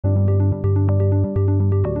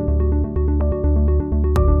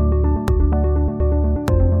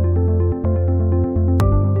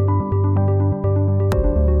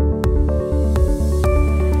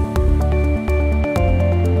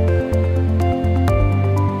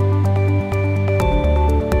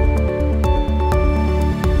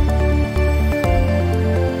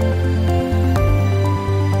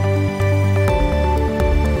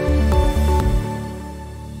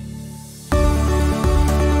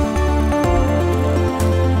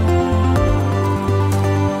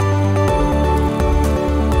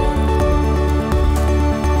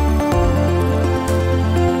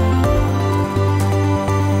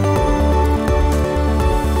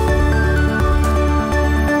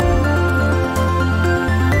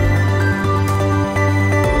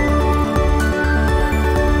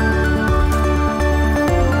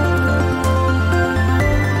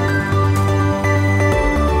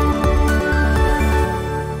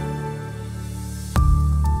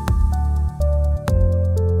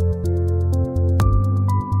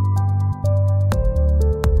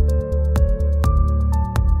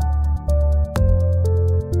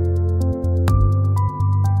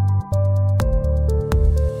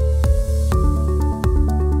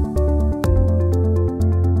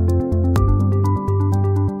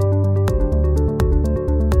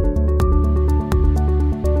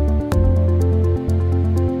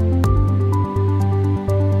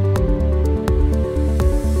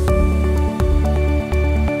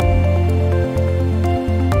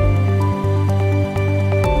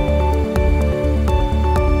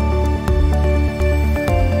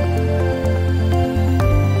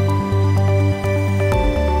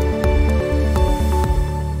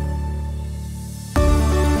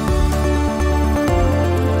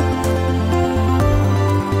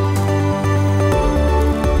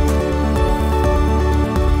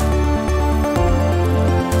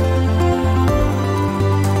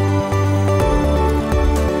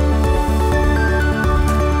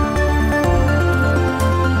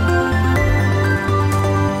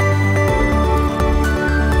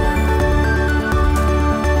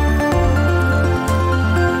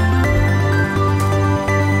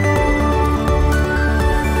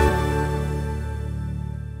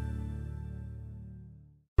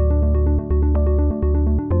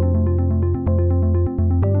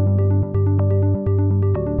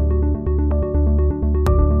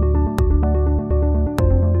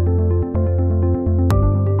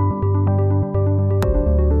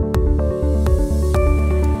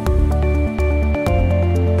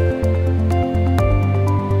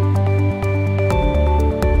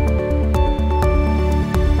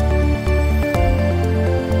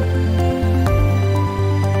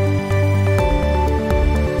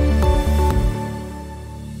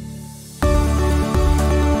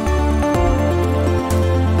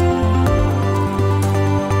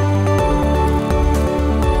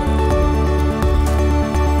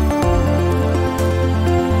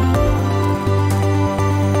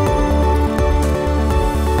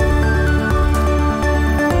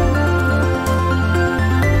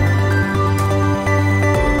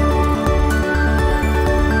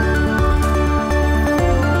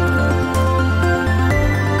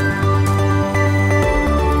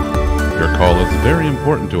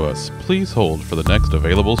important to us. Please hold for the next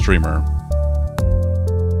available streamer.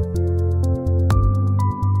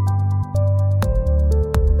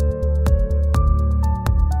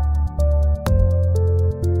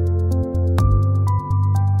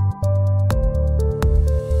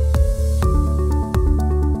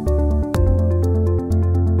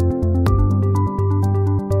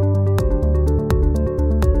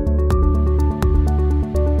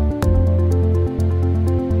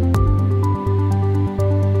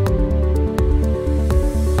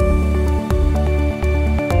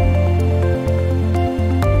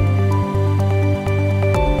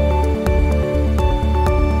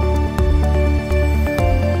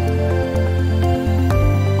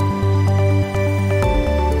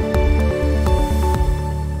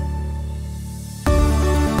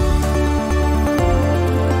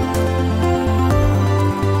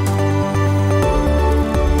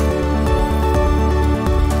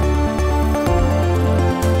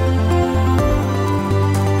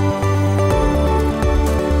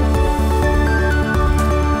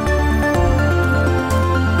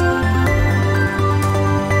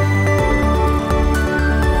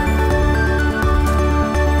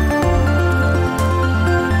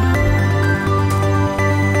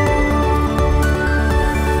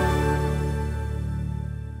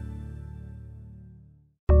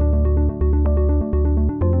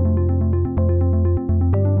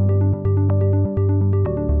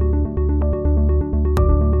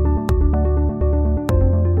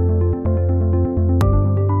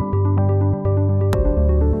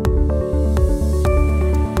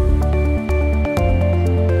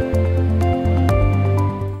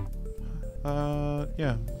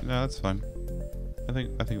 Yeah, no, that's fine. I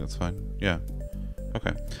think that's fine. Yeah.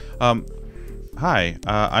 Okay. Hi.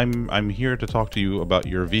 I'm here to talk to you about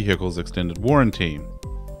your vehicle's extended warranty.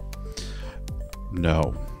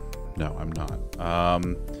 No, I'm not.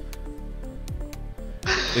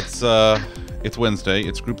 It's Wednesday.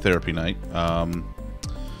 It's group therapy night. I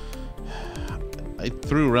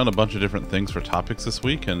threw around a bunch of different things for topics this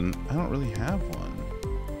week, and I don't really have one.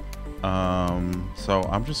 So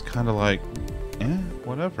I'm just kind of like,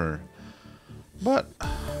 whatever. But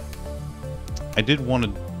I did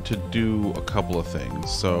want to do a couple of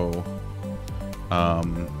things. So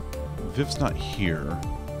Viv's not here,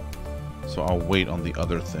 so I'll wait on the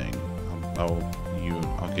other thing.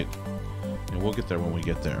 We'll get there when we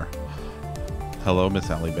get there. Hello, Miss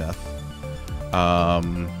Allie Beth.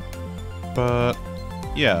 But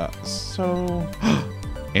yeah, so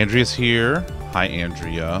Andrea's here. Hi,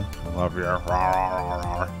 Andrea. I love you.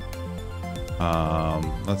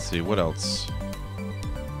 Let's see, what else?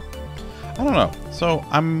 I don't know. So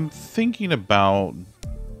I'm thinking about,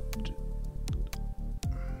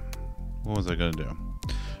 what was I gonna do?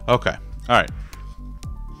 Okay, all right.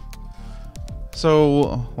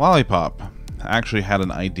 So Lollipop actually had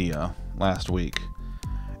an idea last week,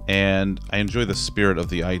 and I enjoy the spirit of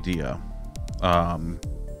the idea.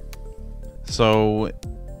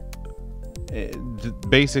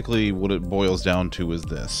 Basically what it boils down to is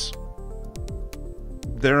this.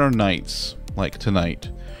 There are nights, like tonight,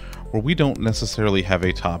 where we don't necessarily have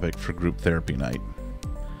a topic for group therapy night.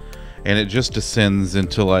 And it just descends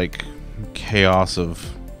into, like, chaos of,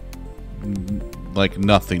 like,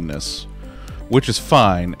 nothingness. Which is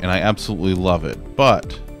fine, and I absolutely love it.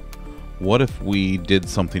 But what if we did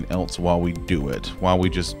something else while we do it? While we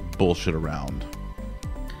just bullshit around?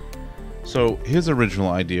 So his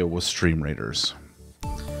original idea was Stream Raiders.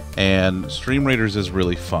 And Stream Raiders is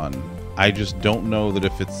really fun. I just don't know that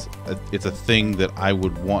if it's a thing that I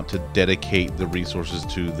would want to dedicate the resources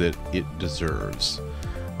to that it deserves.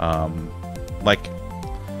 Like,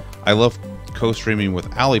 I love co-streaming with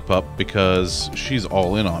Allipup because she's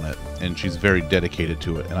all in on it and she's very dedicated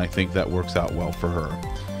to it, and I think that works out well for her.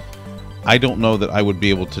 I don't know that I would be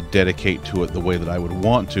able to dedicate to it the way that I would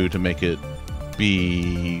want to make it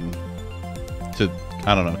be,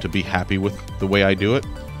 I don't know, to be happy with the way I do it.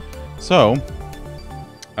 So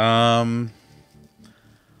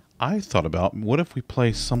I thought about, what if we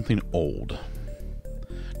play something old?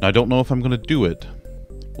 Now, I don't know if I'm going to do it.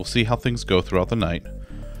 We'll see how things go throughout the night.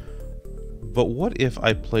 But what if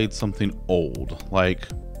I played something old, like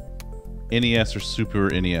NES or Super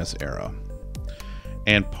NES era?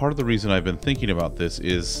 And part of the reason I've been thinking about this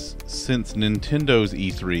is since Nintendo's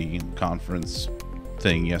E3 conference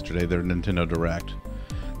thing yesterday, their Nintendo Direct,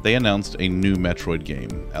 they announced a new Metroid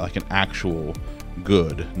game, like an actual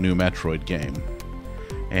good new Metroid game.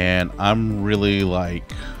 And I'm really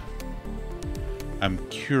I'm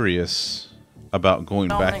curious about going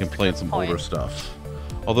back and playing some older stuff.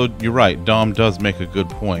 Although you're right, Dom does make a good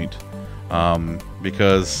point,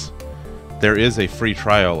 because there is a free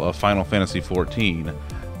trial of Final Fantasy XIV,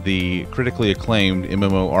 the critically acclaimed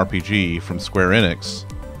MMORPG from Square Enix.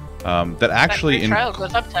 That actually that free trial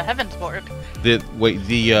goes up to Heavensward.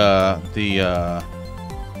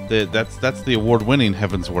 That's the award-winning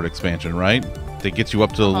Heavensward expansion, right? That gets you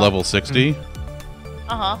up to level 60.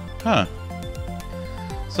 Huh.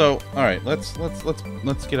 So, all right, let's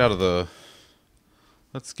get out of the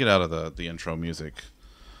intro music.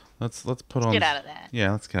 Let's get out of that.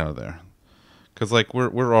 Yeah, let's get out of there. Cuz like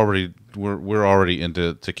we're already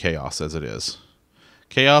into chaos as it is.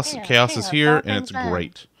 Chaos is here and it's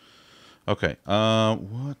great. Okay.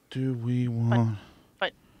 What do we want?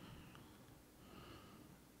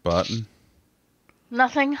 Button.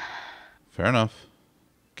 Nothing. Fair enough.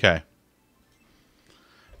 Okay.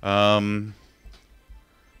 I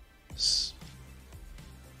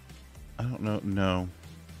don't know.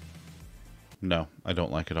 No, I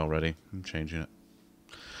don't like it already. I'm changing it.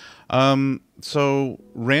 So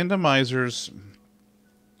randomizers,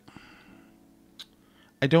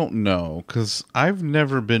 I don't know, because I've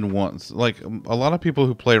never been once. Like, a lot of people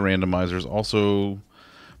who play randomizers also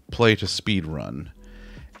play to speedrun.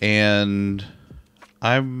 And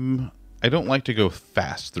I don't like to go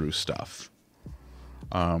fast through stuff.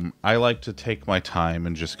 I like to take my time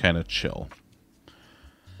and just kind of chill.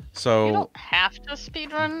 So you don't have to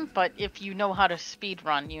speedrun, but if you know how to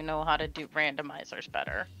speedrun, you know how to do randomizers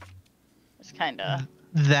better. It's kind of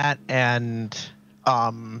that, and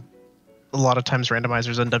a lot of times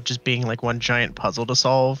randomizers end up just being like one giant puzzle to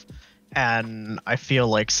solve, and I feel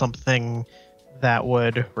like something that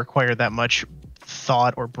would require that much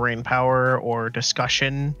thought or brain power or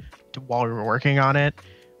discussion while we were working on it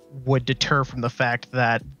would deter from the fact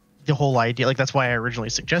that the whole idea, like that's why I originally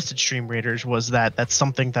suggested Stream Raiders, was that that's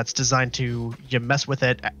something that's designed to, you mess with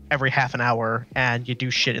it every half an hour and you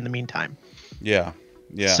do shit in the meantime. Yeah.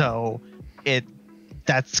 So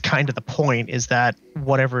that's kind of the point, is that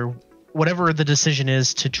whatever the decision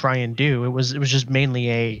is to try and do, it was just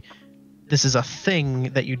mainly this is a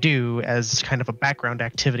thing that you do as kind of a background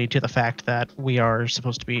activity to the fact that we are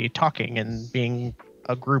supposed to be talking and being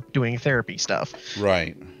a group doing therapy stuff.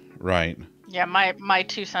 Right. Yeah, my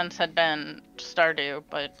 2 cents had been Stardew,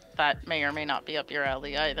 but that may or may not be up your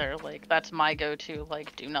alley either. Like, that's my go-to,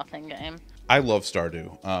 like, do nothing game. I love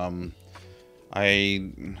Stardew. I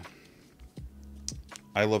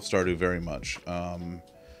love Stardew very much. And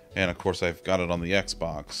of course I've got it on the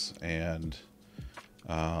Xbox, and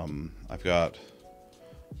I've got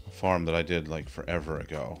a farm that I did like forever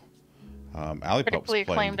ago. Critically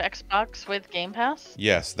acclaimed Xbox with Game Pass?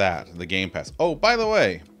 Yes, the Game Pass. Oh, by the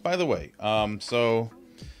way, so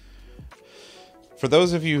for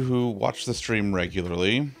those of you who watch the stream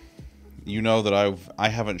regularly, you know that I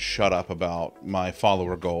haven't shut up about my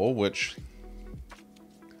follower goal,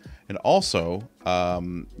 and also,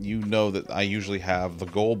 you know that I usually have the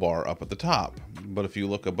goal bar up at the top. But if you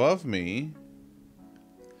look above me,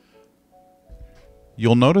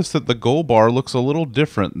 you'll notice that the goal bar looks a little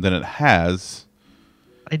different than it has.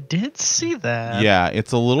 I did see that. Yeah,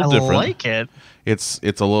 it's a little different. I like it. It's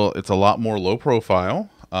a lot more low profile.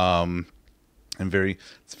 And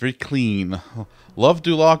it's very clean. Love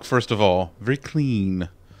Dulog, first of all. Very clean.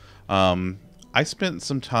 I spent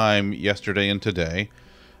some time yesterday and today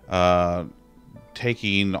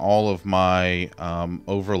taking all of my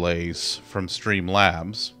overlays from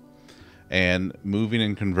Streamlabs and moving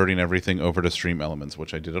and converting everything over to Stream Elements,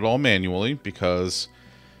 which I did it all manually, because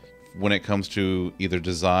when it comes to either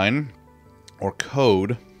design or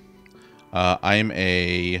code, I'm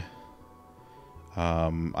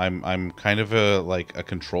kind of a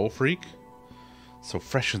control freak. So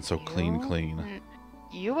fresh and so clean.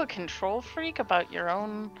 You a control freak about your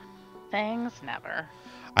own things? Never.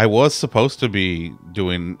 I was supposed to be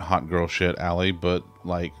doing hot girl shit, Allie, but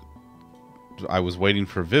like I was waiting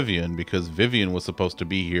for Vivian, because Vivian was supposed to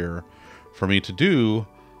be here for me to do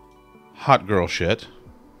hot girl shit.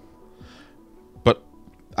 But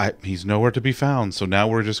he's nowhere to be found, so now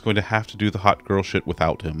we're just going to have to do the hot girl shit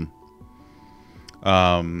without him.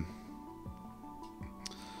 I'm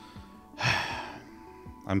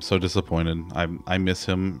so disappointed. I miss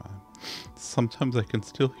him. Sometimes I can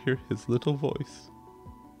still hear his little voice.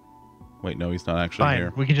 Wait, no, he's not actually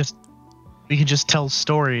here. We can just tell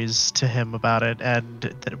stories to him about it,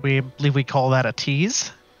 and we believe we call that a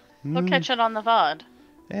tease. We'll catch it on the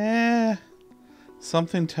VOD.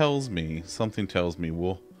 Something tells me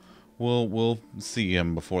we'll see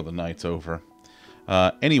him before the night's over.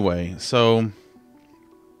 Anyway, so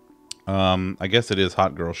I guess it is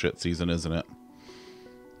hot girl shit season, isn't it?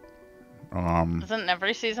 Isn't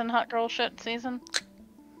every season hot girl shit season?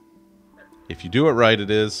 If you do it right,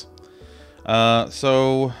 it is.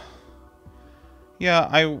 So yeah,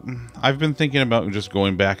 I've been thinking about just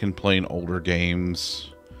going back and playing older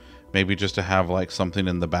games, maybe just to have like something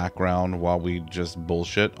in the background while we just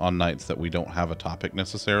bullshit on nights that we don't have a topic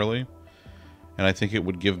necessarily. And I think it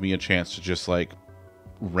would give me a chance to just like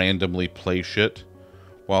randomly play shit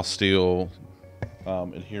while still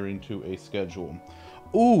adhering to a schedule.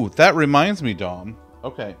 Ooh, that reminds me, Dom.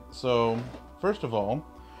 Okay, so first of all,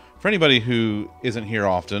 for anybody who isn't here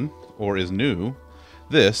often or is new,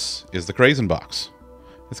 this is the Crazen Box.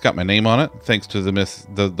 It's got my name on it, thanks to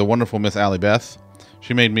the wonderful Miss Allie Beth.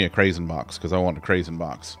 She made me a Crazen Box because I want a Crazen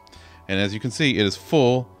Box. And as you can see, it is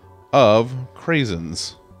full of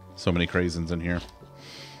craisins. So many craisins in here.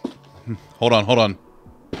 Hold on.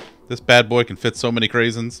 This bad boy can fit so many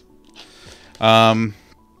craisins.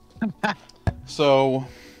 So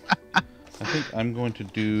I think I'm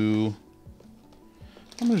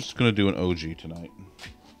just going to do an OG tonight.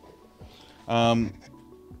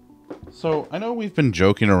 So I know we've been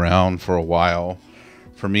joking around for a while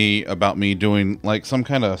about me doing like some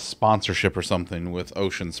kind of sponsorship or something with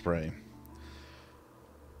Ocean Spray.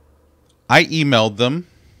 I emailed them.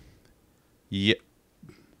 Yeah.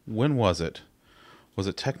 When was it? Was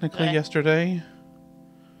it technically yesterday?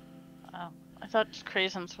 Oh, I thought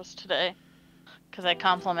Craisins was today. Because I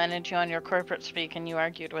complimented you on your corporate speak and you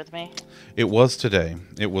argued with me. It was today.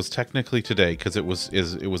 It was technically today because it was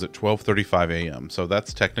at 12:35 a.m. So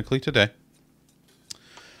that's technically today.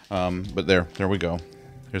 But there we go.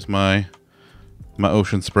 Here's my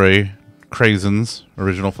Ocean Spray Craisins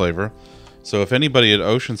original flavor. So if anybody at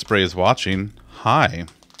Ocean Spray is watching, hi.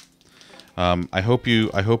 I hope you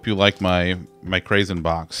like my Craisin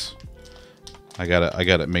box. I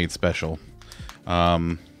got it made special.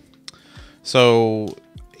 So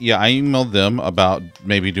yeah, I emailed them about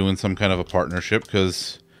maybe doing some kind of a partnership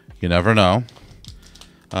because you never know.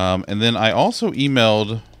 And then I also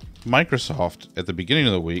emailed Microsoft at the beginning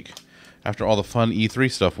of the week after all the fun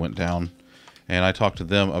E3 stuff went down, and I talked to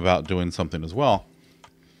them about doing something as well.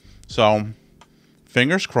 So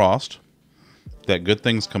fingers crossed that good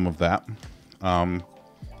things come of that. I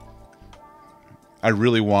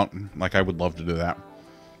really want, like, I would love to do that.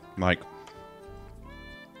 Like,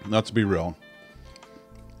 let's be real.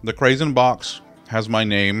 The Craisin box has my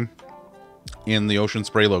name in the Ocean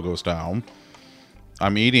Spray logo style.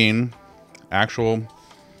 I'm eating actual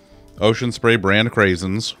Ocean Spray brand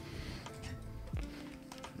Craisins.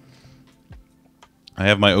 I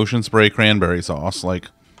have my Ocean Spray cranberry sauce. Like,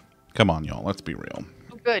 come on, y'all. Let's be real.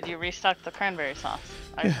 Good, you restocked the cranberry sauce.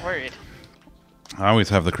 I was worried. I always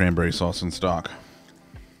have the cranberry sauce in stock.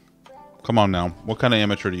 Come on now. What kind of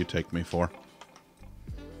amateur do you take me for?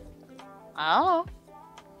 Oh.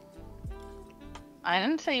 I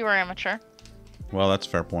didn't say you were amateur. Well, that's a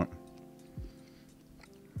fair point.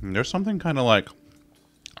 There's something kind of like...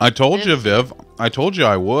 I told you, Viv. I told you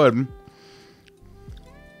I would.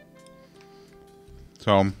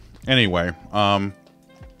 So, anyway. I'll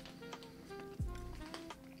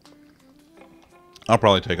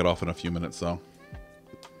probably take it off in a few minutes, though.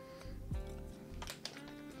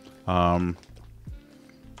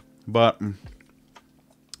 But...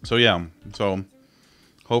 So, yeah. So...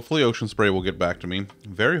 Hopefully Ocean Spray will get back to me.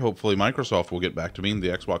 Very hopefully Microsoft will get back to me, the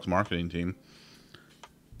Xbox marketing team.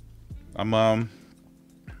 I'm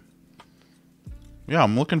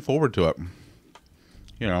looking forward to it.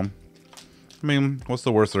 You know, I mean, what's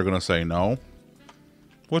the worst they're going to say? No.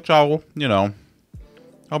 Which I'll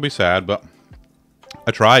be sad, but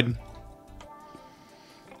I tried. And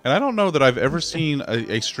I don't know that I've ever seen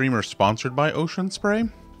a streamer sponsored by Ocean Spray. I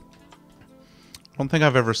don't think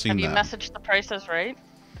I've ever seen that. Have you messaged the prices right?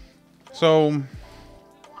 So...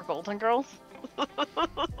 For Golden Girls?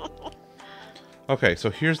 Okay, so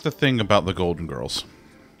here's the thing about the Golden Girls.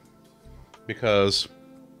 Because,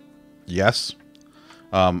 yes,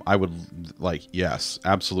 I would, like, yes,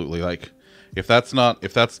 absolutely. Like, if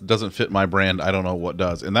that doesn't fit my brand, I don't know what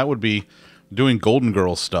does. And that would be doing Golden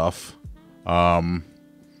Girls stuff. That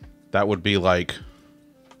would be like,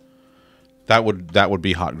 that would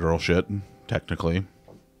be hot girl shit, technically.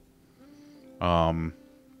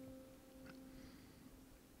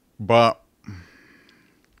 But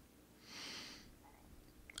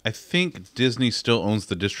I think Disney still owns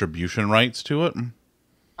the distribution rights to it.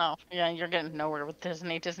 Oh, yeah, you're getting nowhere with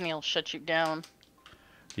Disney. Disney will shut you down.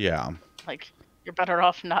 Yeah. Like, you're better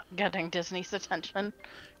off not getting Disney's attention.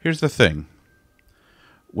 Here's the thing.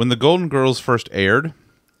 When the Golden Girls first aired,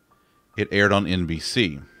 it aired on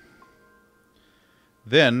NBC.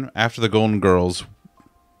 Then, after the Golden Girls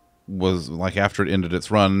was, like, after it ended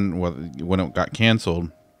its run, when it got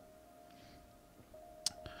canceled,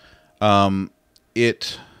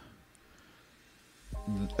 it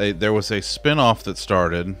there was a spin-off that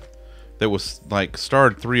started that was like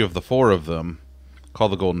starred 3 of the 4 of them,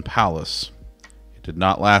 called the Golden Palace. It did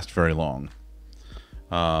not last very long.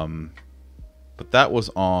 But that was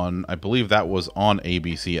on, I believe that was on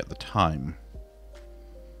ABC at the time.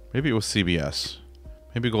 Maybe it was CBS.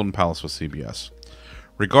 Maybe Golden Palace was CBS.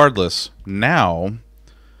 Regardless, now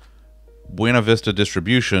Buena Vista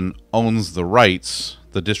Distribution owns the rights,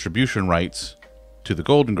 the distribution rights to the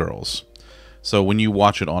Golden Girls. So when you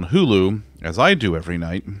watch it on Hulu, as I do every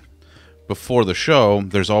night, before the show,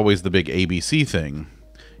 there's always the big ABC thing,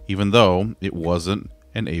 even though it wasn't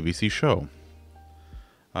an ABC show.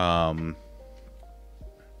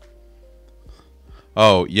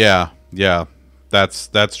 Oh, yeah,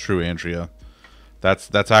 that's true, Andrea.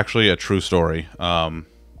 That's actually a true story.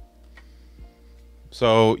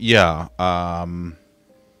 So yeah, I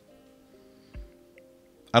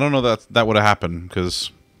don't know that would have happened,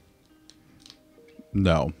 because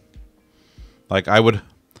no, like I would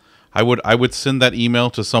send that email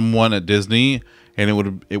to someone at Disney, and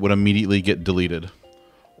it would immediately get deleted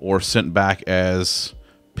or sent back as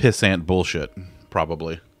pissant bullshit,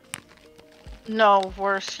 probably. No,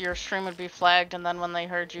 worse, your stream would be flagged, and then when they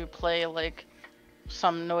heard you play like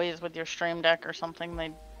some noise with your stream deck or something,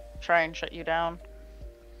 they'd try and shut you down.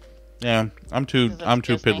 Yeah, I'm too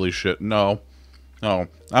Disney? piddly shit. No,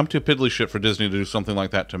 I'm too piddly shit for Disney to do something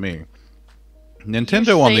like that to me.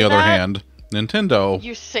 Nintendo, on the other hand, Nintendo.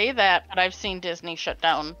 You say that, but I've seen Disney shut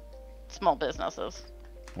down small businesses.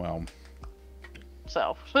 Well,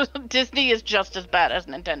 So Disney is just as bad as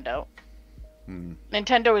Nintendo.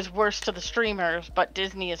 Nintendo is worse to the streamers, but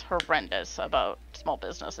Disney is horrendous about small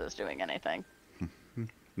businesses doing anything.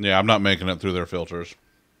 yeah, I'm not making it through their filters.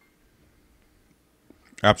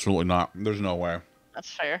 Absolutely not. There's no way. That's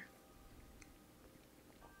fair.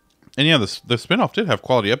 And yeah, the spinoff did have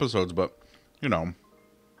quality episodes, but you know,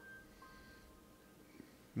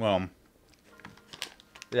 well,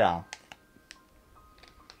 yeah.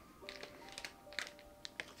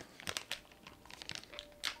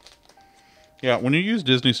 Yeah, when you use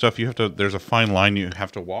Disney stuff, you have to. There's a fine line you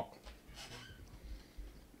have to walk.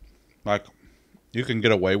 Like, you can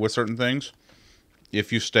get away with certain things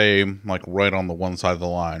if you stay like right on the one side of the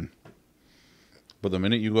line. But the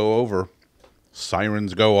minute you go over,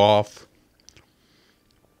 sirens go off.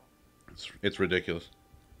 It's ridiculous.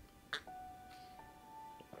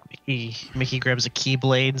 Mickey grabs a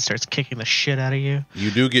keyblade and starts kicking the shit out of you.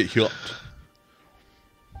 You do get hooked.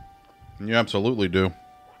 You absolutely do.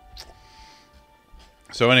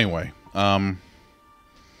 So anyway, so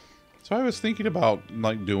I was thinking about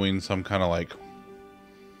like doing some kind of like,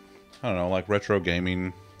 I don't know, like retro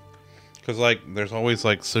gaming, because like there's always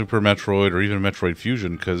like Super Metroid or even Metroid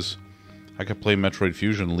Fusion, because I could play Metroid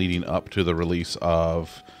Fusion leading up to the release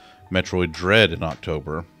of Metroid Dread in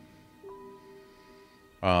October.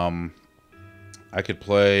 I could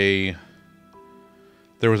play.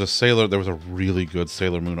 There was a really good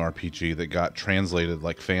Sailor Moon RPG that got translated,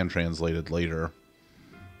 like fan translated later.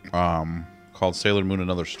 Called Sailor Moon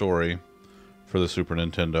Another Story for the Super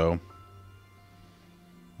Nintendo.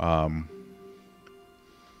 That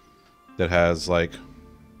has like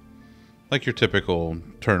your typical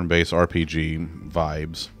turn-based RPG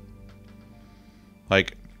vibes.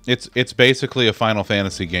 Like it's basically a Final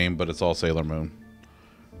Fantasy game, but it's all Sailor Moon.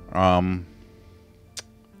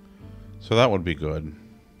 So that would be good. And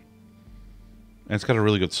it's got a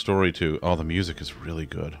really good story too. Oh, the music is really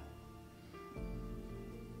good.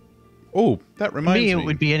 Oh, that reminds me. It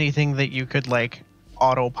would be anything that you could like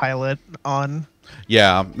autopilot on.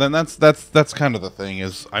 Yeah, then that's kind of the thing,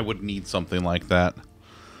 is I would need something like that.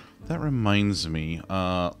 That reminds me.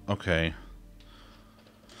 Okay.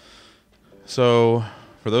 So,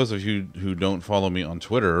 for those of you who don't follow me on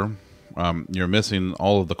Twitter, you're missing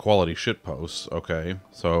all of the quality shit posts. Okay,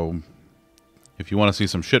 so if you want to see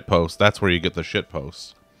some shit posts, that's where you get the shit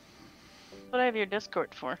posts. What do I have your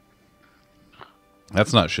Discord for?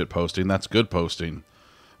 That's not shit posting. That's good posting.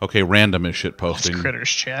 Okay, random is shit posting. That's Critters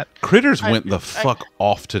chat. Critters went the fuck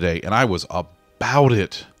off today, and I was about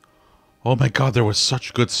it. Oh my god, there was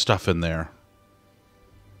such good stuff in there.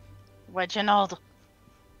 Reginald.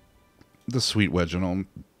 The sweet Reginald.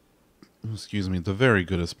 Excuse me, the very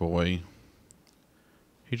goodest boy.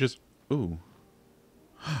 He just... Ooh.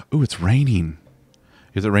 Ooh, it's raining.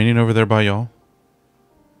 Is it raining over there by y'all?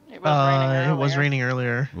 It was raining earlier. It was raining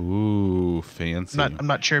earlier. Ooh, fancy. I'm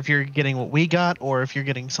not sure if you're getting what we got or if you're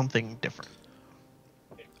getting something different.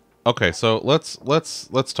 Okay, so let's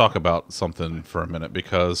talk about something for a minute,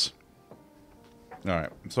 because all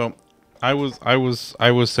right. So I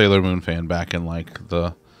was Sailor Moon fan back in like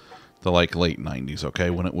the the like late 90s, okay,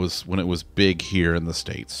 when it was big here in the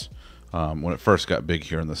States, when it first got big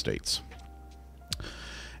here in the States.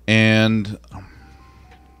 And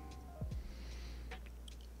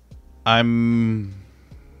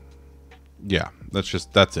yeah, that's it.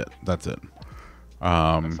 That's it.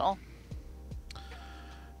 That's all.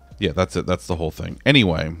 Yeah, that's it. That's the whole thing.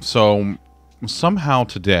 Anyway, so somehow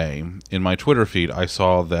today in my Twitter feed, I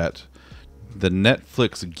saw that the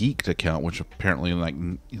Netflix Geeked account, which apparently like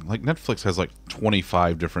Netflix has like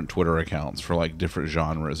 25 different Twitter accounts for like different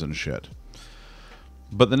genres and shit.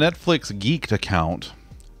 But the Netflix Geeked account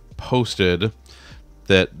posted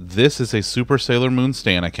that this is a Super Sailor Moon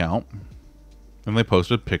Stan account, and they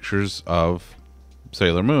posted pictures of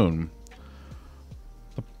Sailor Moon.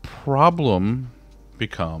 The problem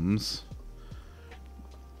becomes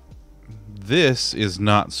this is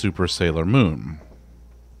not Super Sailor Moon.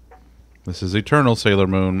 This is Eternal Sailor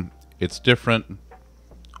Moon. It's different.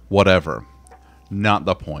 Whatever. Not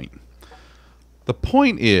the point. The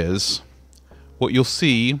point is what you'll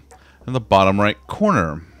see in the bottom right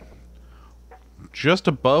corner. Just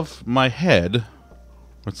above my head.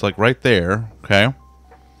 It's like right there. Okay.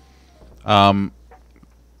 The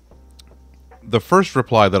first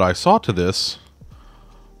reply that I saw to this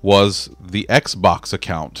was the Xbox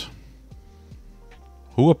account,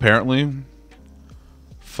 who apparently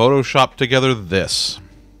photoshopped together this.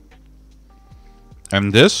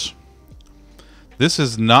 And this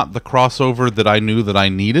is not the crossover that I knew that I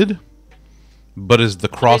needed, but is the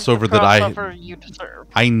crossover that you deserve.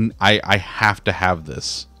 I have to have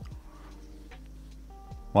this.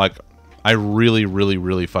 Like, I really, really,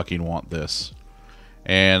 really fucking want this.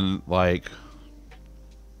 And like,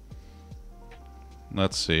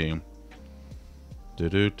 let's see.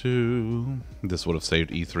 This would have saved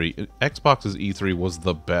E3. Xbox's E3 was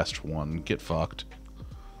the best one. Get fucked.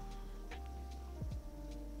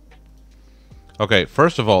 Okay,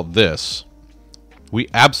 first of all, this. We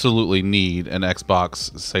absolutely need an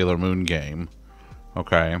Xbox Sailor Moon game.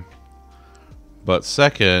 Okay. But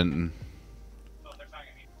second...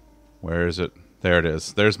 Where is it? There it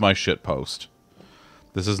is. There's my shit post.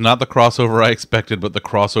 This is not the crossover I expected, but the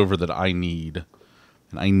crossover that I need.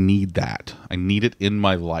 And I need that. I need it in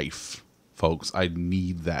my life, folks. I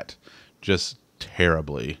need that just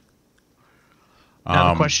terribly.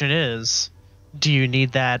 Now the question is, do you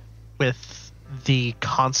need that with the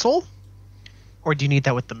console? Or do you need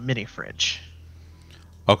that with the mini fridge?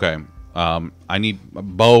 Okay. I need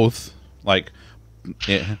both. Like,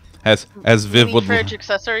 as Viv mini would... fridge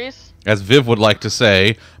accessories? As Viv would like to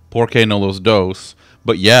say, porque no los dos.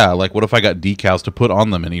 But yeah, like, what if I got decals to put on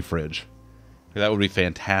the mini fridge? That would be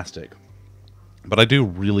fantastic. But I do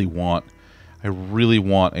really want... I really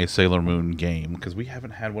want a Sailor Moon game, because we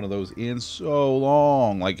haven't had one of those in so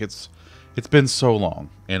long. Like, it's been so long,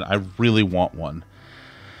 and I really want one.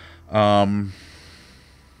 And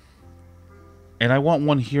I want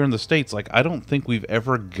one here in the States. Like, I don't think we've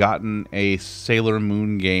ever gotten a Sailor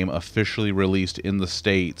Moon game officially released in the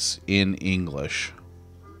States in English.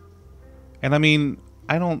 And I mean,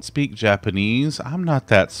 I don't speak Japanese. I'm not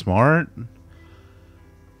that smart.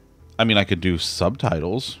 I mean, I could do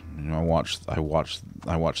subtitles. You know, I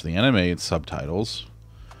watch the animated subtitles.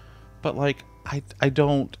 But like, I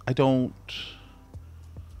don't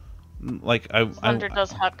like Thunder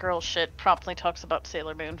does hot girl shit, promptly talks about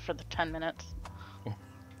Sailor Moon for the 10 minutes.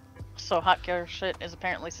 So hot girl shit is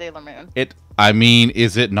apparently Sailor Moon. I mean,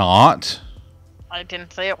 is it not? I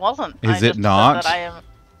didn't say it wasn't. Is it not? Said that I am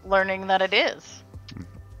learning that it is.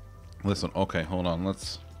 Listen, okay, hold on.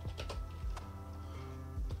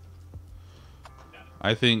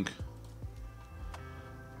 I think...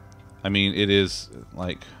 I mean, it is,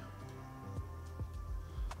 like...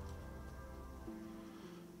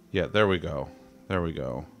 Yeah, there we go. There we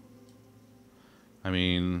go. I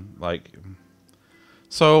mean, like...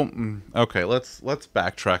 So, okay, let's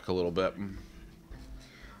backtrack a little bit.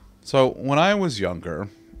 So, when I was younger,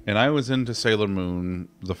 and I was into Sailor Moon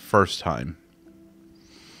the first time...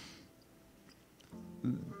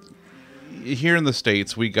 Here in the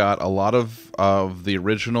States, we got a lot of the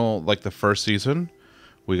original, like the first season.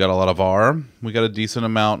 We got a lot of R. We got a decent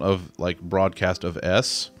amount of, like, broadcast of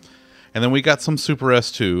S. And then we got some Super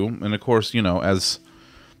S too. And, of course, you know, as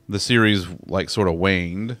the series, like, sort of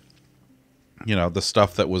waned, you know, the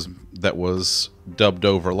stuff that was dubbed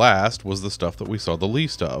over last was the stuff that we saw the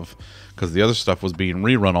least of. Because the other stuff was being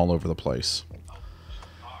rerun all over the place.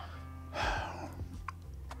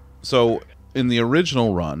 So... in the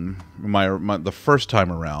original run, the first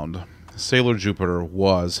time around, Sailor Jupiter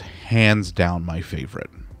was hands down my favorite.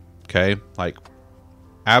 Okay? Like,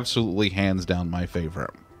 absolutely hands down my favorite.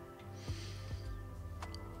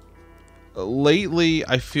 lately,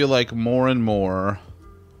 I feel like more and more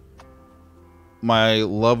my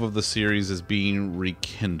love of the series is being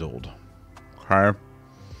rekindled. Okay?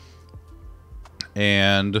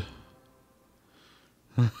 And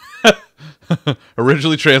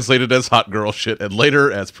originally translated as hot girl shit and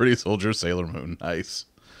later as pretty soldier Sailor Moon. Nice.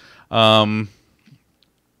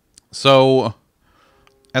 So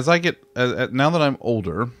as I get now that I'm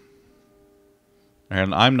older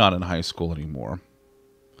and I'm not in high school anymore,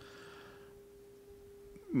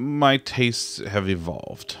 my tastes have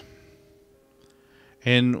evolved.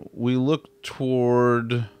 And we look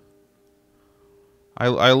toward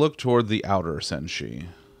I look toward the outer senshi.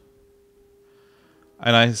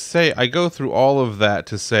 And I go through all of that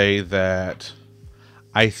to say that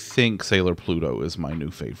I think Sailor Pluto is my new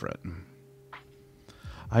favorite.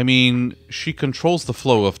 I mean, she controls the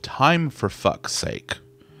flow of time, for fuck's sake.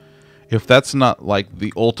 If that's not like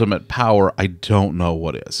the ultimate power, I don't know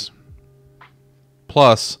what is.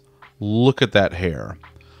 Plus, look at that hair.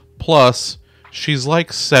 Plus, she's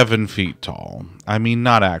like 7 feet tall. I mean,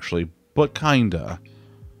 not actually, but kinda.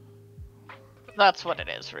 That's what it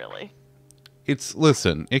is, really.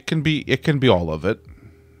 Listen, it can be all of it.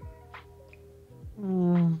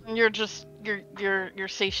 You're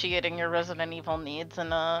satiating your Resident Evil needs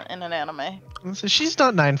in an anime. So she's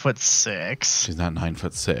not 9'6". She's not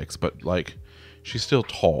 9'6", but like, she's still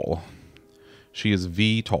tall. She is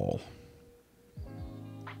V tall.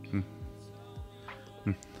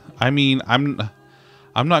 I mean, I'm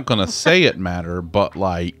not gonna say it matter, but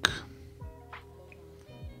like,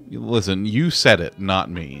 listen, you said it, not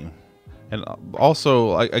me. And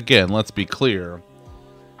also, again, let's be clear.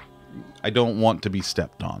 I don't want to be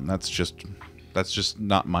stepped on. That's just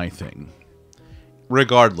not my thing.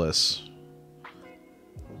 Regardless.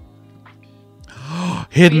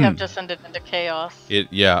 Hidden. We have descended into chaos. We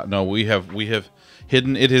have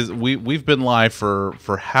hidden. We've been live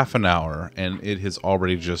for half an hour and it has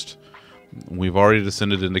already we've already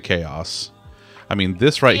descended into chaos. I mean,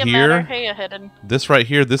 this right here,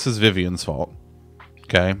 this is Vivian's fault.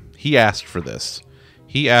 Okay? He asked for this.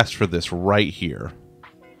 He asked for this right here.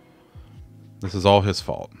 This is all his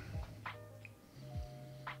fault.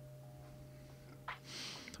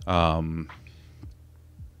 So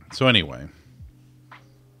anyway,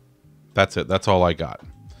 that's it. That's all I got.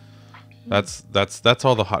 That's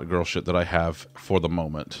all the hot girl shit that I have for the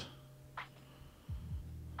moment.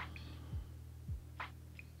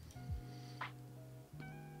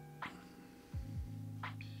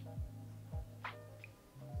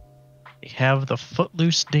 We have the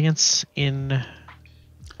Footloose dance in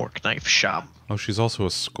Fork Knife Shop. Oh, she's also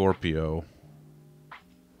a Scorpio.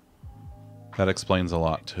 That explains a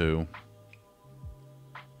lot, too.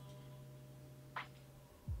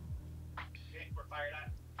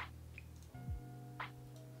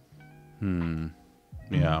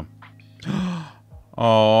 Yeah.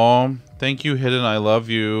 Oh, thank you, Hidden. I love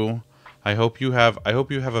you. I hope you have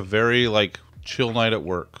a very like chill night at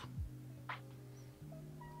work.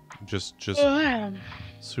 Just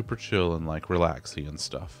super chill and like relaxy and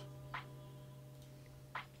stuff.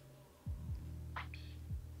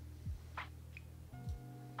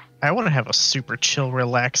 I want to have a super chill,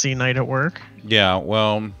 relaxy night at work. Yeah,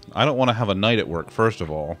 well, I don't want to have a night at work, first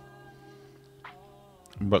of all.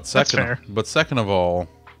 But second of all,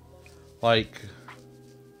 like,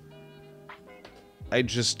 I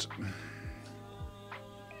just,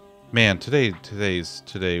 man, today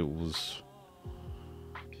was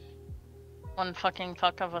one fucking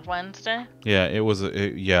fuck of a Wednesday. Yeah, it was one.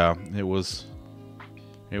 It was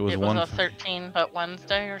a 13 but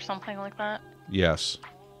Wednesday or something like that. Yes.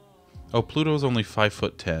 Oh, Pluto's only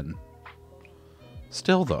 5'10".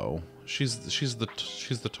 Still, though, she's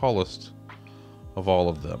the tallest of all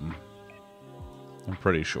of them. I'm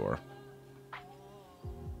pretty sure.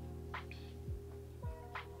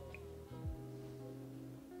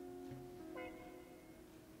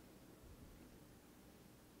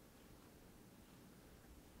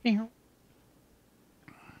 Yeah.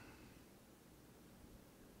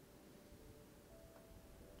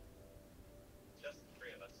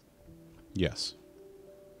 Yes.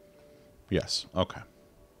 Yes. Okay.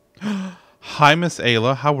 Hi, Miss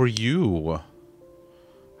Ayla. How are you?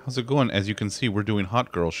 How's it going? As you can see, we're doing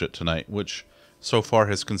hot girl shit tonight, which so far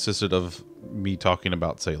has consisted of me talking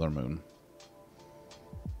about Sailor Moon.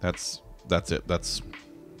 That's it. That's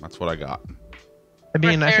what I got. I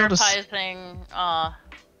mean, I feel therapizing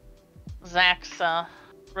Zach's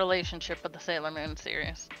relationship with the Sailor Moon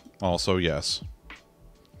series. Also, yes.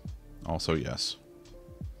 Also, yes.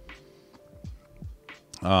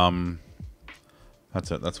 That's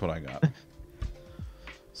it. That's what I got.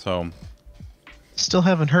 So Still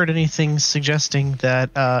haven't heard anything suggesting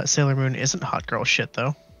that Sailor Moon isn't hot girl shit,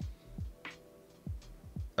 though.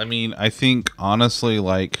 I mean, I think, honestly,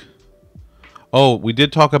 like... Oh, we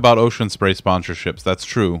did talk about Ocean Spray sponsorships. That's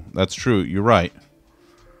true. That's true. You're right.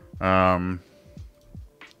 Yeah.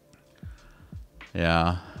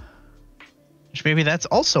 Which maybe that's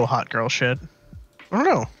also hot girl shit. I don't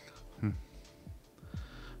know.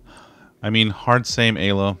 I mean, hard same,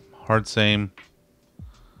 Ayla. Hard same.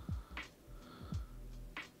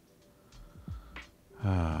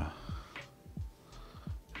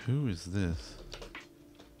 Who is this?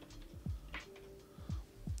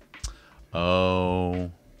 Oh.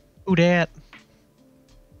 Who dat?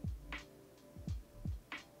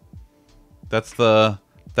 That's the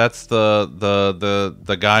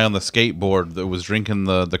guy on the skateboard that was drinking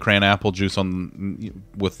the cran apple juice on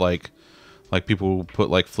with like people who put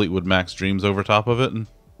like Fleetwood Mac's Dreams over top of it. And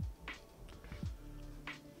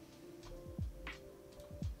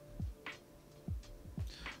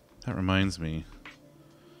that reminds me,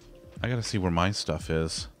 I gotta see where my stuff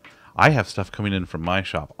is. I have stuff coming in from my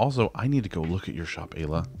shop. Also, I need to go look at your shop,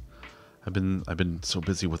 Ayla. I've been so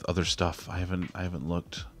busy with other stuff. I haven't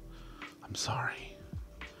looked. I'm sorry.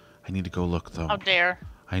 I need to go look though. How dare.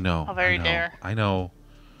 I know. How very I know, dare. I know.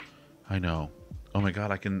 I know. Oh my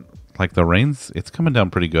god, I can... Like, the rain's... It's coming down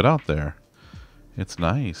pretty good out there. It's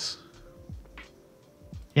nice.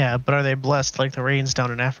 Yeah, but are they blessed like the rains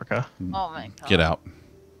down in Africa? Oh my god. Get out.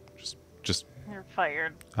 Just... You're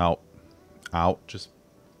fired. Out. Out. Just...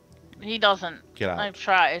 He doesn't. Get out. I've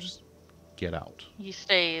tried. Get out. He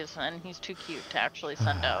stays, and he's too cute to actually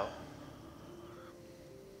send out.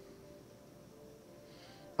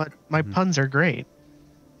 But my puns are great.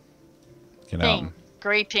 Get out. Ting.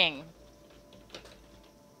 Grating.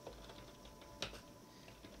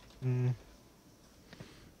 At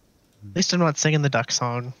least I'm not singing the duck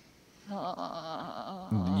song.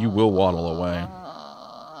 You will waddle away.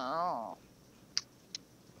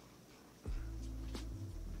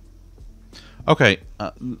 Okay.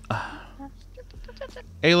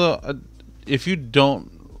 Ayla, if you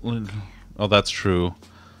don't... Oh, that's true.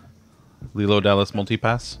 Lilo Dallas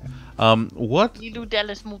Multipass. What... Lilo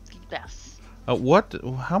Dallas Multipass.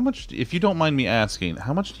 How much, if you don't mind me asking,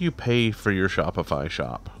 how much do you pay for your Shopify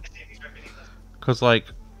shop? Because, like,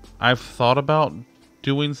 I've thought about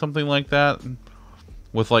doing something like that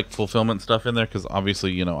with, like, fulfillment stuff in there, because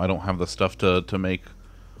obviously, you know, I don't have the stuff to make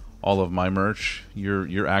all of my merch.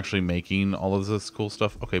 You're actually making all of this cool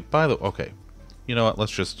stuff. Okay, okay. You know what,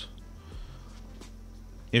 let's just...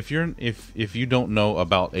 If you don't know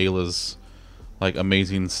about Ayla's, like,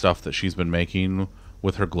 amazing stuff that she's been making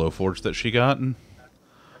with her Glowforge that she got,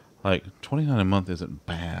 like, $29 a month isn't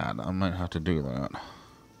bad. I might have to do that.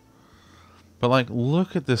 But, like,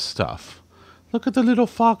 look at this stuff. Look at the little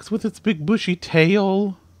fox with its big bushy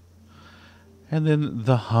tail. And then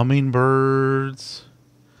the hummingbirds.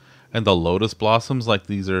 And the lotus blossoms. Like,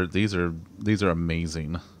 these are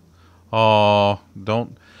amazing. Oh,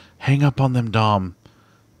 don't hang up on them, Dom.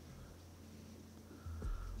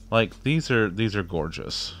 Like, these are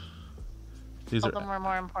gorgeous. These All of them are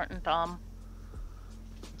more important, Dom.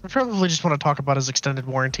 I probably just want to talk about his extended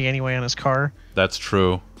warranty anyway on his car. That's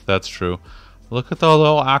true. That's true. Look at the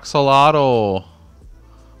little axolotl.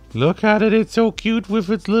 Look at it. It's so cute with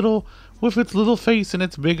its little face and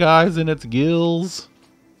its big eyes and its gills.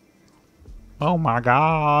 Oh my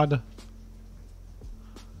god.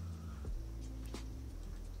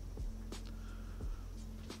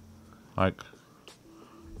 Like,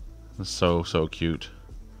 so cute.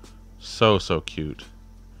 So cute.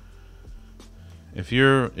 If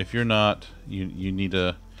you're not, you need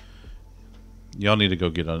to... Y'all need to go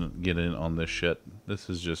get in on this shit. This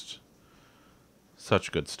is just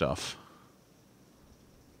such good stuff.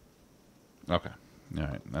 Okay, all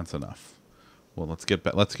right, that's enough. Well, let's get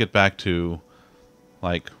back to,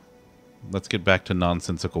 like, let's get back to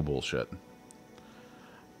nonsensical bullshit.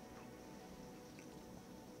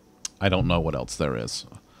 I don't know what else there is.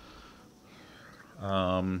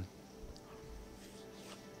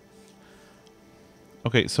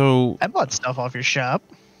 Okay, so I bought stuff off your shop.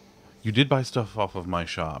 you did buy stuff off of my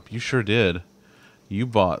shop. You sure did. You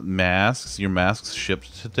bought masks. Your masks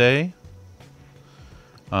shipped today.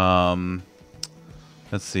 Let's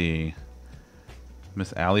see.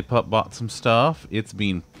 Miss Alley Pup bought some stuff. It's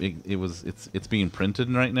being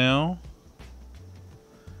printed right now.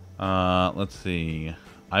 Let's see.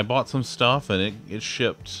 I bought some stuff and it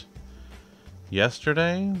shipped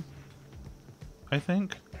yesterday, I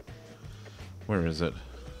think. Where is it?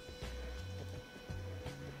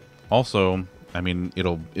 Also, I mean,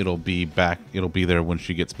 it'll be back. It'll be there when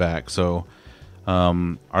she gets back. So,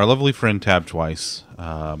 Our lovely friend Tab Twice,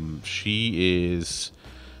 she is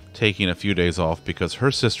taking a few days off because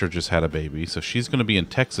her sister just had a baby. So she's going to be in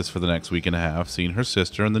Texas for the next week and a half, seeing her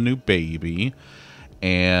sister and the new baby.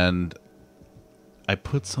 And I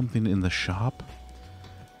put something in the shop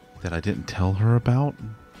that I didn't tell her about,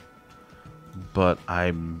 but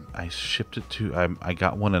I shipped it to, I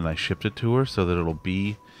got one and I shipped it to her so that it'll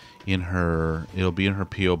be in her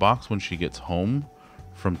PO box when she gets home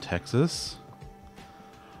from Texas.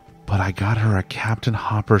 But I got her a Captain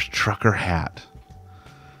Hopper's trucker hat,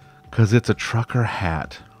 because it's a trucker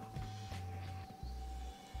hat.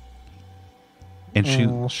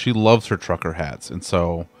 And she loves her trucker hats. And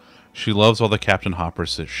so she loves all the Captain Hopper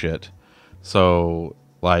shit. So,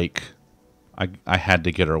 like, I had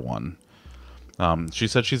to get her one. She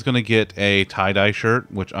said she's going to get a tie-dye shirt,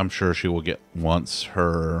 which I'm sure she will get once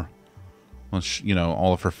you know,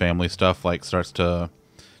 all of her family stuff, like, starts to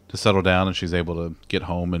settle down and she's able to get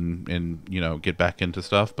home and you know, get back into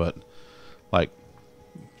stuff. But, like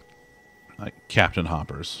Captain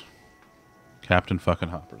Hoppers. Captain fucking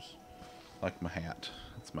Hoppers. Like my hat.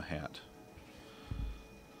 That's my hat.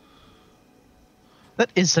 That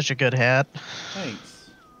is such a good hat. Thanks.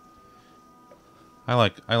 I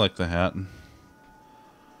like the hat.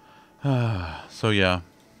 So yeah.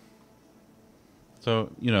 So,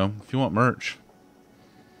 you know, if you want merch,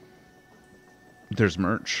 there's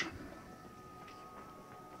merch.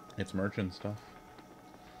 It's merch and stuff.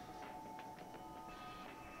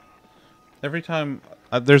 Every time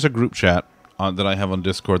there's a group chat that I have on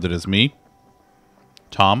Discord that is me,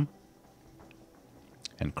 Tom,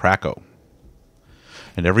 and Krakow.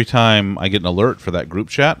 And every time I get an alert for that group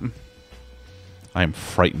chat, I am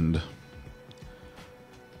frightened.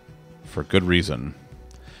 For good reason.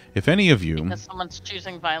 If any of you... Because someone's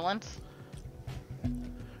choosing violence?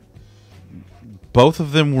 Both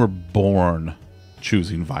of them were born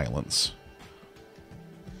choosing violence.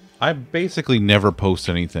 I basically never post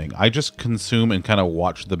anything. I just consume and kind of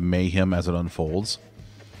watch the mayhem as it unfolds.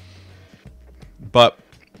 But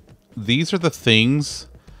these are the things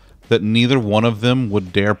that neither one of them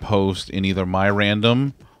would dare post in either my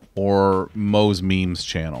random or Mo's Memes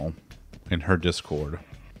channel in her Discord.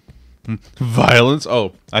 Violence?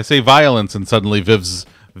 Oh, I say violence and suddenly Viv's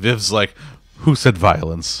like, who said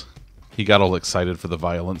violence? He got all excited for the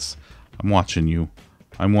violence. I'm watching you.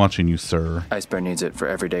 I'm watching you, sir. Ice Bear needs it for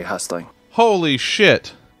everyday hustling. Holy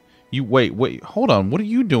shit. You wait, hold on. What are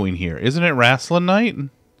you doing here? Isn't it wrestling night?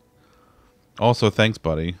 Also, thanks,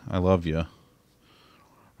 buddy. I love you.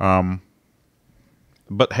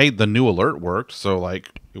 But hey, the new alert worked, so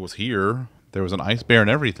like it was here. There was an ice bear and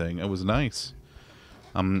everything. It was nice.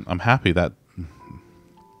 I'm happy that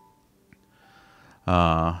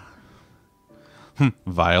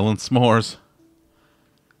violent s'mores.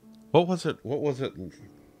 What was it? What are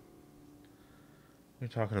you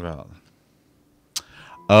talking about?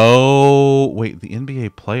 Oh, wait, the NBA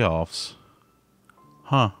playoffs.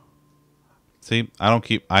 Huh. See,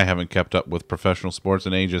 I haven't kept up with professional sports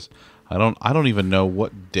in ages. I don't even know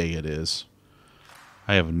what day it is.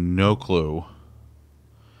 I have no clue.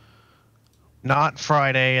 Not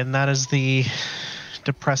Friday, and that is the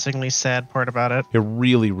depressingly sad part about it. It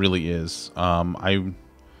really, really is. Feb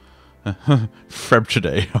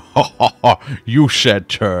today. You said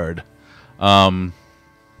turd. Let's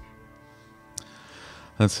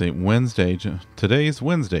see. Wednesday. Today's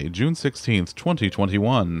Wednesday, June 16th,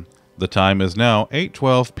 2021. The time is now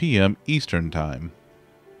 8:12 p.m. Eastern Time.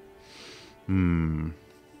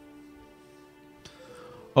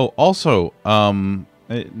 Oh, also,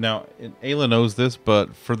 now Ayla knows this,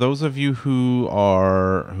 but for those of you who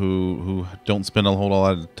don't spend a whole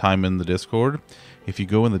lot of time in the Discord, if you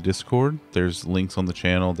go in the Discord, there's links on the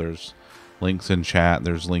channel, there's links in chat,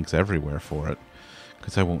 there's links everywhere for it,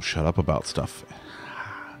 because I won't shut up about stuff.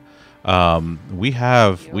 We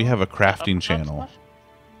have a crafting channel.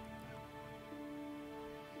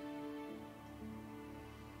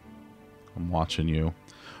 I'm watching you.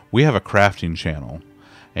 We have a crafting channel,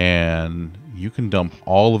 and you can dump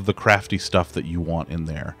all of the crafty stuff that you want in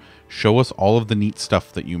there. Show us all of the neat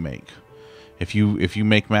stuff that you make. If you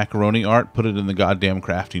make macaroni art, put it in the goddamn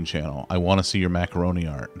crafting channel. I want to see your macaroni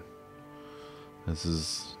art. This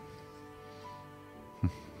is...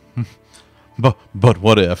 but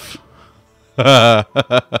what if? And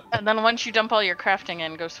then once you dump all your crafting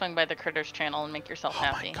in, go swing by the Critters channel and make yourself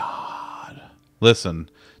happy. Oh my god. Listen,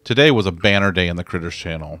 today was a banner day in the Critters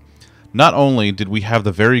channel. Not only did we have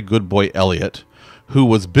the very good boy Elliot, who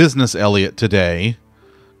was business Elliot today,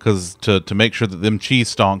 because to make sure that them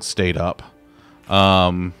cheese stonks stayed up.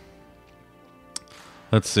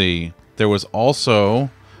 Let's see. There was also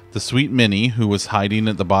the sweet Minnie, who was hiding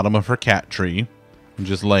at the bottom of her cat tree and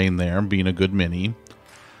just laying there being a good Minnie.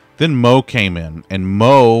 Then Mo came in, and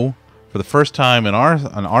Mo, for the first time on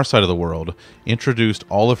our side of the world, introduced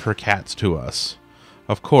all of her cats to us.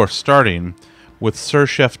 Of course, starting with Sir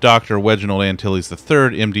Chef Dr. Reginald Antilles III,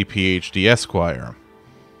 MD PhD Esquire,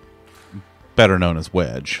 better known as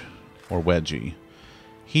Wedge, or Wedgie.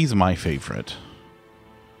 He's my favorite.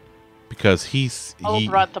 Because he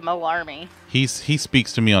brought the Mo Army. He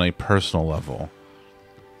speaks to me on a personal level.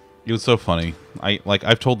 It was so funny.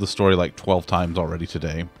 I've told the story like 12 times already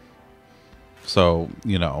today. So,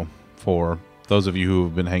 you know, for those of you who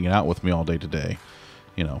have been hanging out with me all day today,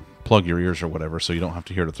 you know, plug your ears or whatever so you don't have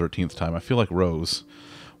to hear it a 13th time. I feel like Rose.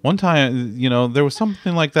 One time, you know, there was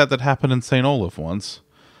something like that happened in St. Olaf once.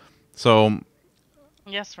 So...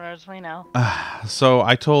 Yes, Rose, we know. So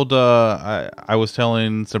I told, I was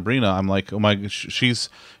telling Sabrina, I'm like, oh my, she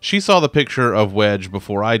saw the picture of Wedge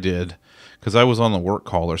before I did, because I was on the work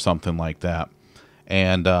call or something like that,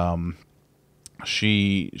 and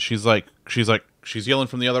she's yelling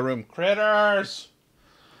from the other room, critters,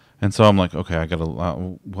 and so I'm like, okay, I gotta,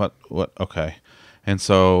 what, okay, and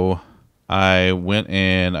so I went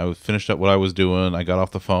in, I finished up what I was doing, I got off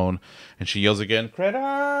the phone, and she yells again,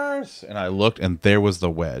 critters! And I looked, and there was the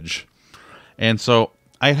Wedge. And so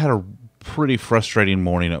I had a pretty frustrating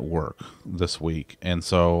morning at work this week. And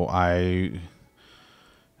so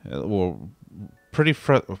pretty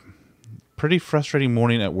frustrating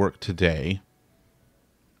morning at work today.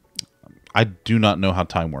 I do not know how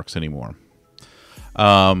time works anymore.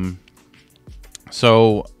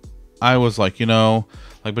 So I was like, you know,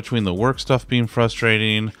 like between the work stuff being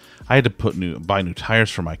frustrating, I had to buy new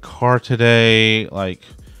tires for my car today. Like,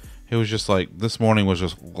 it was just like, this morning was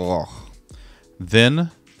just, ugh.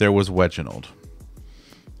 Then there was Reginald.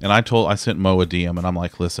 And I sent Mo a DM and I'm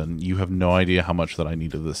like, listen, you have no idea how much that I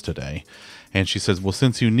needed this today. And she says, well,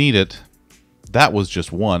 since you need it, that was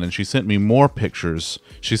just one. And she sent me more pictures.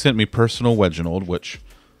 She sent me personal Reginald, which,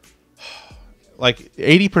 like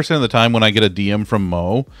 80% of the time when I get a DM from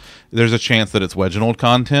Mo, there's a chance that it's Reginald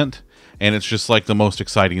content. And it's just like the most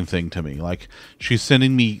exciting thing to me. Like, she's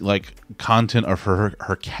sending me like content of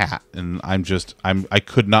her cat, and I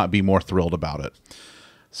could not be more thrilled about it.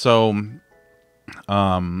 So,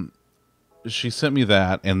 she sent me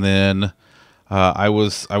that, and then I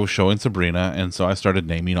was showing Sabrina, and so I started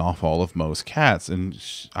naming off all of Mo's cats, and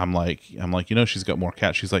I'm like, you know, she's got more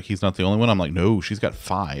cats. She's like, he's not the only one. I'm like, no, she's got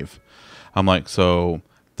 5. I'm like, so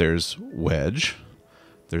there's Wedge,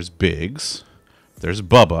 there's Biggs, there's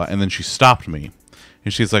Bubba, and then she stopped me,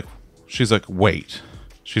 and she's like, wait.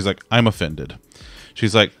 She's like, I'm offended.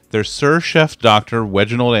 She's like, there's Sir Chef Dr.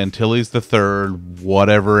 Reginald Antilles III,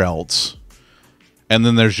 whatever else, and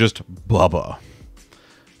then there's just Bubba.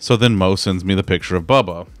 So then Mo sends me the picture of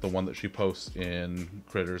Bubba, the one that she posts in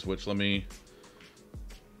Critters, which let me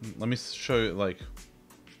show you. Like,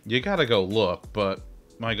 you gotta go look, but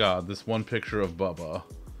my God, this one picture of Bubba.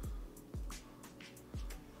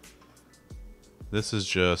 This is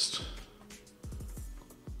just...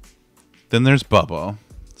 Then there's Bubba.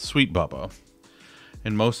 Sweet Bubba.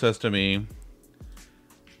 And Mo says to me,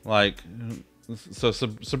 like... So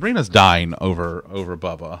Sabrina's dying over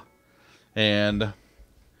Bubba. And...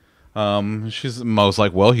 Mo's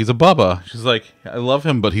like, well, he's a Bubba. She's like, I love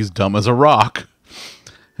him, but he's dumb as a rock.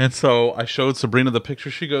 And so I showed Sabrina the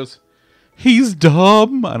picture. She goes, he's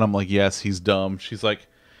dumb. And I'm like, yes, he's dumb. She's like,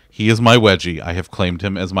 he is my Wedgie. I have claimed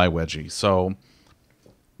him as my Wedgie. So...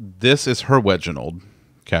 This is her Reginald,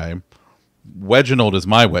 okay? Reginald is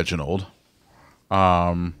my Reginald,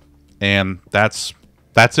 and that's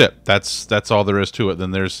it. That's all there is to it. Then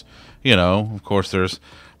there's, you know, of course there's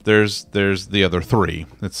the other 3.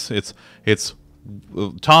 It's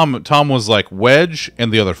Tom was like Wedge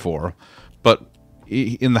and the other 4, but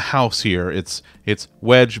in the house here it's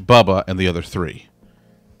Wedge, Bubba, and the other 3.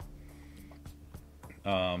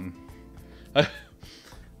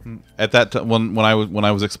 At that time, when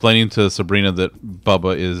I was explaining to Sabrina that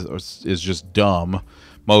Bubba is just dumb,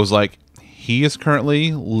 Mo was like, he is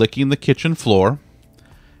currently licking the kitchen floor,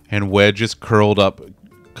 and Wedge is curled up,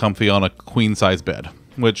 comfy on a queen size bed.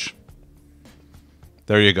 Which,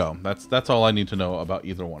 there you go. That's all I need to know about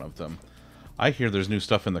either one of them. I hear there's new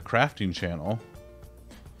stuff in the crafting channel.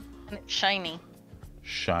 And it's shiny.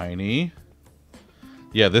 Shiny.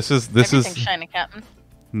 Yeah, this is shiny, Captain.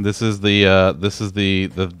 This is the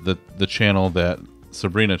channel that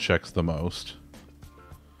Sabrina checks the most.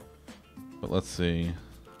 But let's see.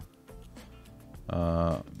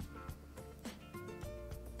 Oh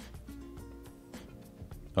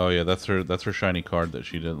yeah, that's her shiny card that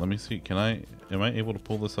she did. Let me see. Am I able to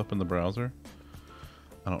pull this up in the browser?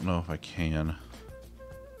 I don't know if I can.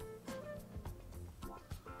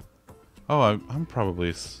 Oh, I'm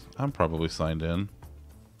probably signed in.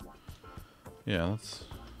 Yeah,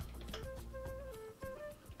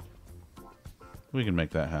 we can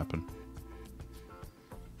make that happen.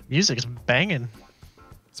 Music's banging.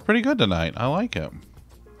 It's pretty good tonight. I like it.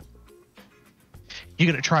 You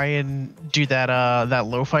gonna try and do that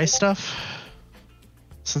lo-fi stuff?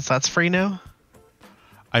 Since that's free now?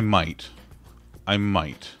 I might. I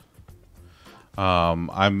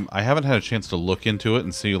haven't had a chance to look into it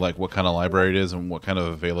and see like what kind of library it is and what kind of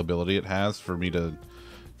availability it has for me to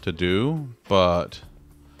do, but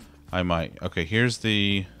I might. Okay, here's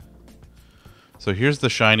the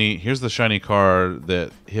shiny card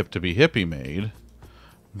that Hip to be Hippie made.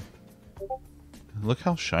 Look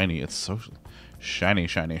how shiny. It's so shiny.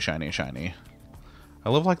 I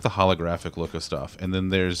love like the holographic look of stuff. And then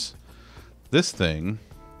there's this thing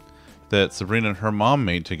that Sabrina and her mom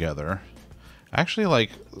made together. Actually, like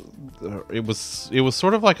it was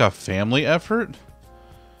sort of like a family effort.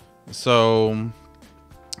 So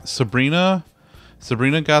Sabrina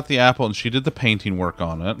got the apple and she did the painting work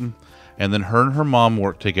on it, and then her and her mom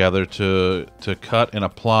worked together to cut and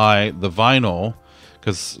apply the vinyl,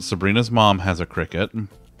 because Sabrina's mom has a Cricut.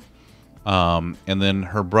 And then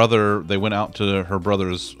her brother, they went out to her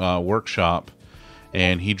brother's workshop,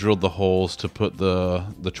 and he drilled the holes to put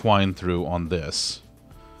the twine through on this.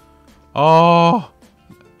 Oh,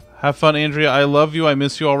 have fun, Andrea. I love you. I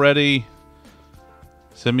miss you already.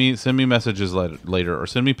 Send me messages later, or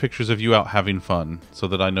send me pictures of you out having fun, so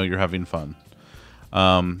that I know you're having fun.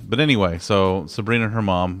 But anyway, so Sabrina and her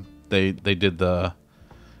mom, they did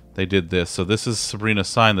this. So this is Sabrina's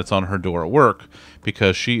sign that's on her door at work,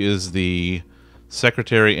 because she is the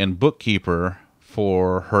secretary and bookkeeper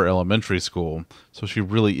for her elementary school. So she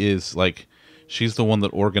really is like, she's the one that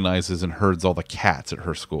organizes and herds all the cats at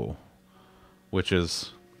her school, which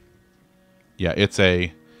is, it's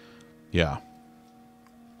a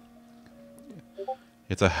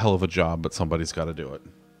hell of a job, but somebody's got to do it.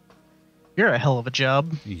 You're a hell of a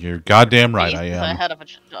job. You're goddamn right, I am. A head of a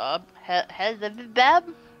job. Head of a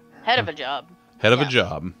job. Head of a job. Head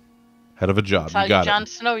of a job. That's You got how you Jon it.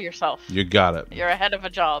 Snow yourself. You got it. You're a head of a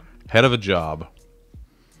job. Head of a job.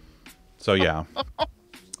 So yeah.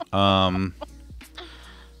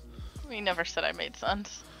 We never said I made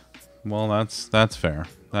sense. Well, that's fair.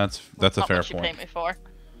 That's a fair what you point. pay me for.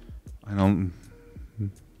 I don't.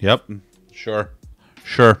 Yep. Sure.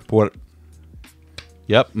 What?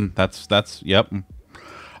 Yep. That's. Yep.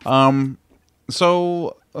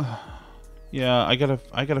 So. Yeah, I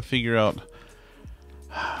gotta figure out.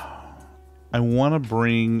 I want to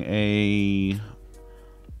bring I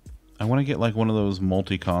want to get like one of those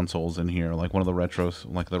multi-consoles in here, like one of the retros,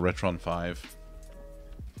 like the Retron 5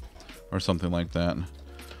 or something like that.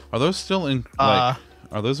 Are those still are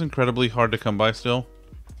those incredibly hard to come by still?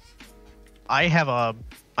 I have a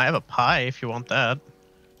Pi if you want that.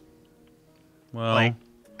 Well, like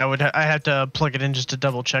I have to plug it in just to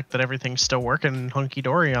double check that everything's still working hunky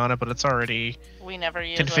dory on it, but it's already We never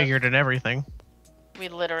use configured and everything. We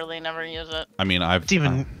literally never use it. I mean, it's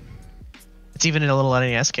even in a little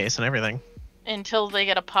NES case and everything. Until they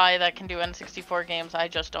get a Pi that can do N64 games, I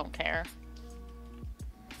just don't care.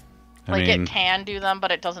 I mean, it can do them,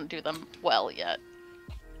 but it doesn't do them well yet.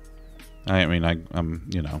 I mean, I'm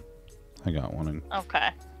I got one. And, okay.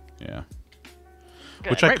 Yeah.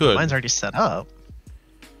 Good. Which I could. Mine's already set up.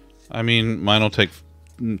 I mean, mine will take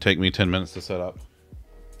me 10 minutes to set up.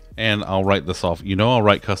 And I'll write this off. I'll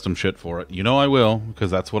write custom shit for it. I will,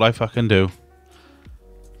 because that's what I fucking do.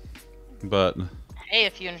 But... Hey,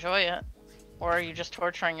 if you enjoy it. Or are you just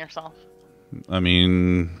torturing yourself? I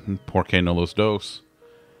mean, porque no los dos.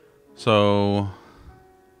 So...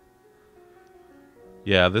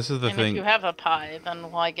 Yeah, this is the thing. And if you have a Pi,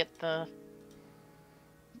 then why get the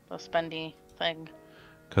spendy thing?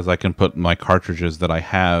 Because I can put my cartridges that I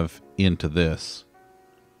have into this.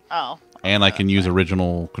 Oh. And I can use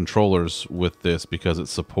original controllers with this because it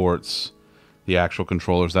supports the actual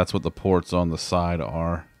controllers. That's what the ports on the side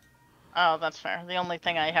are. Oh, that's fair. The only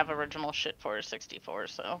thing I have original shit for is 64,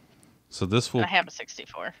 so... So this will... And I have a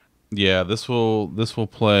 64. Yeah, this will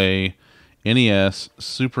play NES,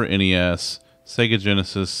 Super NES, Sega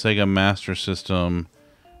Genesis, Sega Master System,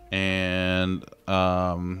 and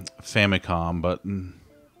Famicom, but...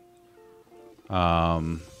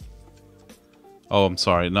 Oh, I'm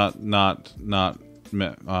sorry, not Sega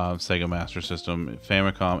Master System,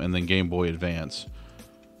 Famicom, and then Game Boy Advance.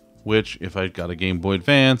 Which, if I got a Game Boy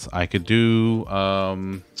Advance, I could do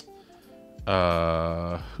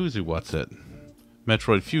what's it?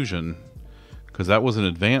 Metroid Fusion, because that was an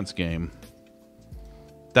advanced game.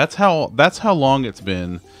 That's how long it's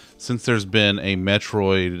been since there's been a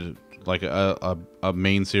Metroid, like a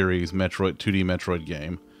main series Metroid 2D Metroid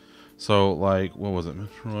game. So like, what was it?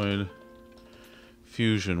 Metroid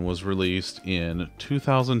Fusion was released in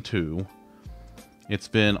 2002. It's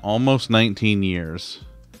been almost 19 years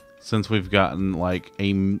since we've gotten like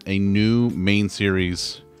a new main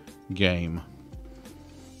series game.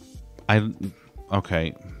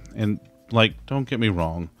 Okay, and like, don't get me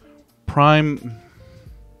wrong, the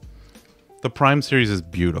Prime series is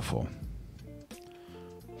beautiful,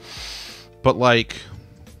 but like,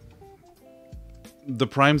 the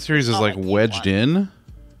Prime series is like wedged in.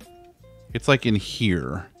 It's like in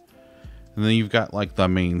here, and then you've got like the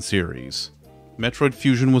main series. Metroid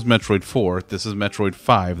Fusion was Metroid 4. This is Metroid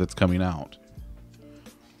 5 that's coming out.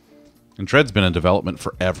 And Dread's been in development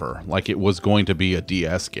forever. Like, it was going to be a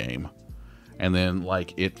DS game. And then,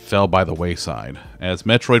 like, it fell by the wayside, as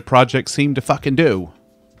Metroid projects seem to fucking do.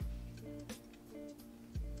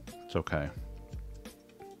 It's okay.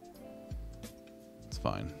 It's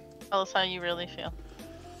fine. Tell us how you really feel.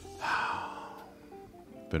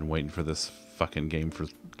 Been waiting for this fucking game for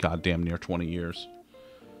goddamn near 20 years.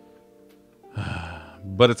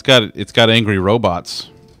 But it's got angry robots.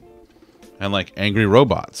 And like angry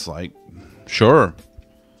robots, like, sure.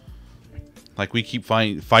 Like, we keep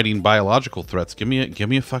fighting biological threats. Give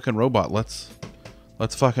me a fucking robot. Let's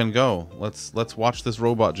fucking go. Let's watch this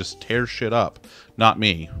robot just tear shit up. Not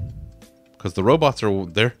me. Cuz the robots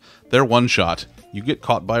are they're one shot. You get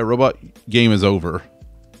caught by a robot, game is over.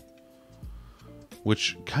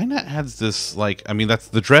 Which kind of adds this, like, I mean, that's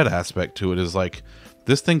the Dread aspect to it, is like,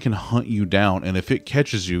 this thing can hunt you down, and if it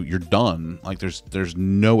catches you, you're done. Like, there's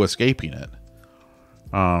no escaping it.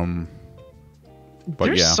 But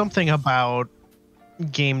There's yeah, something about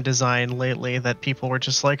game design lately that people were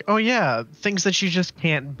just like, oh yeah, things that you just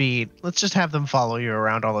can't beat. Let's just have them follow you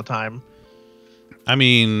around all the time. I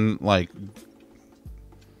mean, like,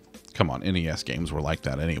 come on, NES games were like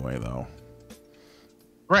that anyway, though.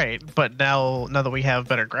 Right, but now that we have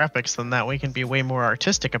better graphics than that, we can be way more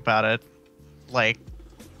artistic about it. Like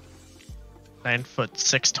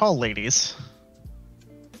 9'6" tall ladies.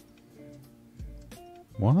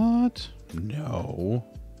 What? No.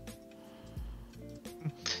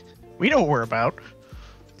 We know what we're about.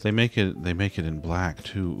 They make it in black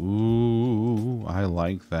too. Ooh, I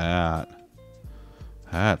like that.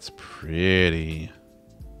 That's pretty.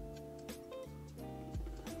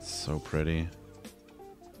 So pretty.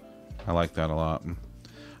 I like that a lot.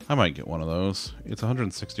 I might get one of those. It's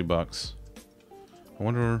 160 bucks. I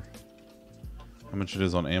wonder how much it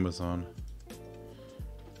is on Amazon.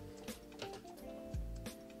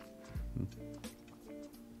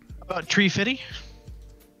 About Tree Fitty?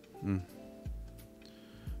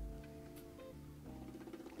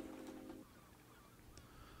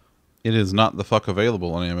 It is not the fuck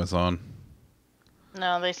available on Amazon.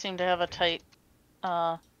 No, they seem to have a tight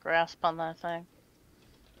grasp on that thing.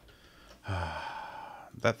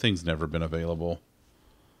 That thing's never been available.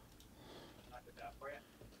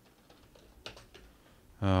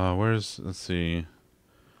 Let's see.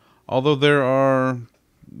 Although there are,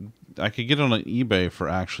 I could get on eBay for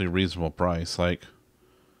actually reasonable price, like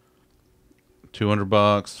 $200,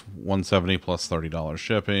 $170 plus $30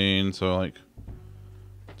 shipping, so like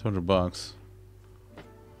 $200,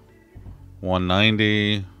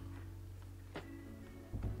 $190.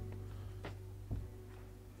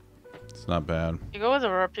 It's not bad. You go with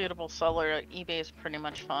a reputable seller, eBay is pretty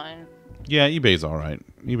much fine. Yeah, eBay's alright.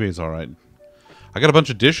 eBay's alright. I got a bunch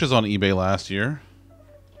of dishes on eBay last year.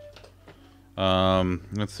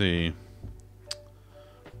 Let's see.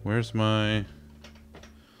 Where's my...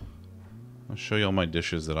 I'll show you all my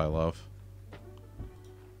dishes that I love.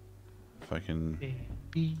 If I can...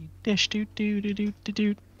 Baby dish doo doo doo doo doo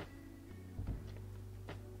doo.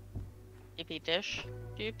 EP dish,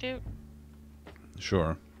 doot.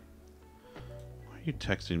 Sure. Why are you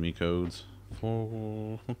texting me codes?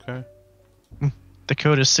 Okay. The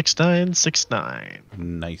code is 6969.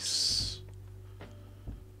 Nice.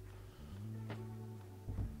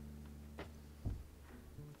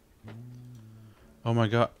 Oh my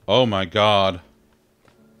god. Oh my god.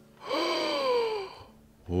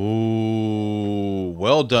 Ooh,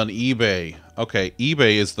 well done, eBay. Okay,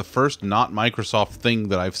 eBay is the first not Microsoft thing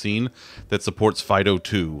that I've seen that supports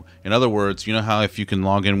FIDO2. In other words, you know how if you can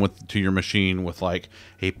log in to your machine with like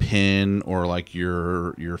a PIN or like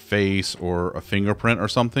your face or a fingerprint or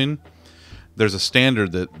something, there's a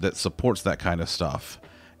standard that supports that kind of stuff.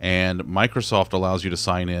 And Microsoft allows you to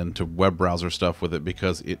sign in to web browser stuff with it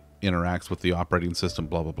because it interacts with the operating system,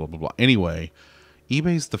 blah, blah, blah, blah, blah. Anyway,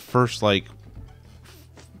 eBay's the first like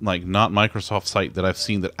like not Microsoft site that I've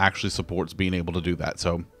seen that actually supports being able to do that.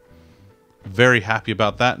 So very happy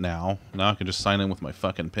about that now. Now I can just sign in with my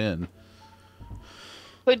fucking PIN.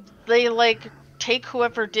 Could they, like, take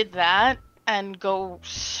whoever did that and go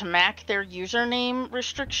smack their username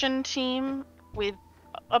restriction team with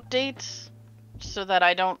updates so that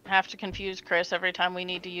I don't have to confuse Chris every time we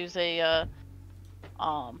need to use a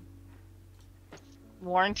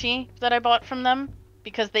warranty that I bought from them?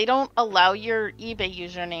 Because they don't allow your eBay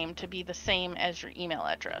username to be the same as your email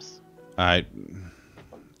address. I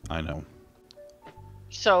know.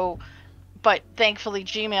 So, but thankfully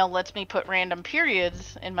Gmail lets me put random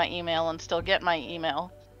periods in my email and still get my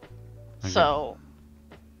email. Okay. So,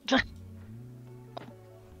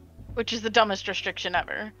 which is the dumbest restriction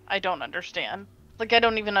ever. I don't understand. Like, I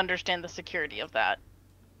don't even understand the security of that.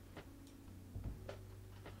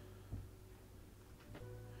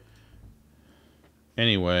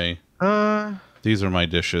 Anyway, these are my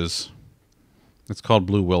dishes. It's called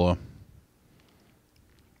Blue Willow.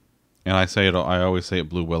 And I always say it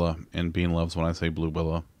Blue Willow, and Bean loves when I say Blue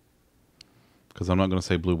Willow. Because I'm not going to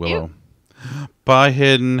say Blue Willow. Bye,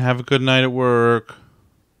 Hidden. Have a good night at work.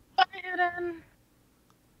 Bye, Hidden.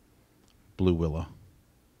 Blue Willow.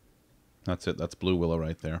 That's it. That's Blue Willow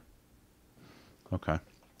right there. Okay.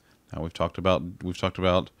 Now we've talked about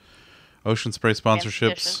Ocean Spray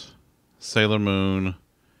sponsorships, Sailor Moon,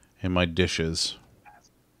 and my dishes.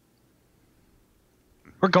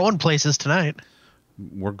 We're going places tonight.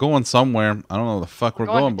 We're going somewhere. I don't know the fuck we're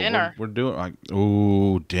going, but dinner. we're doing like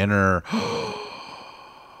dinner.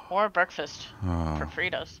 Or breakfast for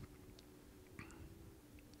Fritos.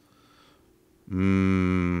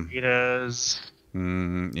 Fritos.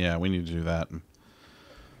 Yeah, we need to do that.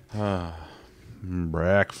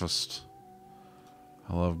 Breakfast.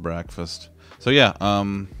 I love breakfast. So yeah,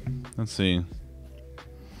 let's see.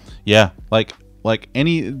 Yeah,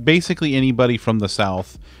 basically anybody from the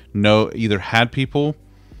South either had people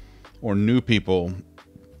or knew people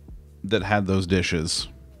that had those dishes.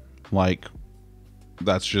 Like,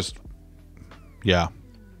 that's just, yeah.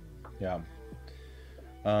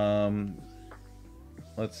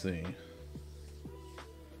 Let's see.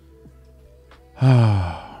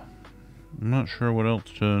 I'm not sure what else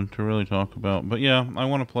to really talk about, but yeah, I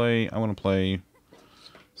want to play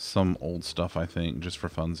some old stuff, I think, just for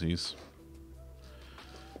funsies.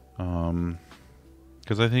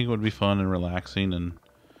 Because I think it would be fun and relaxing, and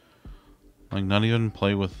like not even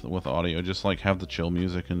play with audio, just like have the chill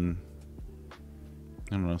music and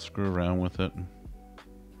I don't know, screw around with it.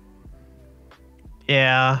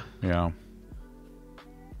 Yeah. Yeah.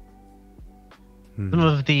 Some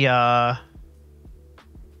of the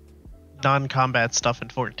non-combat stuff in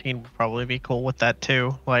 14 would probably be cool with that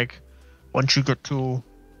too. Like, once you get to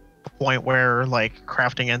a point where like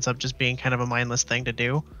crafting ends up just being kind of a mindless thing to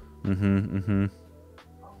do. And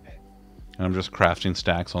I'm just crafting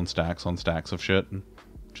stacks on stacks on stacks of shit,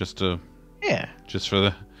 just for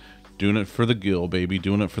doing it for the gill, baby,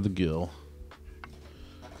 doing it for the gill.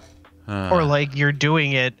 Or like you're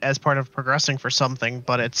doing it as part of progressing for something,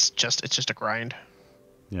 but it's just a grind.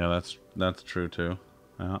 Yeah, that's true too.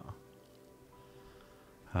 Yeah.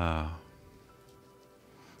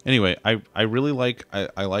 Anyway, I really like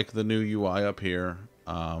I like the new UI up here.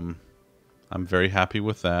 I'm very happy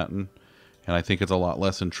with that, and I think it's a lot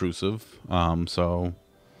less intrusive. So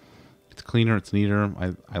it's cleaner, it's neater.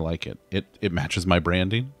 I like it. It matches my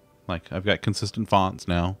branding. Like, I've got consistent fonts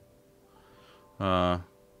now.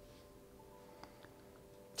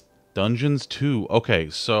 Dungeons 2. Okay,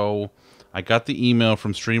 so I got the email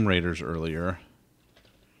from Stream Raiders earlier.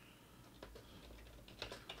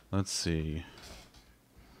 Let's see.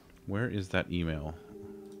 Where is that email?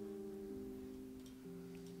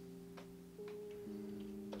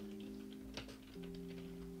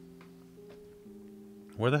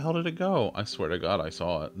 Where the hell did it go? I swear to God I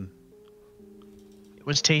saw it. It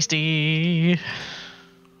was tasty.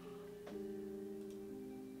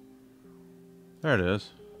 There it is.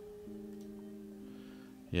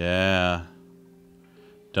 Yeah.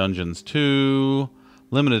 Dungeons 2.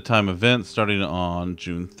 Limited time event starting on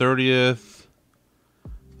June 30th.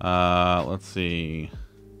 Let's see.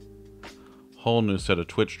 Whole new set of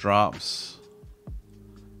Twitch drops.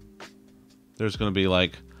 There's going to be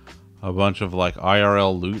like a bunch of like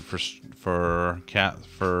IRL loot for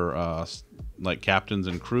like captains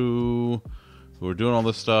and crew who are doing all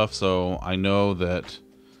this stuff. So I know that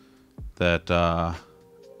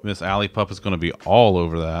Miss Alley Pup is going to be all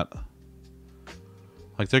over that.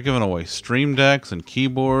 Like, they're giving away stream decks and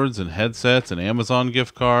keyboards and headsets and Amazon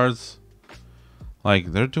gift cards.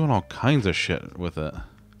 Like, they're doing all kinds of shit with it.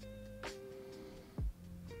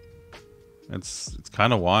 It's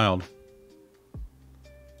kind of wild.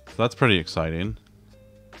 So that's pretty exciting.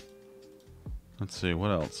 Let's see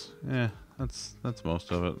what else. Yeah, that's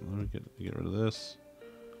most of it. Let me get rid of this.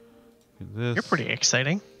 Get this. You're pretty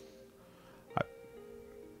exciting.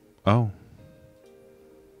 Oh.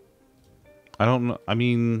 I don't know. I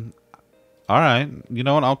mean, all right. You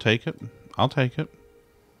know what? I'll take it. I'll take it.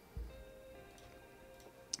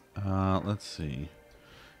 Let's see.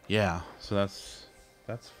 Yeah. So that's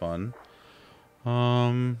fun.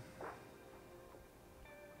 I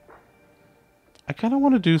kind of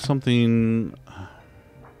want to do something.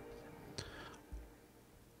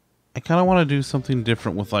 I kind of want to do something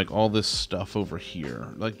different with like all this stuff over here,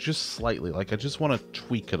 like just slightly. Like I just want to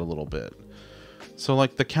tweak it a little bit. So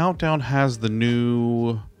like the countdown has the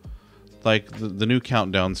new, like the new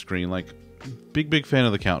countdown screen. Like big fan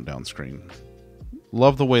of the countdown screen.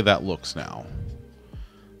 Love the way that looks now.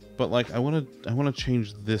 But like I want to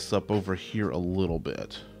change this up over here a little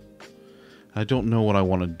bit. I don't know what I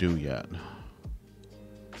want to do yet.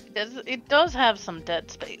 It does have some dead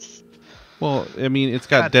space. Well, I mean, it's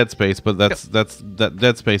got dead space, but that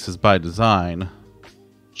dead space is by design.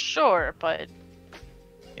 Sure, but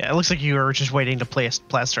Yeah, it looks like you were just waiting to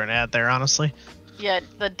plaster an ad there, honestly. yeah,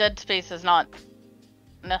 the dead space is not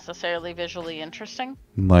necessarily visually interesting.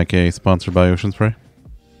 Like a sponsored by Ocean Spray.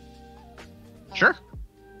 Sure.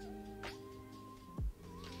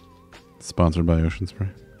 Sponsored by Ocean Spray.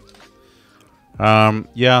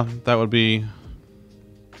 Yeah, that would be.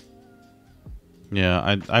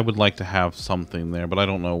 Yeah, I would like to have something there, but I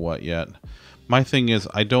don't know what yet. My thing is,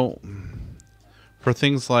 for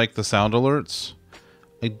things like the sound alerts,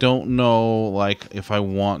 I don't know, like, if I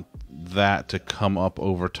want that to come up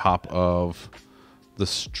over top of the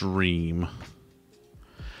stream.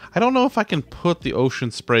 I don't know if I can put the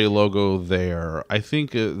Ocean Spray logo there. I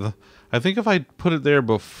think if I put it there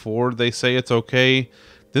before they say it's okay,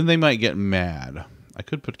 then they might get mad. I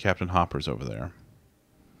could put Captain Hopper's over there.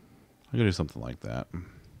 I could do something like that.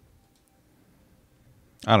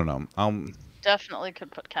 I don't know. Definitely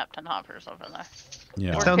could put Captain Hoppers over there.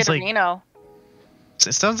 Yeah. Or Sounds like- Kitterino.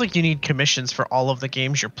 It sounds like you need commissions for all of the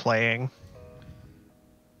games you're playing.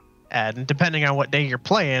 And depending on what day you're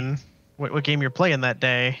playing, what game you're playing that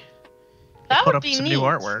day, That put would up be some neat. new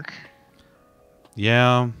artwork.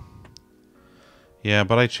 Yeah. Yeah,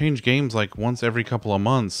 but I change games like once every couple of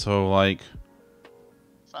months, so like,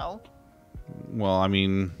 So well, I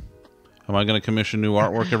mean, am I going to commission new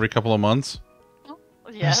artwork every couple of months?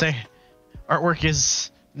 yeah. Say, artwork is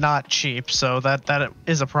not cheap, so that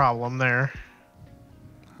is a problem there.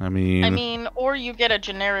 I mean, or you get a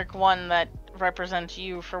generic one that represents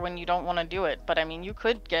you for when you don't want to do it. But I mean, you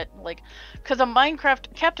could get like, because a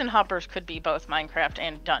Minecraft Captain Hoppers could be both Minecraft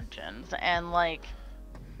and Dungeons, and like,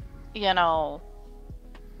 you know,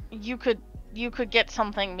 you could get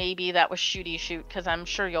something maybe that was shooty shoot, because I'm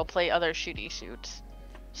sure you'll play other shooty shoots.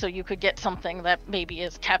 So you could get something that maybe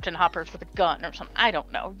is Captain Hoppers with a gun or something. I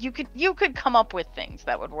don't know. You could come up with things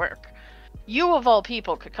that would work. You of all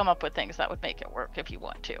people could come up with things that would make it work if you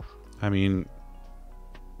want to. I mean,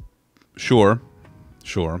 sure.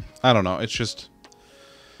 I don't know. It's just,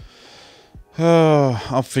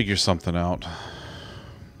 I'll figure something out.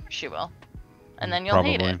 She will. And then you'll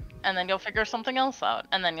hate Probably. it. And then you'll figure something else out.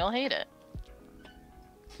 And then you'll hate it.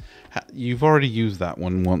 You've already used that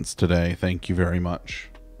one once today. Thank you very much.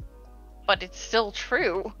 But it's still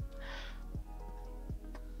true.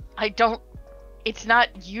 It's not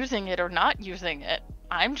using it or not using it.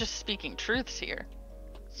 I'm just speaking truths here.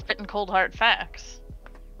 Spitting cold hard facts.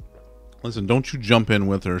 Listen, don't you jump in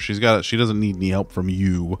with her. She doesn't need any help from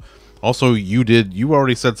you. Also, you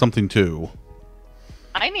already said something too.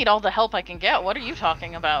 I need all the help I can get. What are you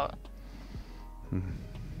talking about?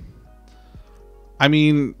 I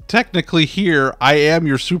mean, technically here, I am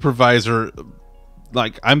your supervisor.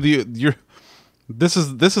 Like, this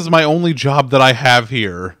is my only job that I have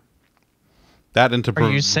here. That and to Are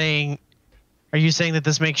you saying that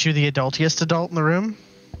this makes you the adultiest adult in the room?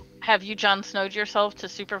 Have you Jon Snowed yourself to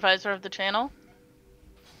supervisor of the channel?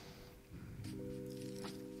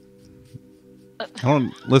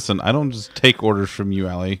 I don't just take orders from you,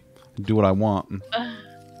 Allie. I do what I want.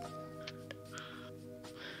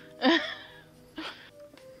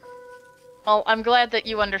 Well, I'm glad that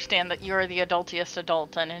you understand that you are the adultiest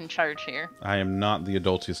adult and in charge here. I am not the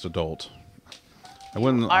adultiest adult. I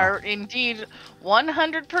wouldn't. Are indeed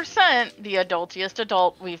 100% the adultiest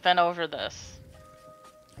adult. We've been over this.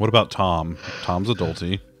 What about Tom? Tom's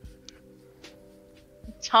adulty.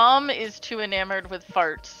 Tom is too enamored with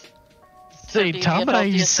farts. See, be the Tom and I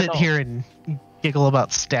adultiest sit adult. here and giggle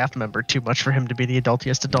about staff member too much for him to be the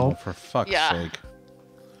adultiest Oh, adult. for fuck's Yeah. sake.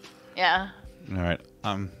 Yeah. All right.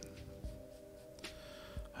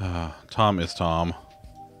 Tom is Tom.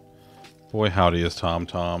 Boy, howdy is Tom.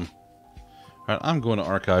 All right, I'm going to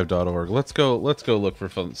archive.org. Let's go look for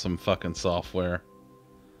some fucking software.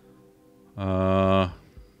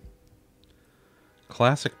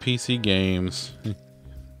 Classic PC games.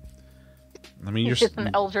 I mean, you're It's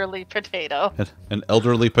an elderly potato. an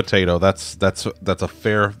elderly potato. That's a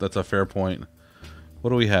fair point. What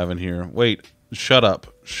do we have in here? Wait, shut up.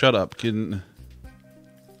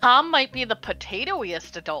 Tom might be the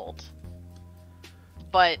potatoiest adult,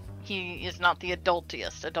 but he is not the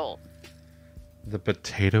adultiest adult. The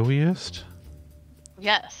potatoiest?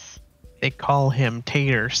 Yes. They call him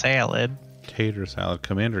Tater Salad. Tater salad.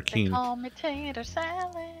 Commander They Keen call me tater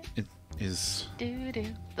salad. is Doo-doo.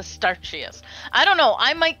 The starchiest. I don't know.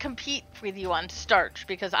 I might compete with you on starch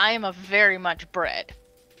because I am a very much bread,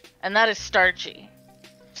 and that is starchy.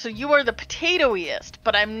 So you are the potatoiest,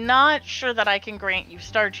 but I'm not sure that I can grant you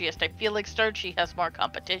starchiest. I feel like starchy has more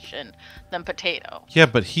competition than potato. Yeah,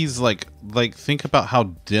 but he's like think about how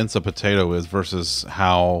dense a potato is versus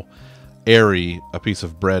how airy a piece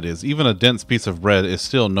of bread is. Even a dense piece of bread is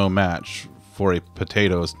still no match for a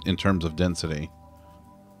potato in terms of density.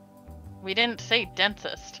 We didn't say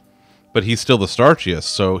densest. But he's still the starchiest,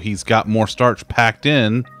 so he's got more starch packed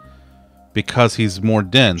in because he's more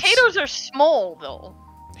dense. Potatoes are small, though.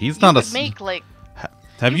 He's You not could a. make like.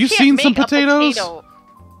 Have you can't seen some make a potatoes? potato-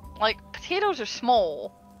 Like potatoes are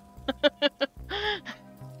small.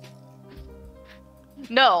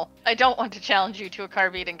 No, I don't want to challenge you to a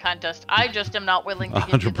carb eating contest. I just am not willing to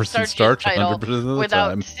give you the 100% starchiest starch, title 100% of the without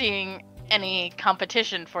time. seeing any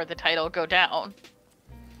competition for the title go down.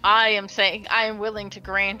 I am saying I am willing to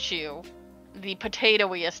grant you the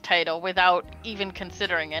potatoiest title without even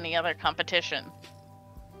considering any other competition.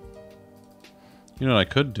 You know what I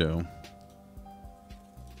could do?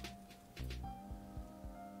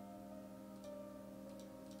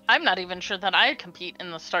 I'm not even sure that I compete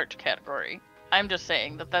in the starch category. I'm just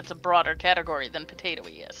saying that that's a broader category than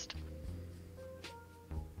potatoiest.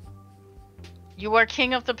 You are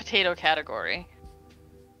king of the potato category.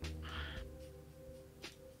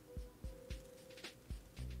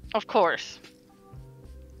 Of course.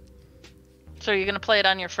 So you're gonna play it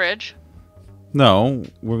on your fridge? No,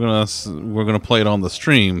 we're gonna play it on the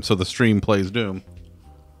stream, so the stream plays Doom.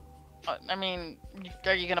 I mean,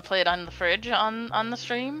 are you gonna play it on the fridge on the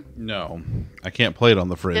stream? No, I can't play it on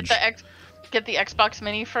the fridge. Get the Xbox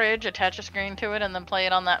Mini fridge, attach a screen to it, and then play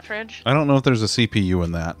it on that fridge. I don't know if there's a CPU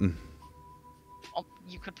in that. Well,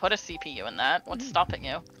 you could put a CPU in that. What's stopping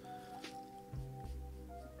you?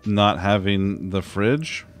 Not having the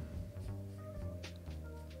fridge.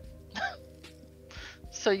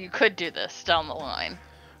 So you could do this down the line.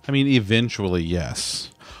 I mean, eventually,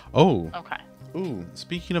 yes. Oh. Okay. Ooh,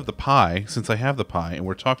 speaking of the pie, since I have the pie and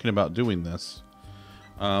we're talking about doing this.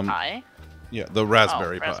 Pie? Yeah, the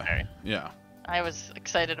raspberry pie. Raspberry. Yeah. I was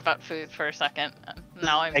excited about food for a second. And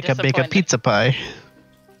now I'm Make disappointed. a pizza pie.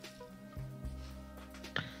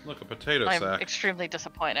 Look, a potato I'm sack. extremely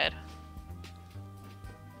disappointed.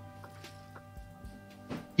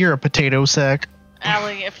 You're a potato sack.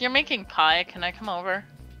 Allie, if you're making pie, can I come over?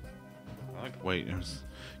 Wait,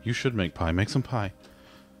 you should make pie. Make some pie.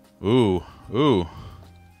 Ooh.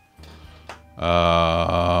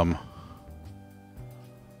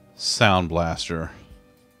 Sound blaster.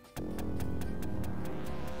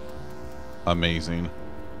 Amazing.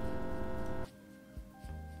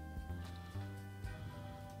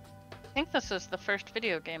 I think this is the first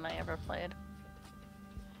video game I ever played.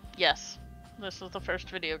 Yes, this is the first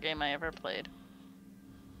video game I ever played.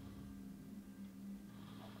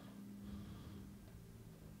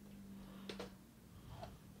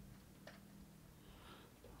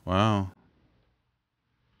 Wow.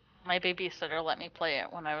 My babysitter let me play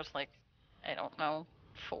it when I was like, I don't know,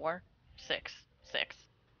 4, 6.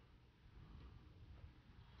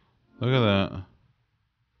 Look at that.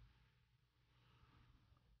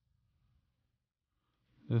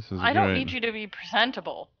 This is I great. don't need you to be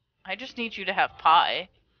presentable. I just need you to have pie.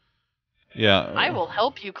 Yeah. I will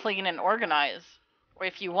help you clean and organize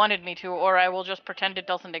if you wanted me to, or I will just pretend it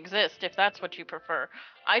doesn't exist if that's what you prefer.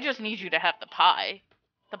 I just need you to have the pie.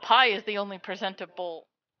 The pie is the only presentable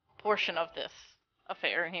portion of this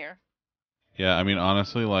affair here. Yeah, I mean,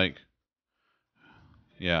 honestly, like...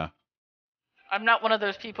 Yeah. I'm not one of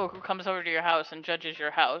those people who comes over to your house and judges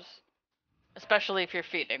your house. Especially if you're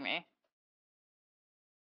feeding me.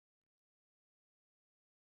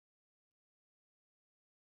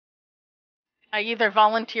 I either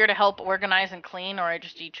volunteer to help organize and clean, or I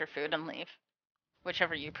just eat your food and leave.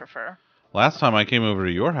 Whichever you prefer. Last time I came over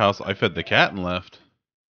to your house, I fed the cat and left.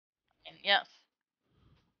 And yes.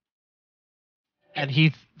 And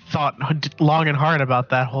he thought long and hard about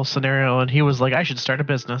that whole scenario, and he was like, I should start a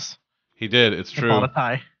business. He did. It's I bought true. a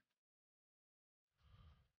tie.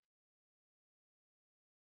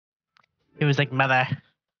 He was like, mother,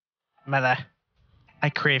 I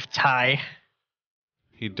crave tie.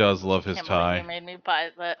 He does love his Can't believe tie. you made me buy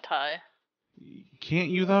that tie. Can't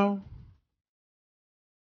you, though?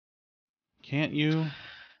 Can't you?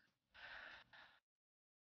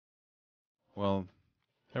 Well,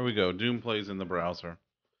 there we go. Doom plays in the browser.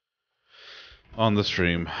 On the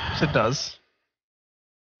stream. Yes, it does.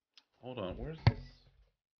 Hold on, where's this?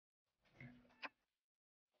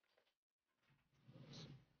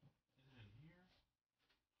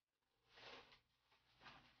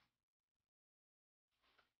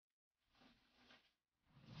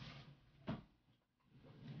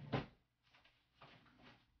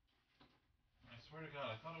 I swear to God,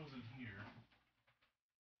 I thought it was in here.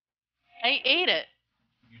 I ate it.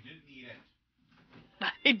 You didn't eat it.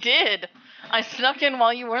 I did. I snuck in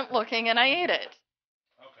while you weren't looking and I ate it.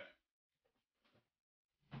 Okay.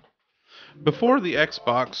 Before the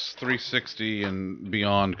Xbox 360 and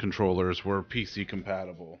beyond controllers were PC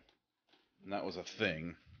compatible, and that was a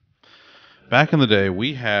thing, back in the day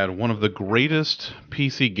we had one of the greatest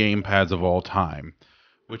PC gamepads of all time,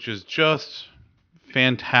 which is just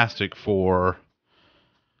fantastic for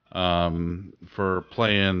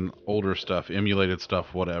playing older stuff, emulated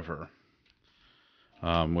stuff, whatever.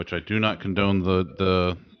 Which I do not condone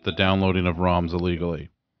the downloading of ROMs illegally.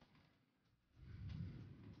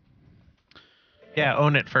 Yeah,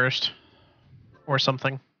 own it first. Or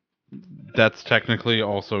something. That's technically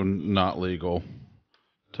also not legal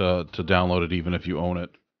to download it even if you own it.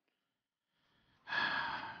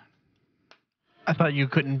 I thought you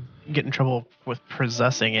couldn't get in trouble with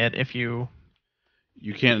possessing it if you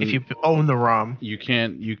can't own the ROM. You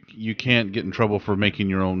can't get in trouble for making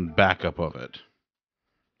your own backup of it.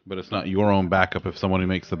 But it's not your own backup if somebody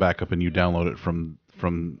makes the backup and you download it from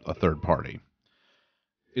a third party.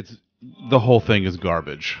 The whole thing is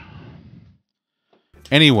garbage.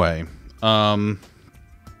 Anyway,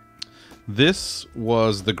 this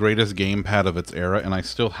was the greatest gamepad of its era, and I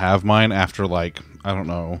still have mine after, like, I don't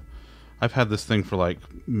know. I've had this thing for like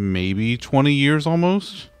maybe 20 years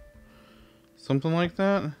almost. Something like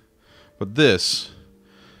that. But this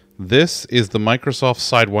is the Microsoft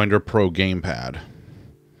Sidewinder Pro gamepad.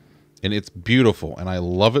 And it's beautiful, and I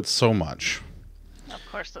love it so much. Of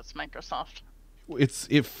course, that's Microsoft.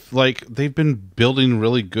 Like they've been building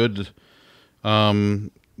really good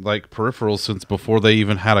like peripherals since before they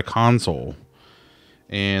even had a console.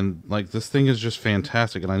 And like this thing is just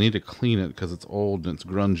fantastic, and I need to clean it because it's old and it's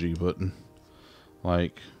grungy, but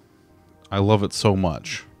like I love it so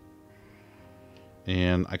much.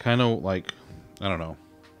 And I kind of like, I don't know.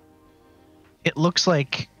 It looks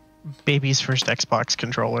like baby's first Xbox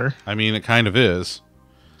controller. I mean, it kind of is.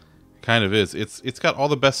 It's got all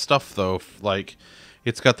the best stuff though. Like,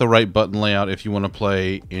 it's got the right button layout if you want to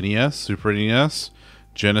play NES, Super NES,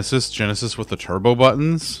 Genesis with the turbo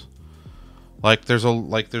buttons. Like,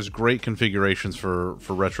 there's great configurations for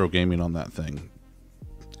retro gaming on that thing.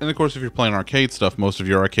 And of course, if you're playing arcade stuff, most of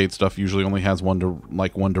your arcade stuff usually only has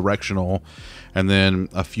one directional, and then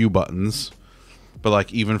a few buttons. But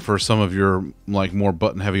like even for some of your like more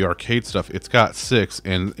button-heavy arcade stuff, it's got 6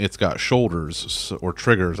 and it's got shoulders or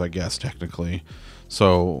triggers, I guess technically.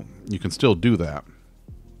 So you can still do that.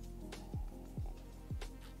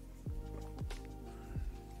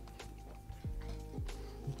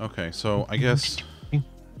 Okay, so I guess.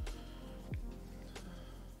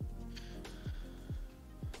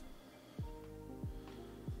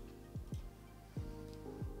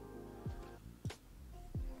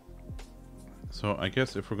 So I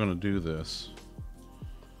guess if we're going to do this,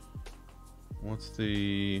 what's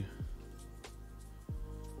the...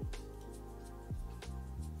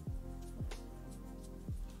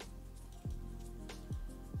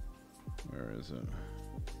 Where is it?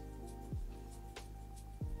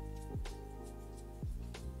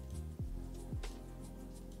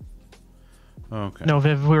 Okay. No,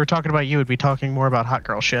 Viv, if we were talking about you, would be talking more about hot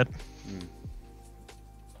girl shit.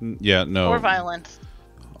 Yeah, no. Or violence.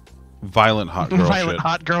 Violent hot girl Violent shit.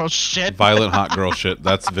 hot girl shit. Violent hot girl shit.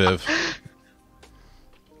 That's Viv.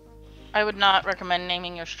 I would not recommend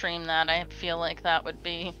naming your stream that. I feel like that would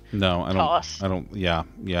be No, I don't. toss. I don't. Yeah,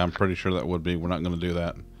 I'm pretty sure that would be. We're not going to do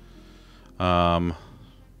that.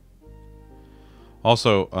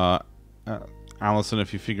 Also, Allison,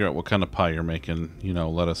 if you figure out what kind of pie you're making,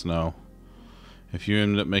 let us know. If you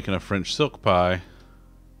end up making a French silk pie.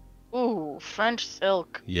 Ooh, French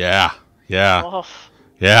silk. Yeah. Oh.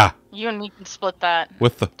 Yeah. You and me can split that.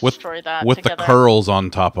 with the Destroy that the together. curls on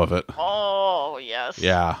top of it. Oh, yes.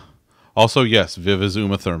 Yeah. Also, yes, Viv is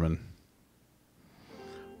Uma Thurman.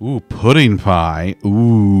 Ooh, pudding pie.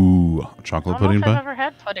 Ooh, chocolate I don't pudding know if I've pie. ever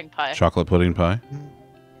had pudding pie. Chocolate pudding pie.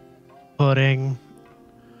 Pudding.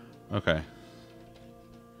 Okay.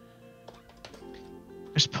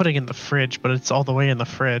 There's pudding in the fridge, but it's all the way in the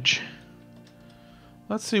fridge.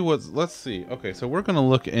 Let's see. Okay, so we're gonna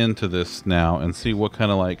look into this now and see what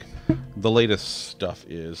kind of like the latest stuff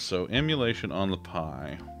is. So emulation on the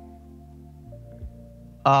pie.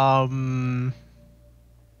 A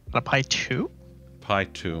pie 2? Pie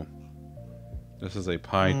 2. This is a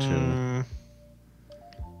pie 2.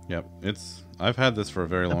 Yep, I've had this for a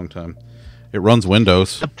very long time. It runs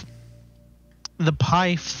Windows. The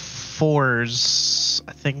pie 4s,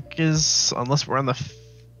 I think, is, unless we're on the...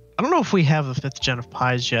 I don't know if we have the 5th gen of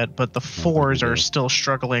pies yet, but the 4s are still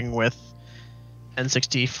struggling with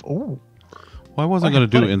N64. Oh. Well, I wasn't going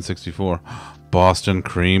to do N64. Boston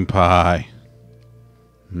cream pie.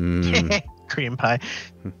 Cream pie.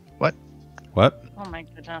 What? What? Oh my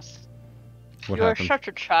goodness. What You're happened? such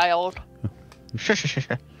a child.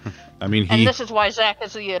 I mean, And this is why Zach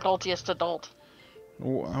is the adultiest adult.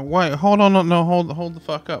 Why? Hold on, no, hold the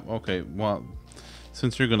fuck up. Okay, well,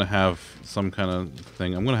 since you're gonna have some kind of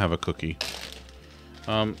thing, I'm gonna have a cookie.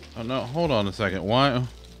 No, hold on a second. Why?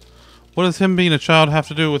 What does him being a child have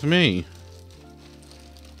to do with me?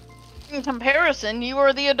 In comparison, you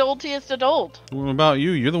are the adultiest adult. What about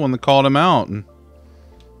you? You're the one that called him out.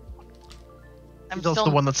 She's also the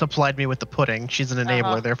one that supplied me with the pudding. She's an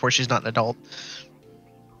enabler, therefore she's not an adult.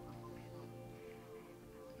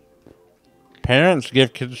 Parents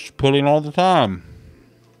give kids pudding all the time.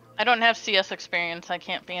 I don't have CS experience. I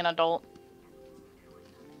can't be an adult.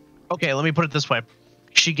 Okay, let me put it this way.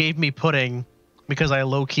 She gave me pudding because I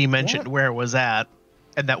low-key mentioned where it was at,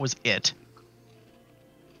 and that was it.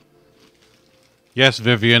 Yes,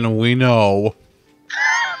 Vivian, we know.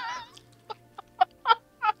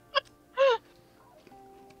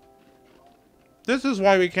 This is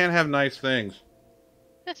why we can't have nice things.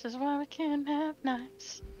 This is why we can't have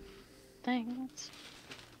nice things.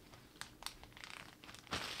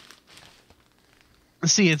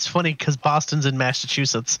 See, it's funny because Boston's in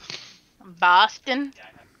Massachusetts. Boston?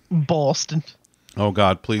 Boston. Oh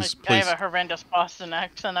God, please, I please, have a horrendous Boston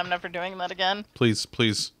accent. I'm never doing that again.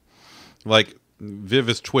 please. Like, Viv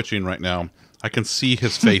is twitching right now. I can see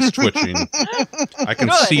his face twitching. I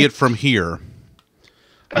can see it from here.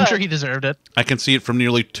 I'm sure he deserved it. I can see it from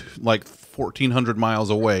nearly like 1,400 miles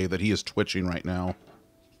away that he is twitching right now.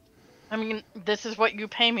 I mean, this is what you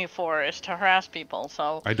pay me for, is to harass people,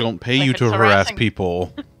 so... I don't pay Like, you it's to harass harassing-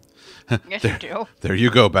 people. Yes, there, you do. There you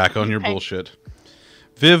go, back on your pay- bullshit.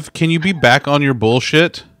 Viv, can you be back on your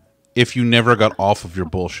bullshit if you never got off of your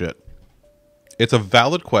bullshit? It's a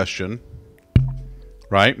valid question,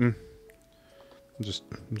 right? Just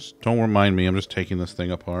don't remind me. I'm just taking this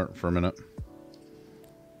thing apart for a minute.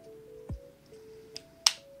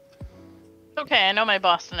 Okay, I know my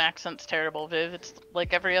Boston accent's terrible, Viv. It's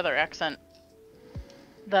like every other accent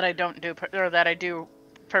that I don't do, or that I do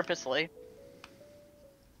purposely.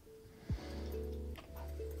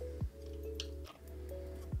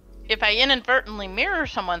 If I inadvertently mirror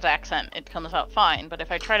someone's accent, it comes out fine. But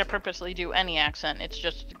if I try to purposely do any accent, it's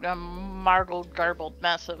just a margled, garbled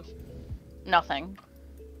mess of nothing.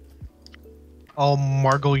 I'll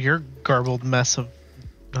margle your garbled mess of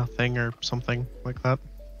nothing or something like that.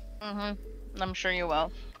 I'm sure you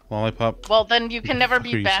will. Lollipop. Well, then you can never What are be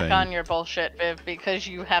you back saying? on your bullshit, Viv, because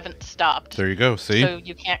you haven't stopped. There you go. See? So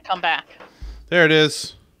you can't come back. There it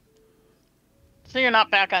is. So you're not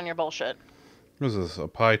back on your bullshit. What is this? A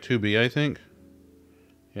pie 2B, I think?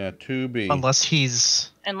 Yeah, 2B. Unless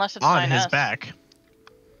he's Unless it's on 9S. his back.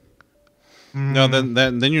 No,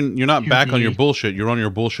 then you're not back on your 2B. bullshit. You're on your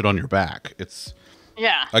bullshit on your back. It's,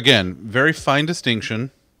 Yeah, again, very fine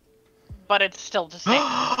distinction. but it's still distinct.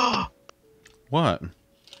 What?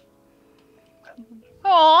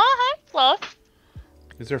 Aw, hi, Fluff.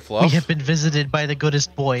 Is there We fluff? have been visited by the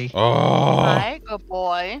goodest boy. Oh, Hi, good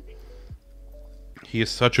boy. he is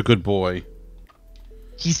such a good boy.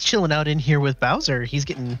 He's chilling out in here with Bowser. He's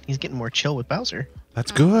getting more chill with Bowser.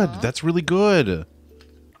 That's good. That's really good.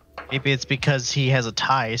 Maybe it's because he has a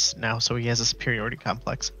tie now, so he has a superiority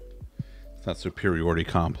complex. It's not superiority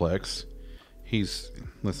complex.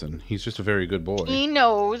 Listen, he's just a very good boy. He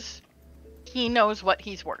knows what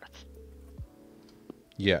he's worth.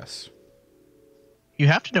 Yes, You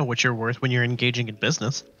have to know what you're worth when you're engaging in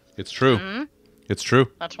business. it's true. It's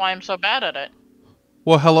true. That's why I'm so bad at it.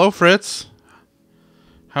 Well, hello, Fritz.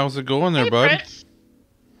 How's it going there, Hey, bud? Fritz.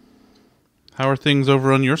 How are things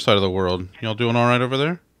over on your side of the world? Y'all doing all right over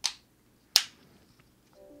there?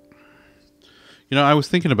 You know, I was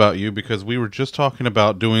thinking about you because we were just talking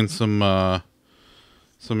about doing some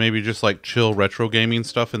maybe just like chill retro gaming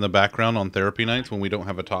stuff in the background on therapy nights when we don't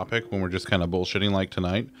have a topic, when we're just kind of bullshitting like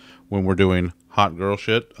tonight, when we're doing hot girl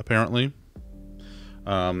shit, apparently.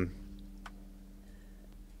 So,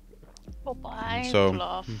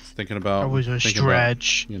 thinking about... That was a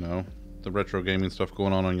stretch. About, you know, the retro gaming stuff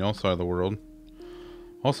going on y'all side of the world.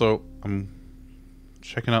 Also, I'm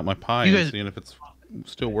checking out my pie and seeing if it's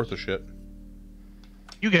still worth a shit.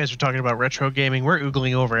 You guys are talking about retro gaming. We're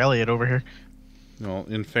oogling over Elliot over here. Well,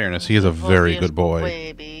 in fairness, he is a very good boy.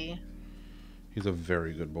 Baby. He's a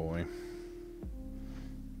very good boy.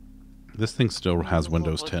 This thing still has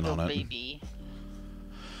Windows 10 on it. Baby.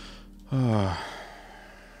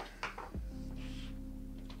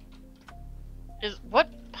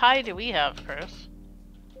 What pie do we have, Chris?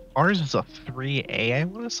 Ours is a 3A, I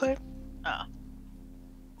want to say. Oh.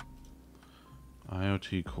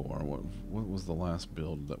 IoT Core. What was the last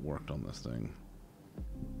build that worked on this thing?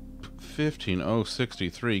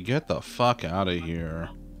 15063. Get the fuck out of here.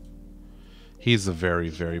 He's the very,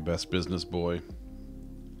 very best business boy.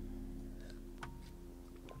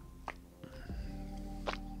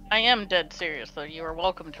 I am dead serious, though. You are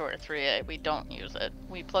welcome to our 3A. We don't use it.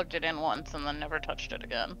 We plugged it in once and then never touched it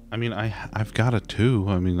again. I mean, I've got a 2.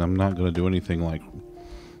 I mean, I'm not gonna do anything like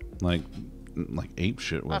ape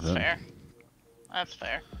shit with it. That's fair. That's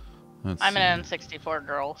fair. Let's I'm see. an N64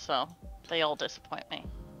 girl, so they all disappoint me.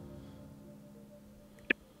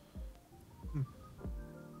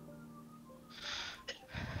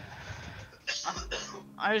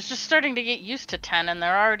 I was just starting to get used to 10, and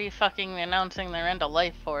they're already fucking announcing their end of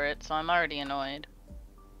life for it, so I'm already annoyed.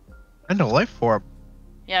 End of life for him.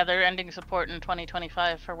 Yeah, they're ending support in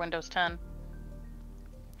 2025 for Windows 10.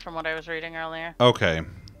 From what I was reading earlier. Okay,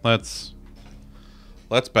 let's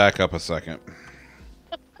back up a second.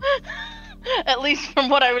 At least from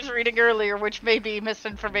what I was reading earlier, which may be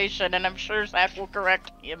misinformation, and I'm sure Zach will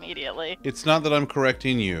correct me immediately. It's not that I'm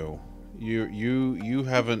correcting you. You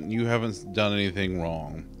haven't done anything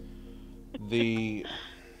wrong.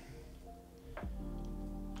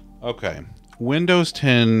 Okay. Windows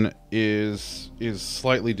 10 is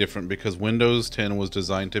slightly different because Windows 10 was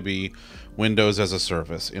designed to be Windows as a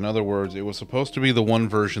service. In other words, it was supposed to be the one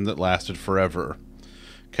version that lasted forever.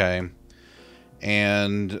 Okay?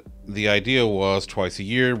 And the idea was twice a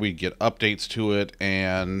year we'd get updates to it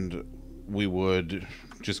and we would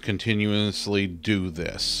just continuously do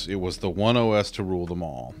this. It was the one OS to rule them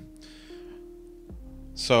all.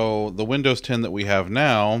 So the Windows 10 that we have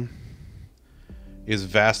now is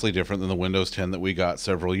vastly different than the Windows 10 that we got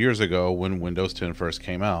several years ago when Windows 10 first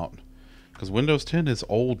came out. Because Windows 10 is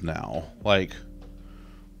old now. Like,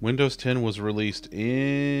 Windows 10 was released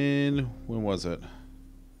in... when was it?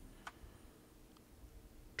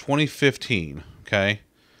 2015, okay?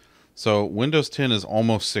 So Windows 10 is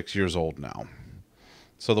almost 6 years old now.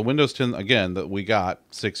 So the Windows 10, again, that we got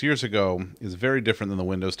 6 years ago is very different than the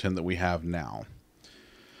Windows 10 that we have now.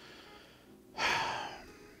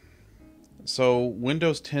 So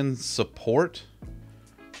Windows 10 support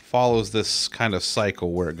follows this kind of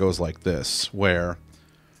cycle where it goes like this, where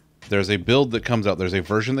there's a build that comes out, there's a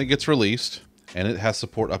version that gets released, and it has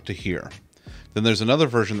support up to here. Then there's another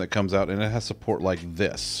version that comes out, and it has support like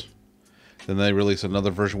this. Then they release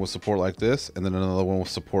another version with support like this, and then another one with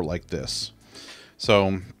support like this.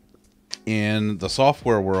 So in the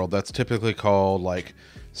software world, that's typically called like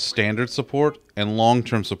standard support and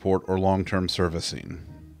long-term support or long-term servicing.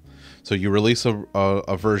 So you release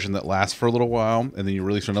a version that lasts for a little while, and then you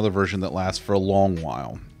release another version that lasts for a long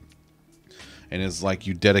while. And it's like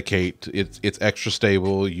you dedicate, it's extra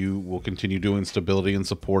stable, you will continue doing stability and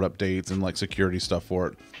support updates and like security stuff for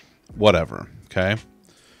it. Whatever, okay?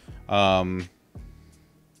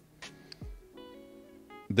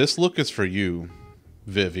 This look is for you,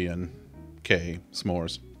 Vivian K.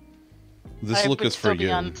 S'mores. This look is for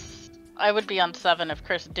you. I would be on 7 if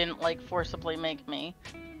Chris didn't like forcibly make me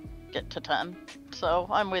get to 10. So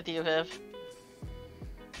I'm with you, Viv.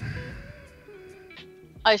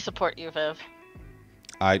 I support you, Viv.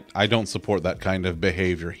 I don't support that kind of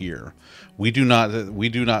behavior here. We do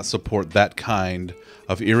not support that kind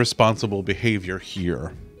of irresponsible behavior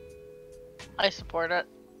here. I support it.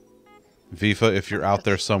 Viva, if you're out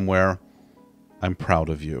there somewhere, I'm proud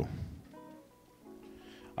of you.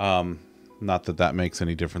 Not that that makes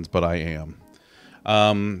any difference, but I am.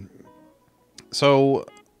 So,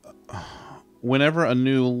 whenever a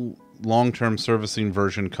new long-term servicing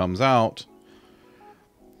version comes out,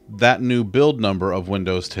 that new build number of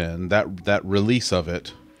Windows 10, that release of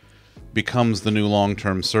it, becomes the new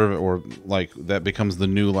long-term service, or like that becomes the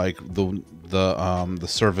new like the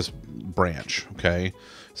service branch. Okay,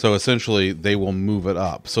 so essentially they will move it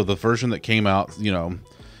up. So the version that came out,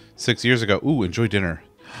 6 years ago. Ooh, enjoy dinner.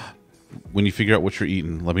 When you figure out what you're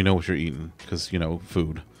eating, let me know what you're eating, because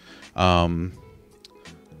food. So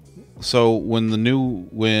when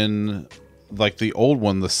the old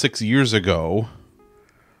one, the 6 years ago,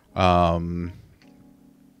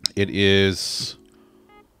 it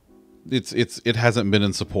hasn't been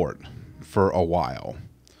in support for a while.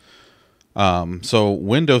 So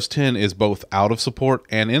Windows 10 is both out of support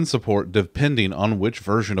and in support depending on which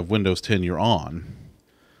version of Windows 10 you're on.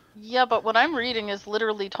 Yeah, but what I'm reading is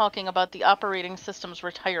literally talking about the operating system's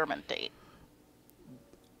retirement date.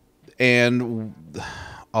 And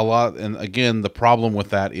again, the problem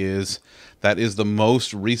with that is the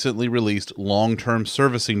most recently released long-term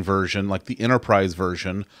servicing version, like the enterprise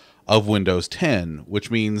version of Windows 10, which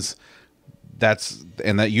means that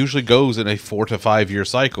usually goes in a 4 to 5 year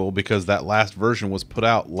cycle, because that last version was put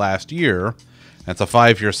out last year. That's a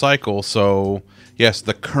 5-year cycle. So yes,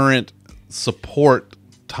 the current support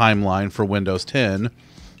timeline for Windows 10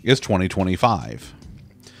 is 2025.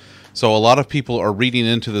 So a lot of people are reading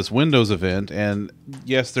into this Windows event, and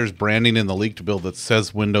yes, there's branding in the leaked build that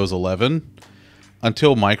says Windows 11.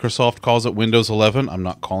 Until Microsoft calls it Windows 11, I'm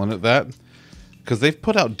not calling it that, because they've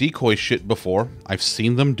put out decoy shit before. I've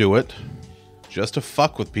seen them do it just to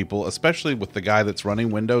fuck with people, especially with the guy that's running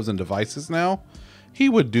Windows and devices now. He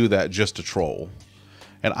would do that just to troll,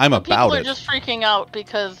 and I'm about it. People are just freaking out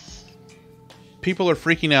because... People are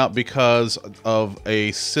freaking out because of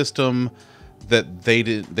a system that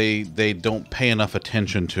they don't pay enough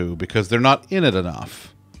attention to, because they're not in it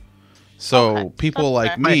enough. So people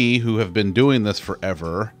like me who have been doing this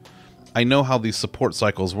forever, I know how these support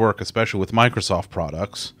cycles work, especially with Microsoft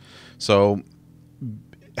products. So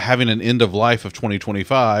having an end of life of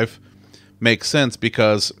 2025 makes sense,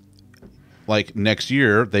 because like next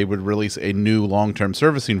year they would release a new long-term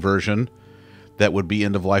servicing version that would be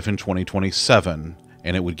end of life in 2027,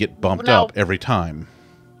 and it would get bumped up every time.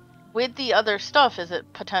 With the other stuff, is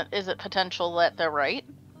it potential that they're right?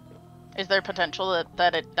 Is there potential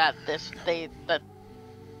that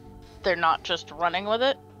they're not just running with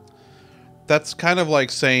it? That's kind of like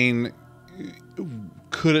saying,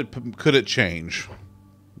 could it change?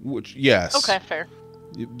 Which, yes. Okay, fair.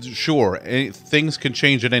 Sure, things can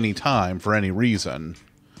change at any time for any reason.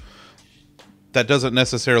 That doesn't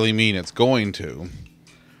necessarily mean it's going to.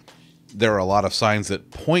 There are a lot of signs that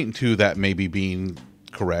point to that maybe being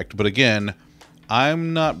correct, but again,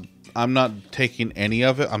 I'm not taking any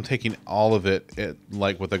of it. I'm taking all of it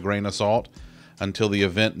like with a grain of salt until the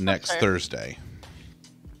event next Thursday.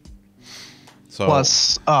 So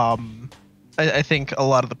plus, I think a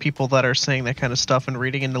lot of the people that are saying that kind of stuff and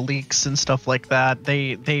reading into leaks and stuff like that,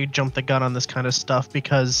 they jump the gun on this kind of stuff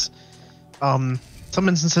because, some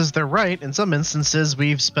instances they're right. In some instances,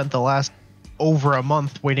 we've spent the last over a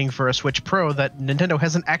month waiting for a Switch Pro that Nintendo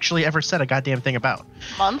hasn't actually ever said a goddamn thing about.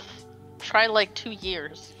 Month? Try like 2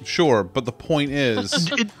 years. Sure, but the point is, this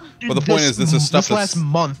is stuff. This last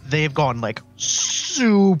month they've gone like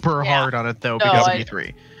super hard on it though because of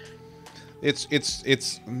E3.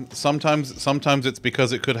 It's sometimes it's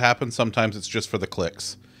because it could happen. Sometimes it's just for the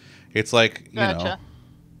clicks. It's like Gotcha.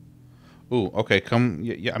 Ooh, okay, come.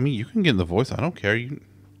 Yeah, I mean, you can get in the voice. I don't care. You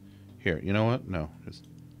know what? No, just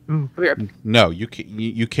no.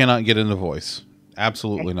 You cannot get in the voice.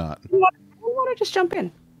 Absolutely not. I want to just jump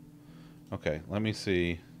in. Okay, let me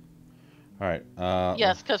see. All right.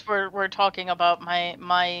 Yes, because we're talking about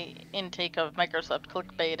my intake of Microsoft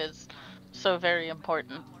clickbait is so very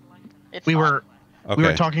important. We were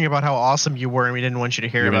talking about how awesome you were, and we didn't want you to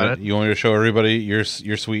hear about it. You want me to show everybody your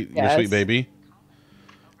sweet baby?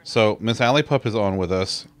 So Miss Alley Pup is on with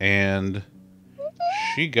us, and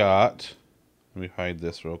she got. Let me hide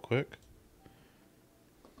this real quick.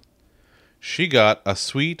 She got a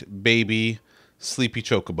sweet baby Sleepy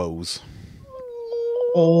Chocobos.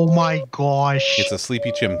 Oh my gosh! It's a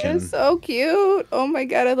Sleepy Chimkin. It's so cute. Oh my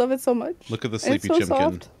god, I love it so much. Look at the Sleepy Chimkin.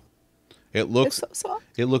 Soft. It looks so soft.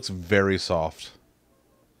 It looks very soft,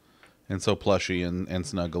 and so plushy and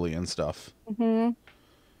snuggly and stuff. Mhm.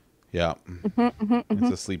 Yeah.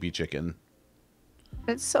 It's a sleepy chicken.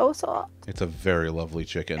 It's so soft. It's a very lovely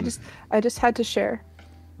chicken. I just had to share.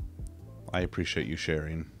 I appreciate you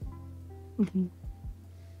sharing.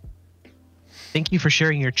 Thank you for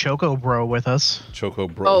sharing your Choco Bro with us. Choco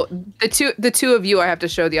Bro. Oh, the two of you, I have to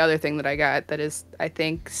show the other thing that I got. That is, I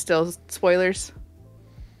think, still spoilers.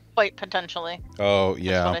 Quite potentially. Oh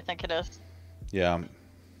yeah. That's what I think it is. Yeah.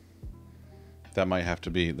 That might have to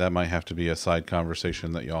be a side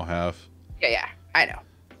conversation that y'all have. Yeah, I know.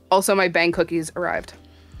 Also, my bang cookies arrived.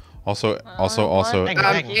 Also, Bang,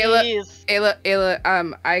 bang.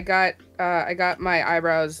 Ayla, I got my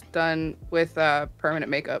eyebrows done with permanent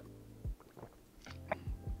makeup.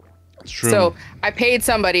 it's true. So I paid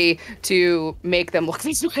somebody to make them look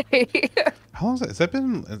this way. How long has that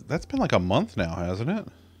been? That's been like a month now, hasn't it?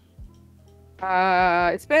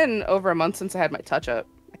 It's been over a month since I had my touch up,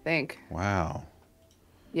 I think. Wow.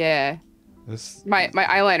 Yeah. This My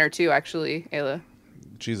eyeliner too, actually, Ayla.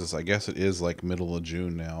 Jesus, I guess it is like middle of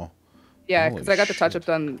June now. Yeah, Holy because I got the touch shit. up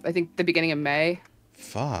done, I think, the beginning of May.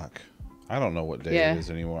 Fuck. I don't know what day Yeah. it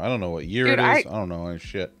is anymore. I don't know what year Dude, it is. I don't know any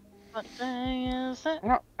shit. What day is it?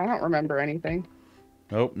 I don't remember anything.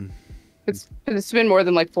 Nope. It's been more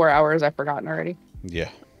than like 4 hours. I've forgotten already. Yeah.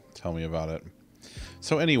 Tell me about it.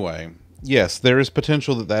 So anyway, yes, there is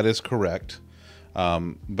potential that is correct.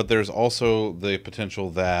 But there's also the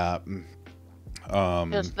potential that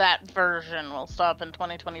Because that version will stop in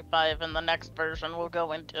 2025, and the next version will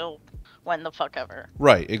go until when the fuck ever.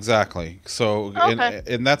 right, exactly. So Okay.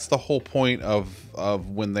 and that's the whole point of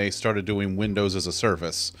when they started doing Windows as a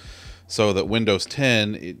service. So that Windows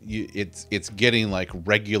 10 it's getting like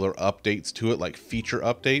regular updates to it, like feature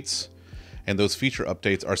updates. And those feature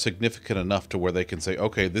updates are significant enough to where they can say,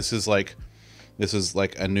 okay, this is like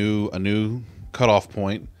a new cutoff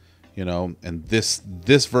point, you know, and this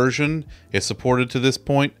version is supported to this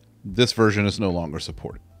point. This version is no longer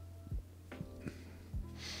supported.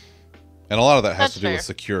 And a lot of that has That's to do with fair.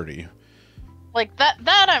 security. Like that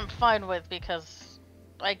I'm fine with because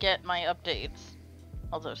I get my updates.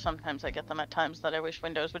 Although sometimes I get them at times that I wish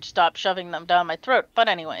Windows would stop shoving them down my throat. But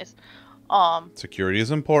anyways, Security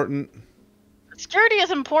is important. security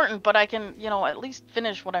is important, but I can, at least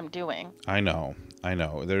finish what I'm doing. I know.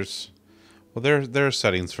 There are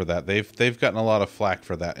settings for that. They've gotten a lot of flack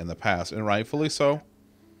for that in the past, and rightfully so.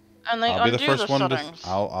 And they I'll be undo the first one settings. to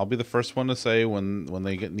I'll be the first one to say when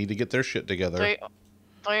they need to get their shit together.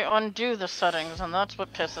 They undo the settings, and that's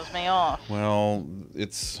what pisses me off. Well,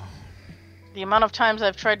 it's The amount of times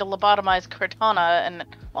I've tried to lobotomize Cortana, and,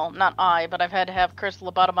 well, not I, but I've had to have Chris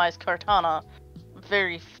lobotomize Cortana,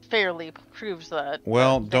 very fairly proves that.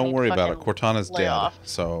 well, that they don't need worry to about it. fucking Cortana's lay dead, off.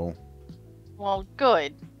 so Well,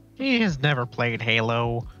 good. He has never played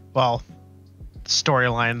Halo. Well,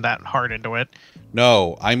 storyline that hard into it.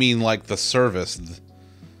 no, I mean like the service.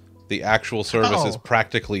 The actual service is Oh.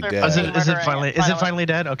 practically They're dead. Is fucking it murdering finally? it, Is it finally. finally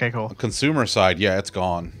dead? Okay, cool. Consumer side, yeah, it's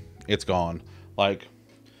gone. It's gone. Like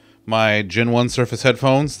my Gen 1 Surface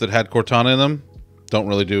headphones that had Cortana in them don't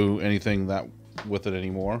really do anything that with it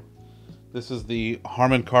anymore. This is the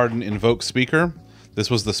Harman Kardon Invoke speaker. This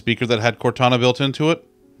was the speaker that had Cortana built into it.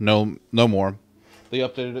 No more. They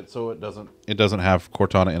updated it so it doesn't have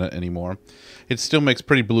Cortana in it anymore. It still makes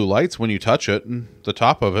pretty blue lights when you touch it, the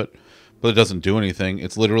top of it, but it doesn't do anything.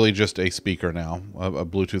 It's literally just a speaker now, a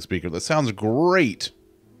Bluetooth speaker that sounds great.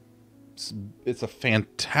 It's a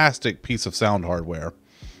fantastic piece of sound hardware.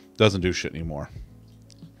 Doesn't do shit anymore.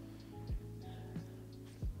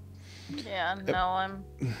 Yeah, no, I'm...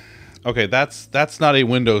 Okay, that's not a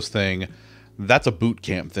Windows thing. That's a boot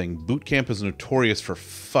camp thing. Boot camp is notorious for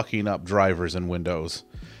fucking up drivers in Windows.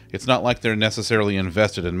 It's not like they're necessarily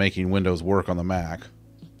invested in making Windows work on the Mac.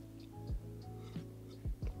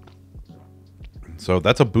 So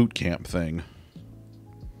that's a boot camp thing.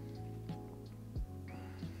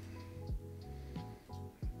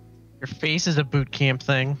 Your face is a boot camp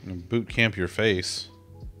thing. Boot camp your face.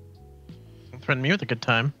 Threaten me with a good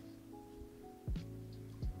time.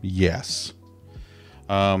 Yes.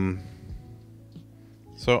 So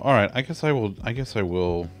all right, I guess I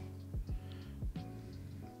will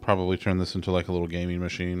probably turn this into like a little gaming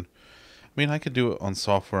machine. I mean, I could do it on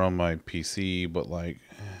software on my PC, but like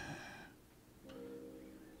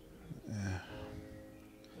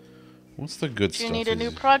what's the good stuff? You need a new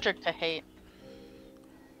is- project to hate.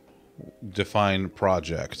 Define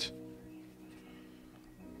project.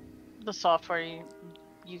 The software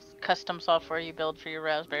you custom software you build for your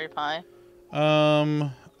Raspberry Pi.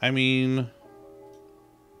 I mean,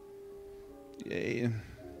 it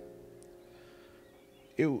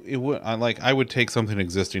would I would take something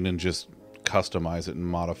existing and just customize it and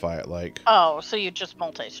modify it like Oh, so you just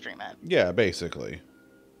multi-stream it. yeah, basically.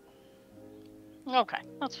 Okay,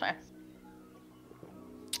 that's fair.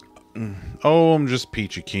 Oh, I'm just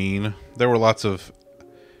peachy keen. There are lots of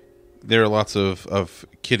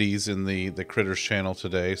kitties in the Critters channel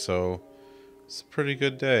today, so it's a pretty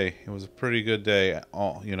good day. It was a pretty good day,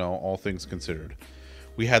 all things considered.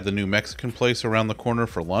 We had the new Mexican place around the corner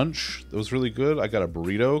for lunch. It was really good. I got a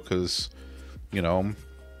burrito because,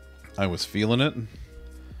 I was feeling it.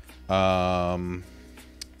 Got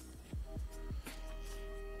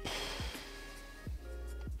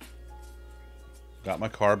my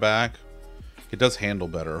car back. It does handle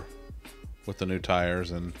better with the new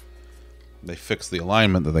tires, and they fixed the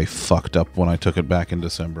alignment that they fucked up when I took it back in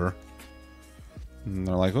December. And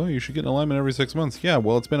they're like, oh, you should get an alignment every 6 months. Yeah,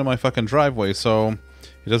 well, it's been in my fucking driveway, so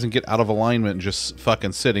it doesn't get out of alignment just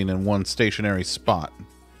fucking sitting in one stationary spot.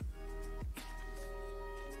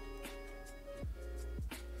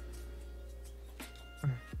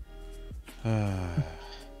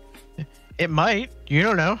 It might. You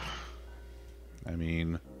don't know. I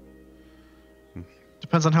mean,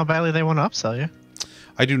 Depends on how badly they want to upsell you.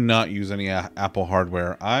 I do not use any Apple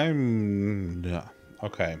hardware.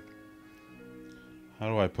 Okay. How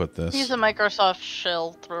do I put this? He's a Microsoft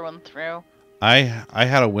shill through and through. I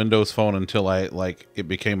had a Windows phone until it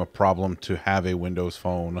became a problem to have a Windows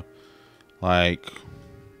phone. But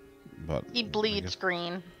He bleeds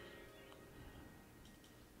green.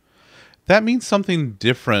 that means something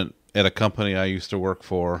different at a company I used to work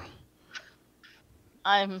for.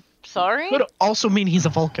 I'm sorry? Could also mean he's a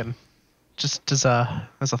Vulcan, just as a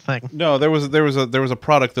thing. No, there was a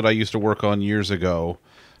product that I used to work on years ago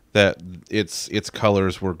that its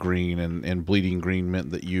colors were green, and bleeding green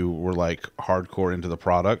meant that you were like hardcore into the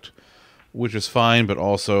product, which is fine, but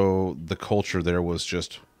also the culture there was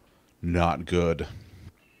just not good.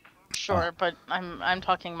 Sure, but I'm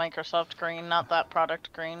talking Microsoft green, not that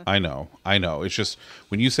product green. I know. It's just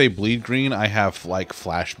when you say bleed green, I have like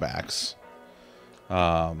flashbacks.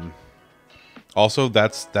 Also,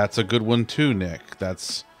 that's a good one too, Nick.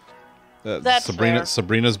 That's fair.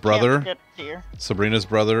 Sabrina's brother. Can't forget here. Sabrina's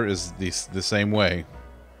brother is the same way.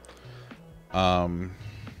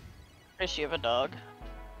 Chris, you have a dog.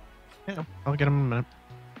 Yeah, I'll get him in a minute.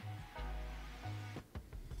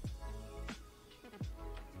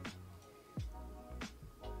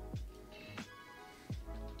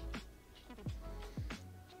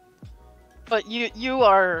 But you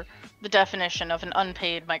are the definition of an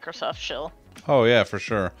unpaid Microsoft shill. Oh yeah, for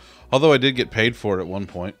sure. Although I did get paid for it at one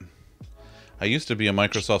point. I used to be a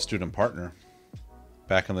Microsoft student partner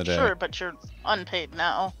back in the day. Sure, but you're unpaid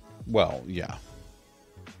now. Well, yeah.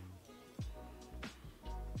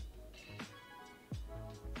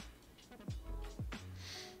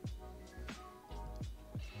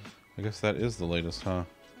 I guess that is the latest, huh?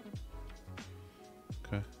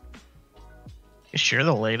 Okay. You sure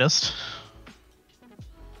the latest?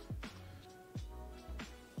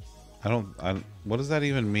 What does that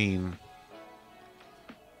even mean?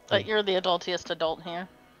 But you're the adultiest adult here.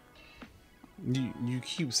 You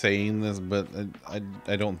keep saying this, but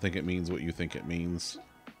I don't think it means what you think it means.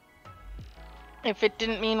 If it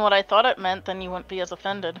didn't mean what I thought it meant, then you wouldn't be as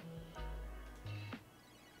offended.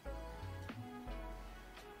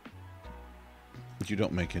 You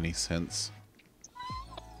don't make any sense.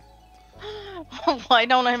 Why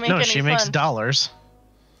don't I make No, any she sense? makes dollars.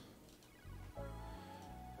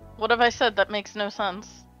 What have I said that makes no sense?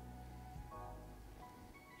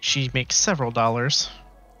 She makes several dollars.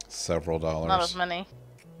 Several dollars. Not as many.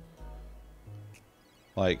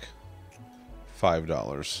 Like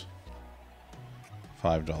 $5.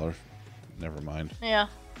 $5. Never mind. Yeah,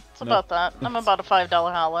 it's Nope. about that. I'm about a $5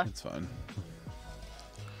 holla. It's fine.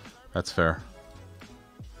 That's fair.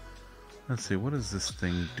 Let's see, what does this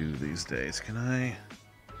thing do these days? Can I...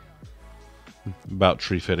 About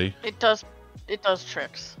Tree Fitty. It does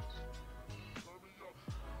tricks.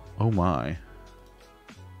 Oh my.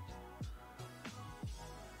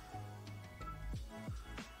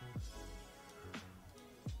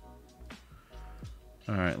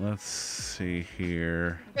 Alright, let's see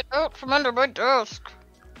here. Get out from under my desk.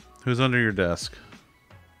 Who's under your desk?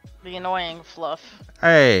 The annoying Fluff.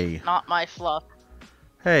 Hey! Not my Fluff.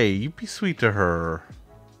 Hey, you be sweet to her.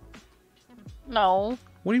 No.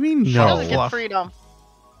 What do you mean, She no? doesn't get freedom.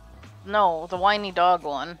 No, the whiny dog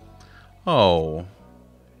one. Oh.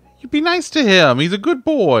 You be nice to him. He's a good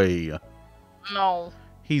boy. No,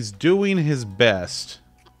 He's doing his best.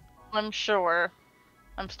 I'm sure.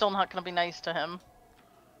 I'm still not gonna be nice to him.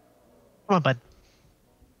 Come on, bud.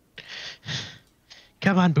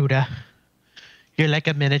 Come on, Buddha. You're like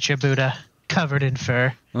a miniature Buddha, covered in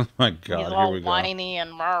fur. Oh my He's god, here all we go. whiny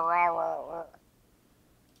and rah, rah, rah, rah.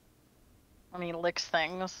 And he licks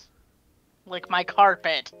things. Like my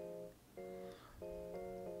carpet.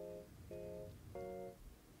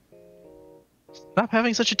 Stop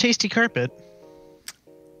having such a tasty carpet.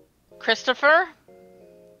 Christopher?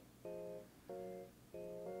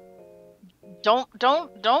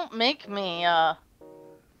 Don't make me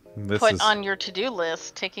This put is on your to-do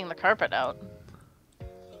list taking the carpet out.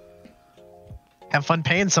 Have fun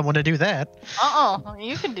paying someone to do that.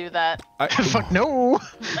 You can do that. Fuck no.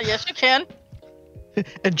 Yes, you can.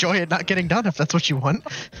 Enjoy it not getting done if that's what you want.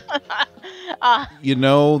 You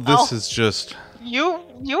know, this is just...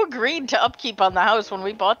 You agreed to upkeep on the house when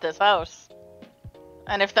we bought this house.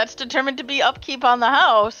 And if that's determined to be upkeep on the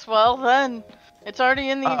house, well then, it's already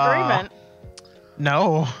in the agreement.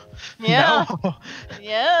 No. Yeah. No.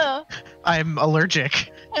 Yeah. I'm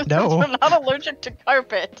allergic. No. You're not allergic to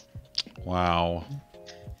carpet. Wow.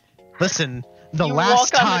 Listen, the You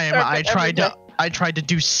last walk on the time carpet I tried to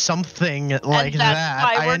do something like and that's that,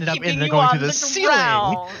 why I we're ended up keeping you going on through the ceiling.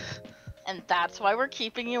 ground. And that's why we're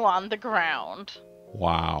keeping you on the ground.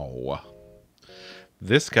 Wow.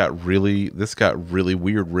 This got really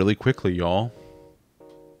weird really quickly, y'all.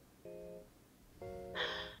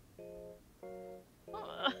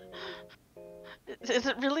 Is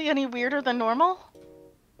it really any weirder than normal?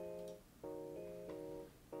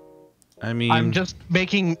 I mean, I'm just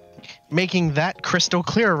making that crystal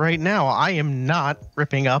clear right now. I am not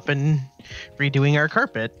ripping up and redoing our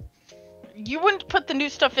carpet. You wouldn't put the new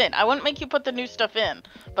stuff in. I wouldn't make you put the new stuff in,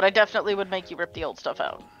 but I definitely would make you rip the old stuff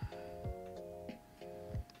out.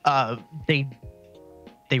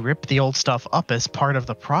 They rip the old stuff up as part of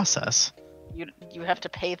the process. You have to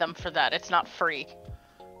pay them for that. It's not free.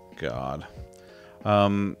 God.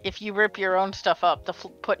 If you rip your own stuff up, the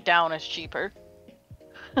put down is cheaper.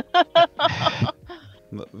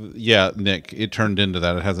 Yeah, Nick, it turned into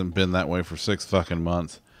that. It hasn't been that way for 6 fucking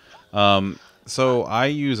months. So I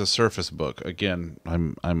use a Surface Book. Again,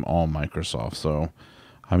 I'm all Microsoft, so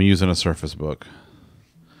I'm using a Surface Book.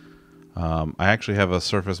 I actually have a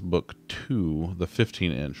Surface Book 2, the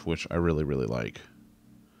 15-inch, which I really, really like.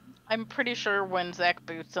 I'm pretty sure when Zach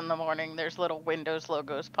boots in the morning, there's little Windows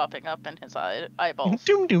logos popping up in his eyeballs.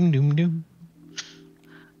 Doom doom doom doom.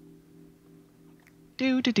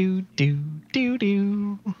 Do do do do do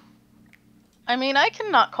do. I mean, I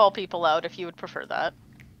can not call people out if you would prefer that.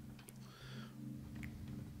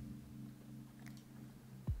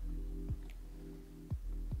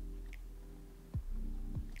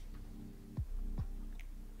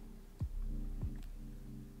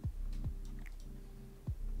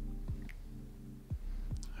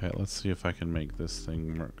 Alright, let's see if I can make this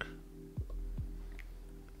thing work.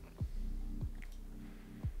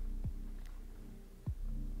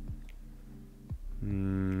 I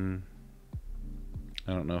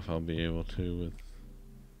don't know if I'll be able to with...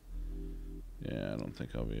 Yeah, I don't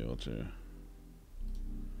think I'll be able to.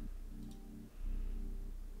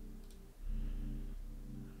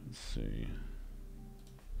 Let's see.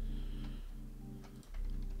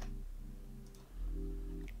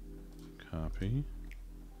 Copy.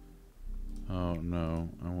 Oh, no.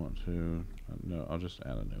 I want to... No, I'll just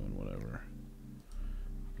add a new one, whatever.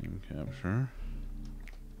 Game capture.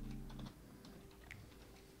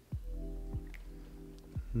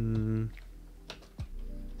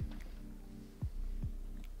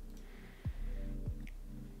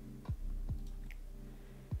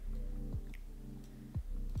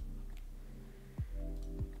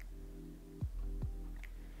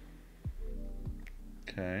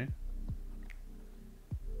 Okay.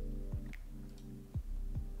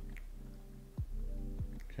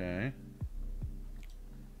 Okay.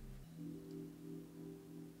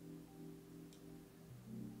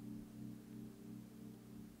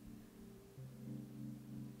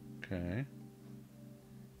 Okay.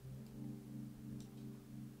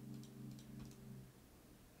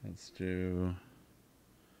 Let's do...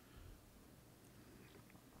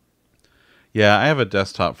 Yeah, I have a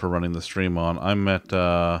desktop for running the stream on. I'm at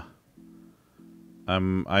I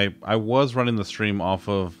was running the stream off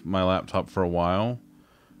of my laptop for a while.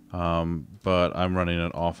 But I'm running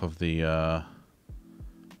it off of the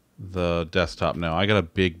desktop now. I got a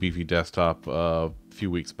big beefy desktop a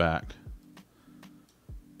few weeks back.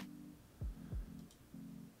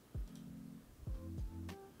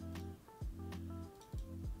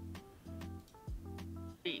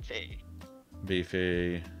 Beefy.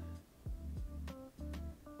 Beefy.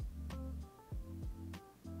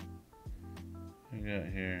 What we got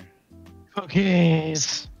here?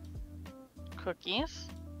 Cookies. Cookies?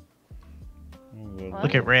 Oh, good. What?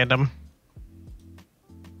 Look at random.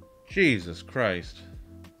 Jesus Christ.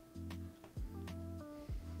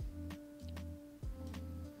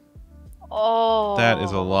 Oh. That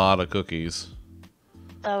is a lot of cookies.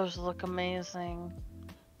 Those look amazing.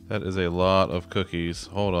 That is a lot of cookies.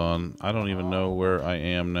 Hold on. I don't even know where I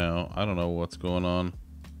am now. I don't know what's going on.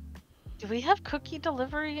 Do we have cookie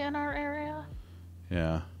delivery in our area?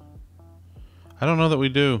 Yeah. I don't know that we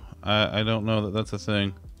do. I don't know that that's a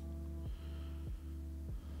thing.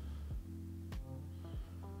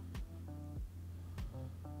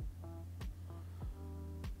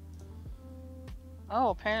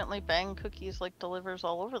 apparently Bang Cookies like delivers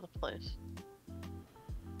all over the place.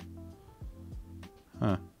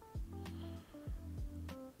 Huh.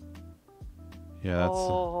 Yeah, that's...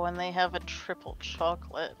 Oh, and they have a triple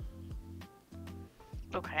chocolate.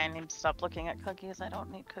 Okay, I need to stop looking at cookies. I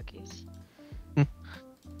don't need cookies.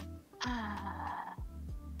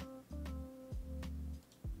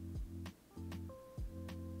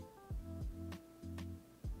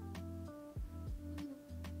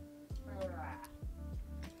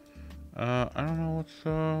 I don't know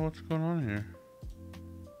what's going on here.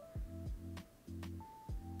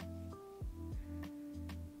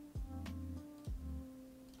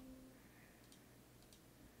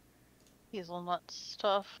 Hazelnut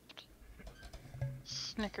stuffed.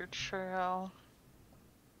 Snicker churro.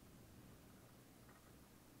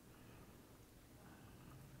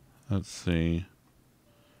 Let's see.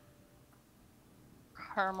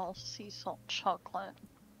 Caramel sea salt chocolate.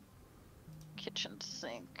 Kitchen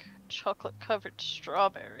sink. Chocolate covered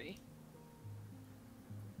strawberry.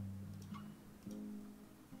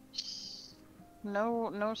 No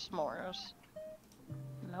s'mores.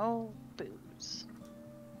 No booze.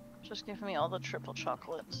 Just give me all the triple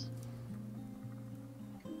chocolates.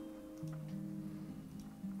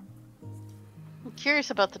 I'm curious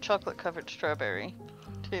about the chocolate covered strawberry,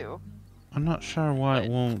 too. I'm not sure why it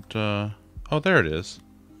won't, Oh, there it is.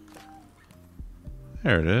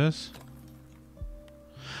 There it is.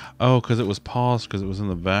 Oh, because it was paused because it was in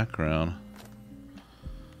the background.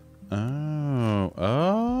 Oh.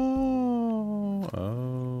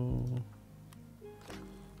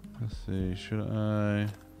 Let's see, should I...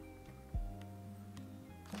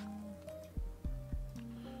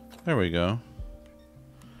 There we go.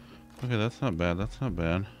 Okay, that's not bad, that's not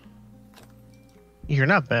bad. You're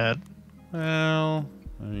not bad. Well,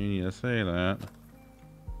 I mean, you say that.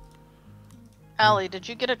 Allie, did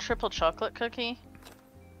you get a triple chocolate cookie?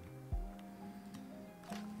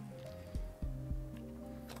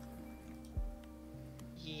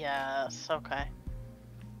 Yes, okay.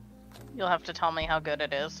 You'll have to tell me how good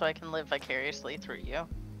it is so I can live vicariously through you.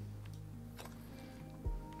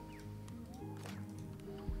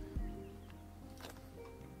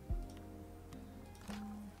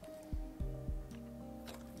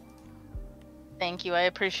 Thank you, I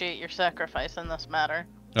appreciate your sacrifice in this matter.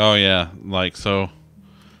 Oh yeah, like so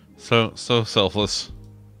selfless.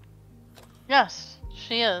 Yes,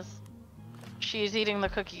 she is. She's eating the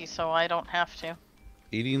cookie, so I don't have to.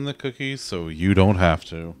 Eating the cookies so you don't have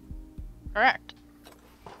to. Correct.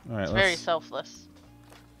 All right, It's very selfless.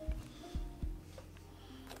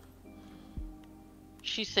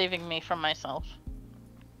 She's saving me from myself.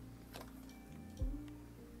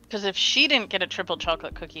 Because if she didn't get a triple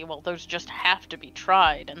chocolate cookie, well, those just have to be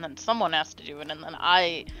tried, and then someone has to do it, and then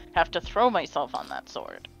I have to throw myself on that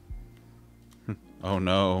sword. Oh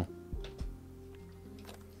no.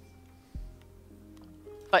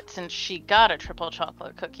 But since she got a triple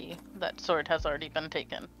chocolate cookie, that sword has already been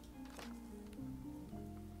taken.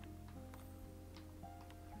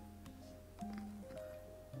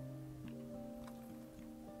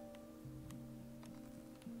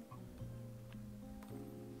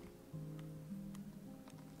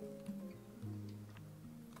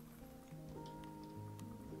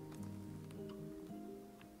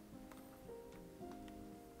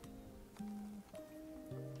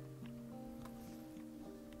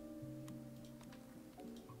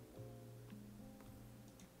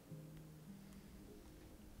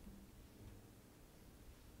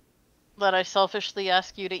 That I selfishly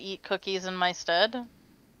ask you to eat cookies in my stead?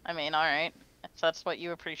 I mean, alright. If that's what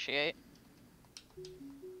you appreciate.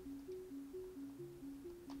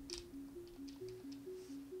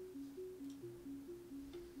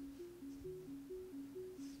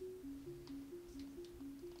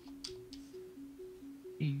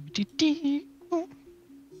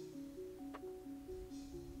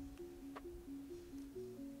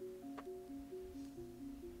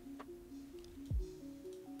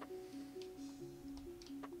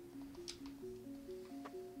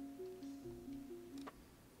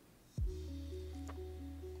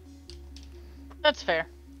 That's fair.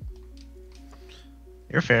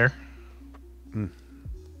 You're fair. Hmm.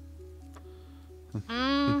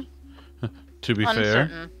 To be fair.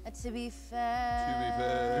 Uncertain. To be fair.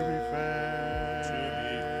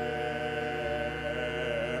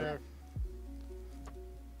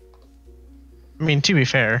 I mean, to be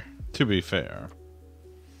fair. To be fair.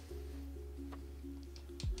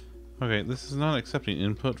 Okay, this is not accepting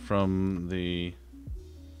input from the...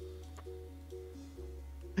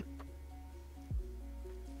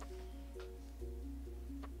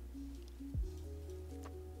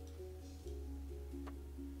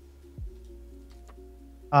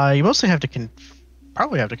 You mostly have to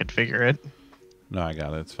probably have to configure it. No, I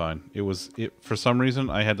got it. It's fine. For some reason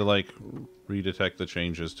I had to like redetect the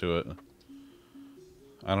changes to it.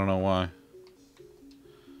 I don't know why.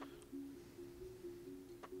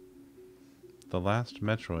 The last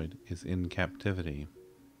Metroid is in captivity.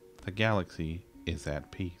 The galaxy is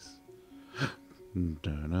at peace.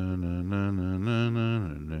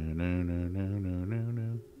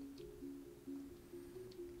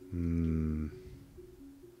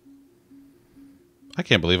 I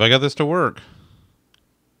can't believe I got this to work.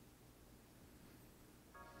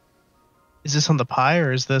 Is this on the Pi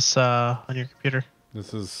or is this on your computer?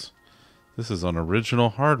 This is on original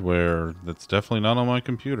hardware. That's definitely not on my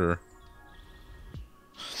computer.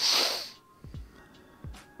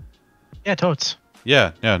 Yeah, totes.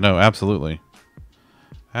 Yeah, no, absolutely.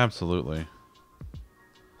 Absolutely.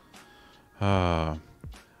 That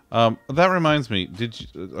reminds me, did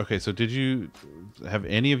you have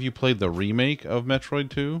any of you played the remake of Metroid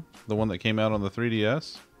 2? The one that came out on the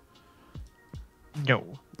 3DS?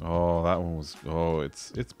 No. Oh, that one was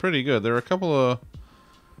it's pretty good. There are a couple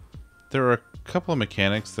of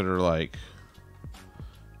mechanics that are like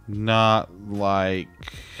not like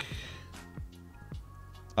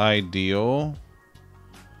ideal,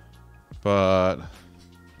 but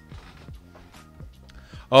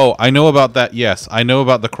oh, I know about that. Yes, I know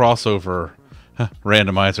about the crossover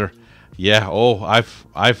randomizer. Yeah,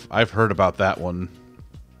 I've heard about that one.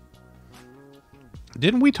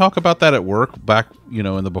 Didn't we talk about that at work back,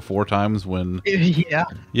 in the before times when Yeah.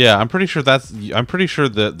 Yeah, I'm pretty sure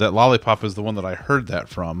that Lollipop is the one that I heard that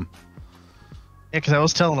from. Yeah, because I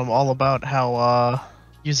was telling them all about how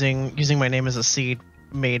using my name as a seed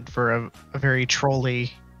made for a very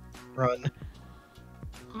trolly run.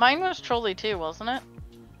 Mine was trolly too, wasn't it?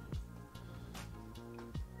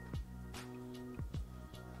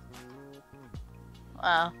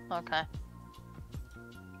 Oh, okay.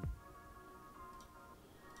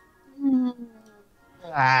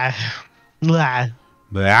 Ah. Blah.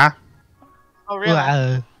 Yeah. Oh, really?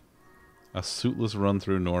 Blah. A suitless run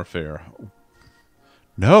through Norfair.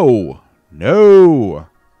 No. No.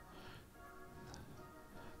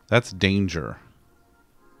 That's danger.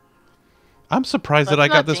 I'm surprised that I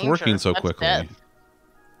got this working so quickly. Death.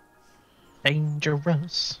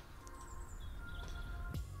 Dangerous.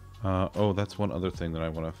 Oh, that's one other thing that I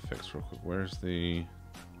want to fix real quick. Where's the...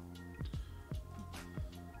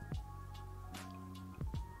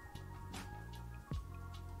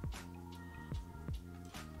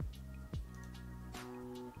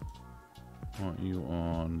 I want you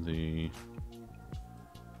on the...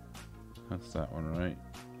 That's that one, right?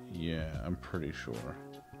 Yeah, I'm pretty sure.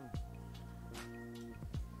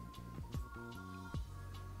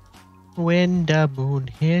 When the moon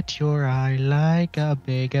hit your eye like a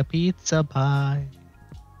big pizza pie.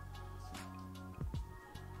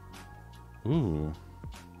 Ooh.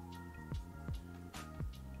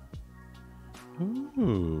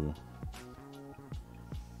 Ooh.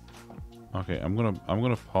 Okay, I'm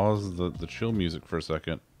gonna pause the chill music for a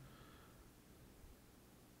second.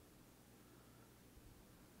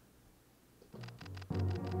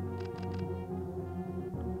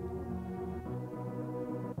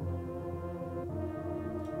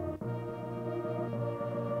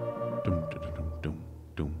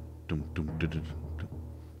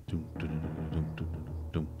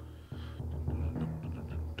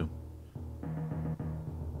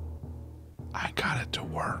 I got it to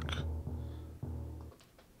work.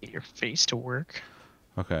 Get your face to work.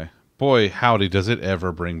 Okay. Boy, howdy, does it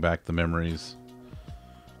ever bring back the memories.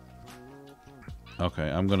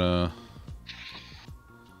 Okay, I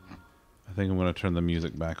think I'm gonna turn the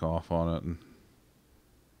music back off on it.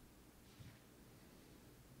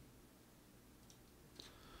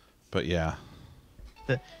 But yeah.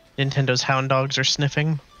 The Nintendo's hound dogs are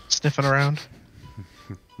sniffing around.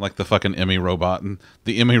 Like the fucking Emmy robot. And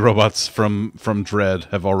the Emmy robots from Dread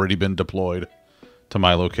have already been deployed to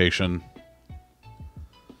my location.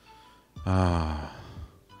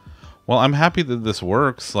 Well, I'm happy that this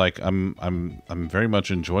works. Like I'm very much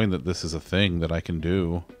enjoying that this is a thing that I can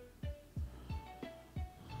do.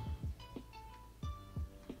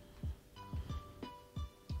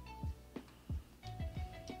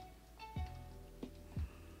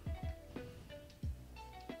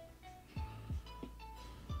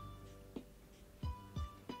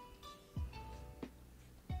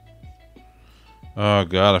 Oh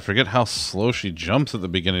god, I forget how slow she jumps at the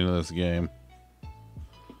beginning of this game.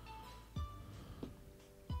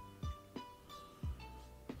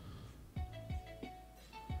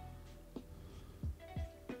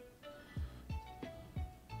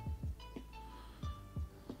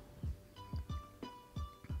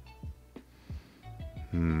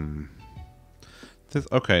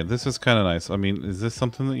 Okay, this is kind of nice. I mean, is this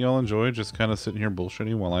something that y'all enjoy? Just kind of sitting here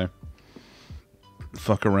bullshitting while I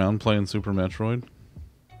fuck around playing Super Metroid?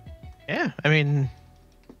 Yeah, I mean,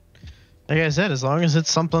 like I said, as long as it's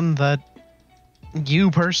something that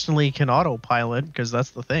you personally can autopilot, because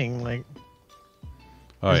that's the thing. Like,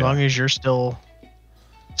 as long as you're still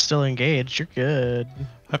engaged, you're good.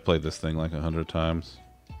 I've played this thing like 100 times.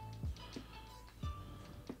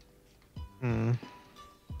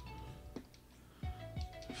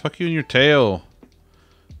 Fuck you and your tail.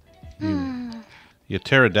 You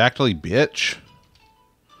pterodactyl bitch.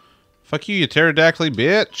 Fuck you, you pterodactyl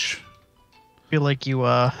bitch. Feel like you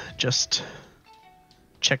just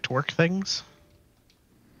checked work things.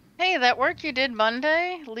 Hey, that work you did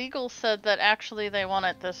Monday, legal said that actually they want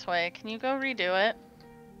it this way. Can you go redo it?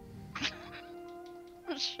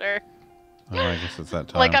 Sure. Oh, I guess it's that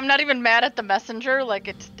time. Like, I'm not even mad at the messenger. Like,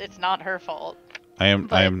 it's not her fault. I am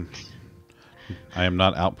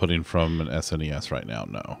not outputting from an SNES right now.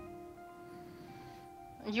 No.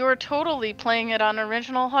 You're totally playing it on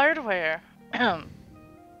original hardware.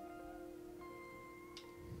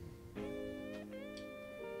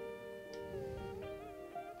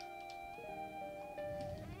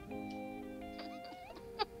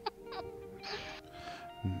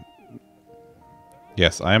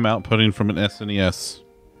 Yes, I am outputting from an SNES.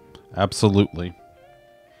 Absolutely.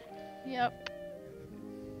 Yep.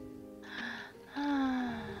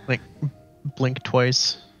 Like, blink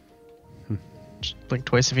twice. Just blink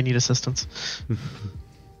twice if you need assistance.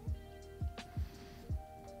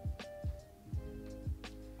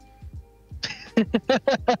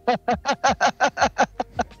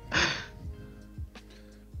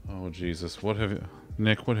 Oh Jesus! What have you,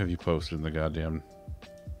 Nick? What have you posted in the goddamn?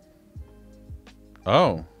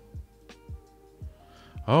 Oh.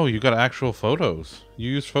 Oh, you got actual photos.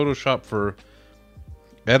 You use Photoshop for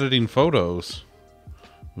editing photos.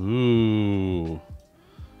 Ooh.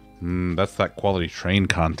 That's that quality train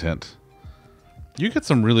content. You get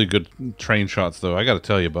some really good train shots, though. I got to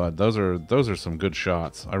tell you, bud. Those are some good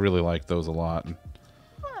shots. I really like those a lot.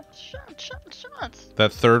 Shots.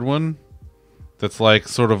 That third one, that's like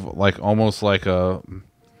sort of like almost like a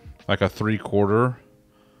 3/4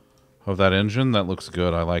 of that engine. That looks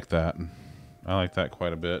good. I like that. I like that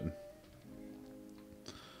quite a bit.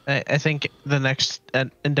 I think the next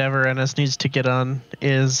endeavor NS needs to get on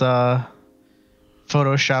is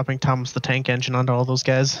photoshopping Thomas the Tank Engine onto all those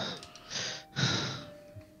guys.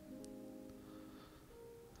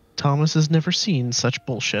 Thomas has never seen such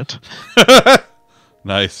bullshit.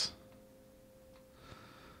 Nice.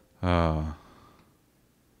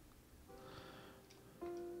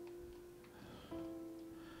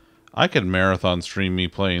 I could marathon streaming me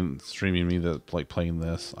playing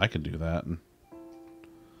this. I could do that and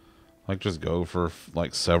like just go for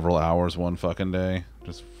like several hours one fucking day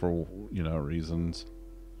just for, you know, reasons.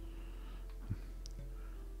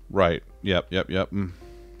 Right. Yep.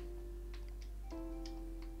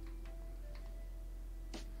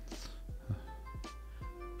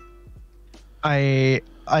 I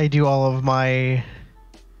do all of my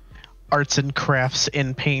arts and crafts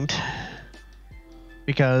in Paint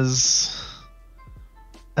because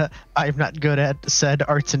I'm not good at said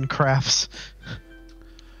arts and crafts.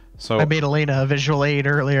 So I made Elena a visual aid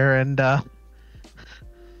earlier, and I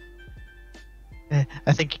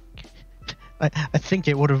think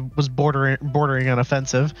it was bordering on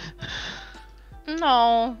offensive.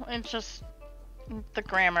 No, it just the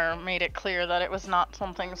grammar made it clear that it was not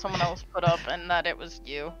something someone else put up and that it was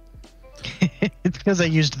you. It's because I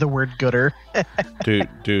used the word gooder. dude,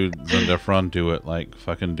 Zunderstream, do it. Like,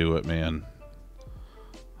 fucking do it, man.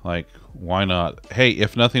 Like, why not? Hey,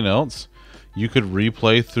 if nothing else, you could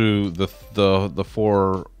replay through the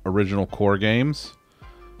 4 original core games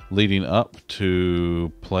leading up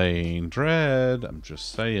to playing Dread. I'm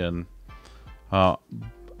just saying. And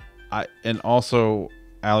also,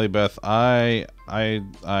 Alibeth, I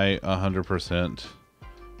 100%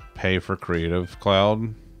 pay for Creative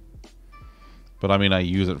Cloud. But I mean, I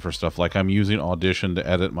use it for stuff like I'm using Audition to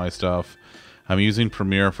edit my stuff. I'm using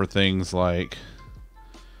Premiere for things like,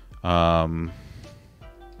 come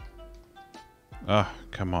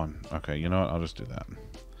on. Okay, you know what? I'll just do that.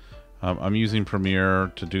 I'm using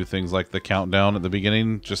Premiere to do things like the countdown at the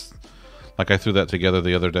beginning, just like I threw that together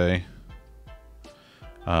the other day.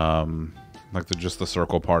 Like just the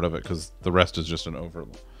circle part of it, because the rest is just an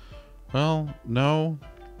overlay. Well, no.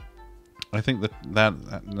 I think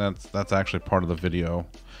that's actually part of the video.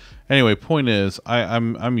 Anyway, point is,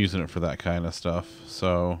 I'm using it for that kind of stuff.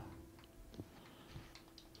 So.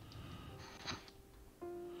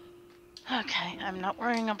 Okay, I'm not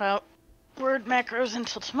worrying about word macros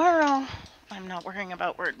until tomorrow. I'm not worrying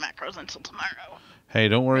about word macros until tomorrow. Hey,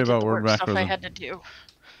 don't worry I did about the word work stuff I macros. had to do.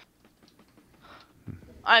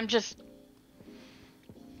 I'm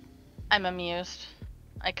amused.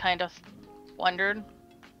 I kind of wondered.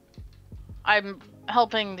 I'm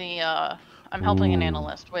helping an Ooh.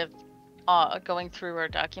 analyst with going through our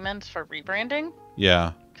documents for rebranding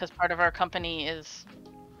Yeah. because part of our company is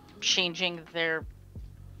changing their.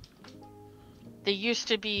 They used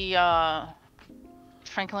to be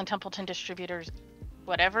Franklin Templeton Distributors,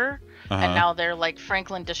 whatever, and now they're like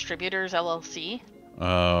Franklin Distributors LLC.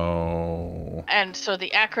 Oh. And so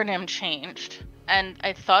the acronym changed, and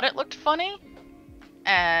I thought it looked funny,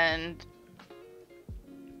 and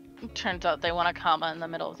it turns out they want a comma in the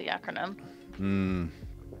middle of the acronym.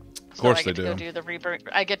 Of course so I get they to go do the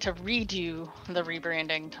I get to redo the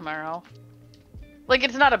rebranding tomorrow. Like,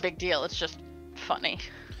 it's not a big deal. It's just funny,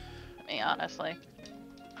 to me, honestly.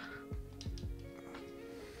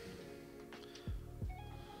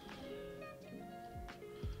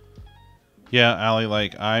 Yeah, Allie,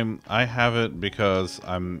 like I have it because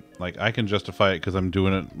I'm like I can justify it because I'm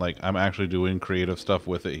doing it like I'm actually doing creative stuff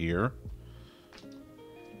with it here.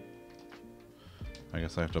 I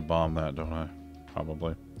guess I have to bomb that, don't I?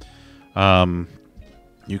 Probably.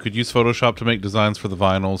 You could use Photoshop to make designs for the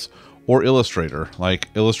vinyls or Illustrator. Like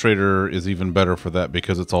Illustrator is even better for that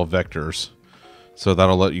because it's all vectors. So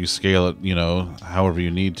that'll let you scale it, you know, however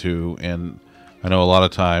you need to. And I know a lot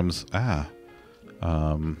of times,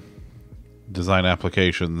 design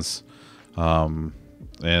applications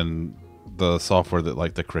and the software that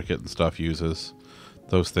like the Cricut and stuff uses,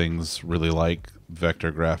 those things really like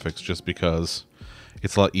vector graphics just because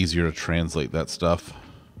it's a lot easier to translate that stuff.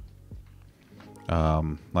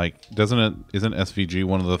 Like isn't SVG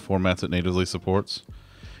one of the formats it natively supports?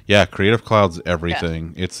 Yeah, Creative Cloud's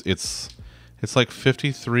everything. Yeah. It's like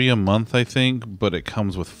 $53 a month, I think, but it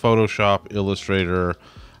comes with Photoshop, Illustrator.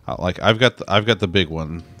 Like I've got the big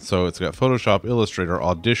one, so it's got Photoshop, Illustrator,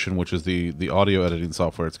 Audition, which is the audio editing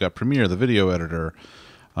software. It's got Premiere, the video editor.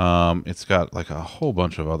 It's got like a whole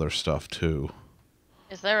bunch of other stuff too.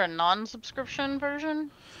 Is there a non-subscription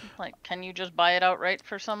version? Like, can you just buy it outright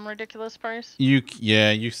for some ridiculous price? You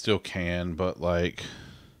still can, but like,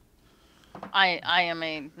 I am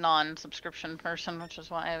a non-subscription person, which is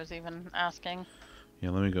why I was even asking. Yeah,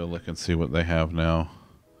 let me go look and see what they have now.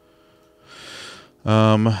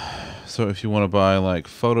 So if you want to buy like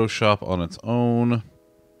Photoshop on its own,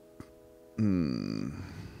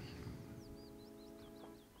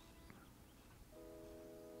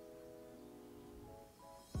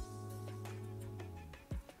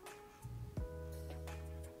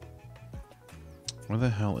 where the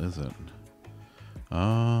hell is it?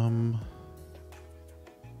 Let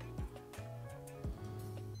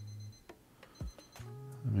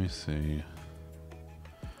me see.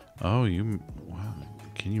 Oh, wow.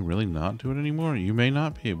 Can you really not do it anymore? You may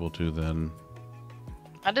not be able to then.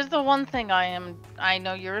 That is the one thing I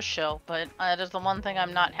know you're a shill, but that is the one thing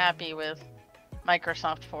I'm not happy with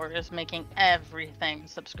Microsoft for, is making everything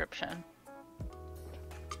subscription.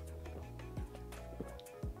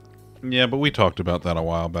 Yeah, but we talked about that a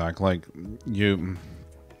while back. Like,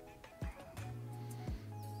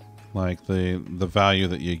 like the value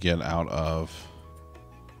that you get out of.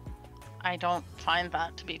 I don't find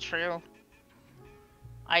that to be true.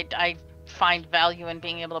 I find value in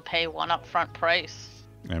being able to pay one upfront price.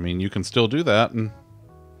 I mean, you can still do that. And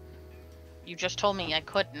you just told me I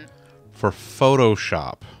couldn't. For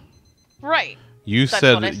Photoshop. Right. You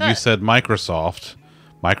said Microsoft.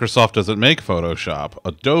 Microsoft doesn't make Photoshop.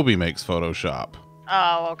 Adobe makes Photoshop.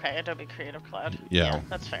 Oh, okay. Adobe Creative Cloud. Yeah,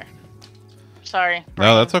 that's fair. Sorry.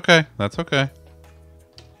 No, that's okay. That's okay.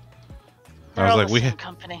 They're all the same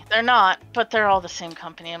company. They're not, but they're all the same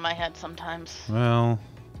company in my head sometimes. Well.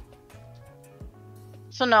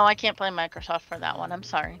 So no, I can't blame Microsoft for that one. I'm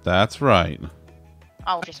sorry. That's right.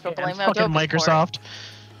 I'll just go blame Adobe Microsoft.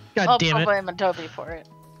 God damn it. I'll blame Adobe for it.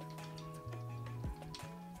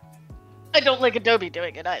 I don't like Adobe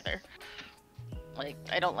doing it either. Like,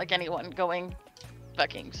 I don't like anyone going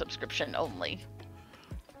fucking subscription only.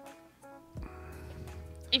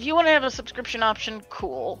 If you want to have a subscription option,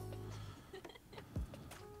 cool.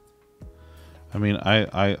 I mean,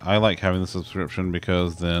 I like having the subscription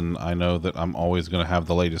because then I know that I'm always going to have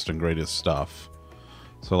the latest and greatest stuff.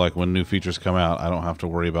 So, like, when new features come out, I don't have to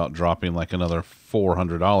worry about dropping, like, another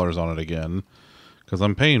 $400 on it again because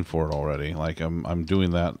I'm paying for it already. Like, I'm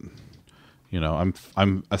doing that, you know,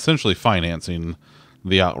 I'm essentially financing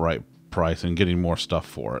the outright price and getting more stuff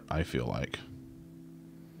for it, I feel like.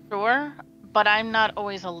 Sure, but I'm not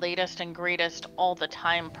always a latest and greatest all the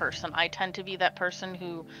time person. I tend to be that person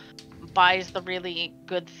who buys the really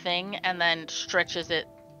good thing and then stretches it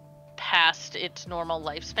past its normal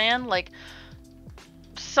lifespan. Like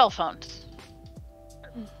cell phones.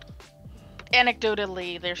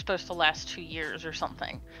 Anecdotally, they're supposed to last 2 years or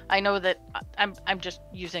something. I know that I'm just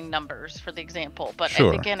using numbers for the example, but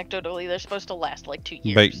Sure. I think anecdotally they're supposed to last like 2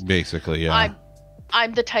 years. Basically, yeah.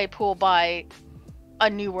 I'm the type who will buy a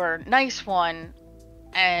newer, nice one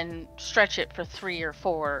and stretch it for 3 or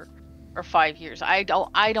 4 or 5 years. I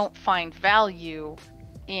don't find value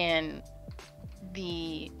in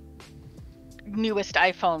the newest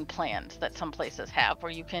iPhone plans that some places have,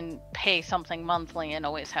 where you can pay something monthly and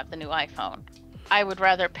always have the new iPhone. I would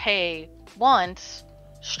rather pay once,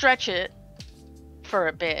 stretch it for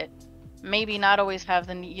a bit, maybe not always have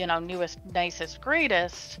the newest, nicest,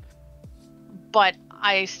 greatest, but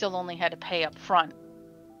I still only had to pay up front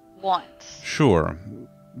once. Sure.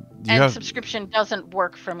 Subscription doesn't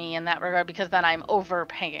work for me in that regard, because then I'm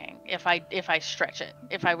overpaying if I stretch it.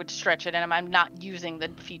 If I would stretch it and I'm not using the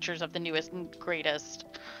features of the newest and greatest,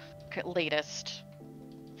 latest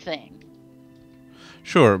thing.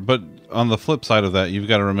 Sure, but on the flip side of that, you've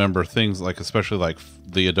got to remember things like, especially like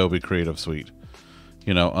the Adobe Creative Suite.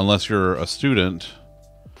 Unless you're a student,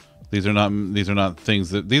 these are not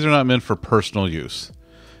meant for personal use.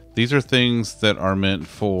 These are things that are meant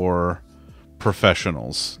for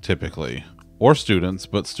professionals, typically, or students,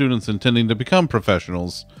 but students intending to become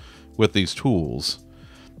professionals with these tools.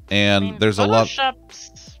 And there's a lot.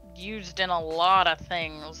 Photoshop's used in a lot of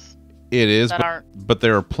things. It is, but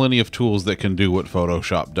there are plenty of tools that can do what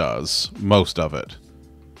Photoshop does. Most of it.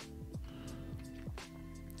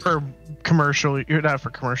 For commercial, you're not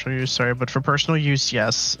for commercial use, sorry, but for personal use,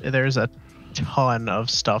 yes. There's a ton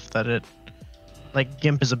of stuff that it, like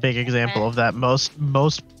GIMP is a big example of that. Most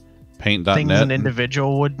Paint.net things an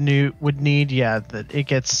individual would need, yeah, that it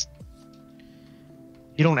gets.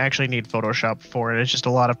 You don't actually need Photoshop for it. It's just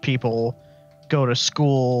a lot of people go to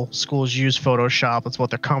schools use Photoshop. It's what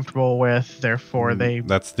they're comfortable with. Therefore,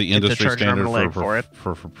 that's the industry standard for it.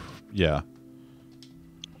 For yeah.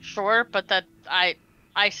 Sure, but that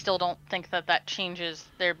I still don't think that changes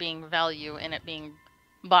there being value in it being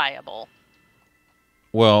viable.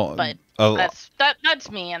 Well, but that's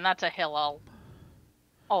me, and that's a hill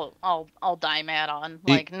I'll die mad on.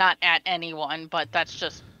 Like, not at anyone, but that's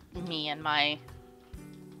just me and my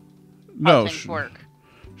how things work.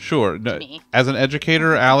 Sure. No, as an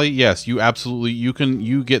educator, Allie, yes, you absolutely you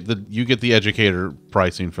get the educator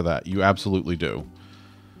pricing for that. You absolutely do.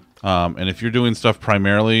 And if you're doing stuff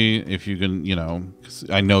primarily, if you can, 'cause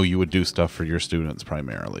I know you would do stuff for your students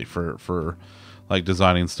primarily for like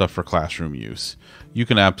designing stuff for classroom use. You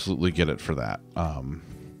can absolutely get it for that.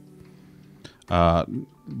 But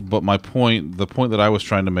the point that I was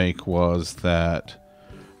trying to make was that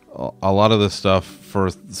a lot of this stuff for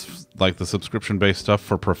like the subscription-based stuff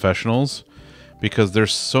for professionals, because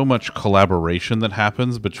there's so much collaboration that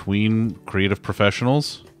happens between creative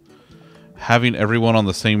professionals, having everyone on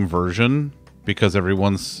the same version, because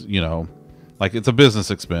everyone's, like, it's a business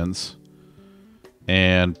expense,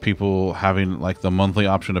 and people having like the monthly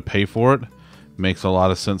option to pay for it makes a lot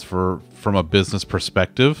of sense from a business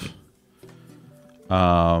perspective.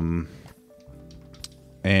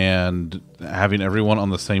 And having everyone on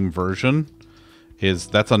the same version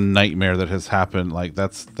that's a nightmare that has happened. Like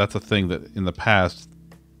that's a thing that in the past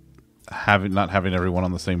not having everyone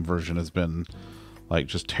on the same version has been like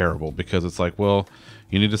just terrible, because it's like, well,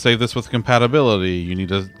 you need to save this with compatibility. You need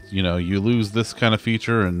to, you lose this kind of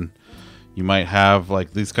feature and you might have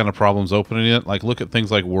like these kind of problems opening it. Like look at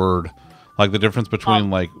things like Word. Like the difference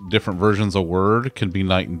between like different versions of Word can be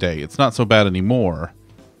night and day. It's not so bad anymore.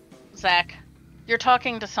 Zach, you're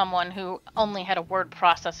talking to someone who only had a word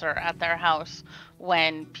processor at their house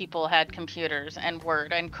when people had computers and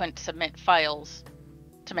Word, and couldn't submit files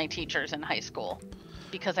to my teachers in high school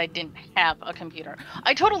because I didn't have a computer.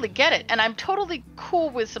 I totally get it, and I'm totally cool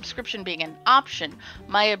with subscription being an option.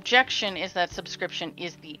 My objection is that subscription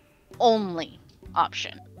is the only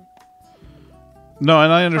option. No,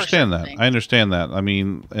 and I understand that. I understand that. I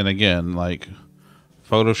mean, and again, like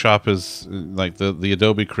Photoshop is like the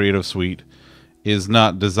Adobe Creative Suite is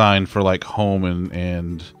not designed for like home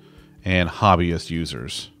and hobbyist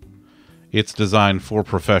users. It's designed for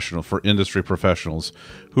industry professionals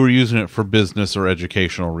who are using it for business or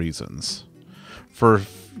educational reasons. For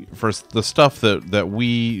the stuff that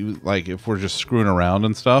we like, if we're just screwing around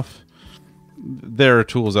and stuff, there are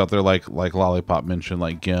tools out there like Lollipop mentioned,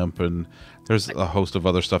 like GIMP, and there's a host of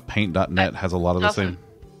other stuff. Paint.net has a lot of the same.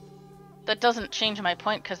 That doesn't change my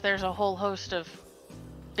point, because there's a whole host of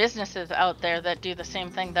businesses out there that do the same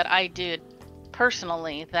thing that I did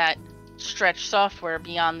personally, that stretch software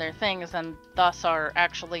beyond their things and thus are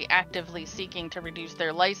actually actively seeking to reduce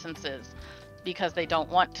their licenses because they don't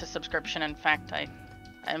want to subscription. In fact,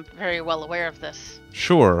 I'm very well aware of this.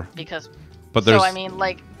 Sure. Because, but there's... So, I mean,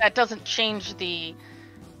 like, that doesn't change the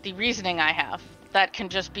reasoning I have. That can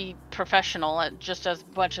just be professional just as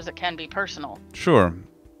much as it can be personal. Sure.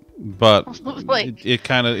 But like,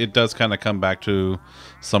 it does kind of come back to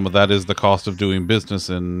some of that is the cost of doing business,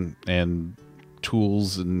 and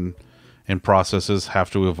tools and processes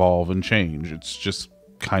have to evolve and change. It's just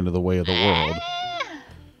kind of the way of the world.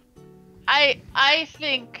 I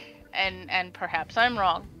think, and perhaps I'm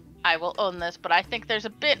wrong, I will own this, but I think there's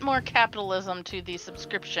a bit more capitalism to the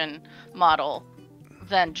subscription model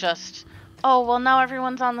than just, oh, well, now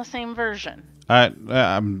everyone's on the same version.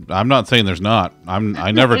 I'm not saying there's not.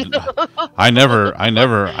 I never denied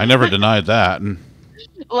that.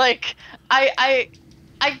 Like, I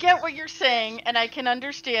get what you're saying, and I can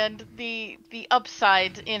understand the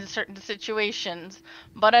upsides in certain situations,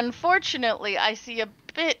 but unfortunately, I see a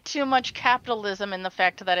bit too much capitalism in the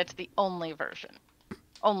fact that it's the only way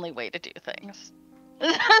to do things.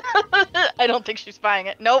 I don't think she's buying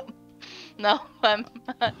it. Nope. No,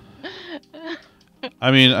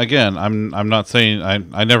 I mean, again, I'm not saying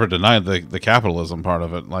I never denied the capitalism part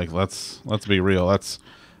of it. Like, let's be real. That's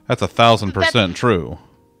 1,000% true.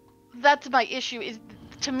 That's my issue. Is,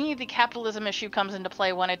 to me, the capitalism issue comes into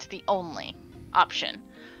play when it's the only option.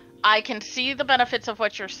 I can see the benefits of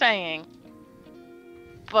what you're saying,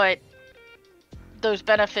 but those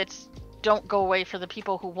benefits don't go away for the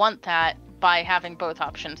people who want that by having both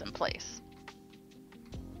options in place.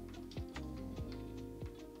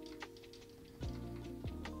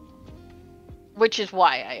 Which is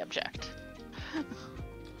why I object.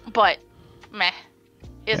 But, meh,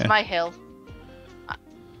 is my hill.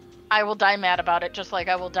 I will die mad about it, just like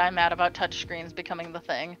I will die mad about touchscreens becoming the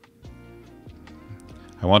thing.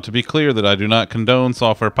 I want to be clear that I do not condone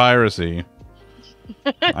software piracy.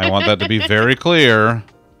 I want that to be very clear.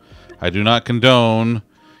 I do not condone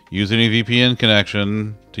using a VPN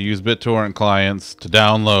connection to use BitTorrent clients to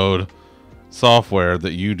download software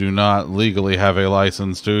that you do not legally have a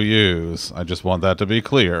license to use. I just want that to be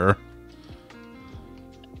clear.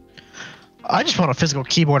 I just want a physical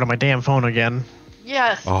keyboard on my damn phone again.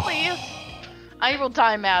 Yes, please. I will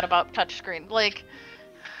die mad about touchscreens. Like,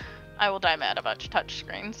 I will die mad about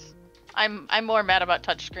touchscreens. I'm more mad about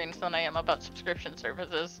touchscreens than I am about subscription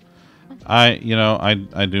services. I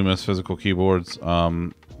do miss physical keyboards.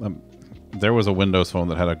 There was a Windows phone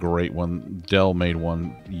that had a great one. Dell made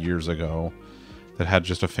one years ago that had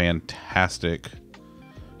just a fantastic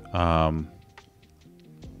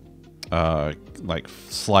like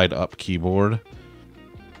slide up keyboard,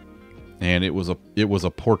 and it was a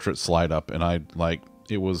portrait slide up, and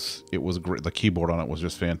it was great. The keyboard on it was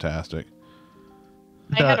just fantastic.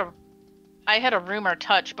 I had a Rumor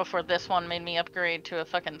Touch before this one made me upgrade to a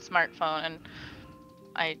fucking smartphone, and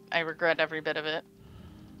I regret every bit of it.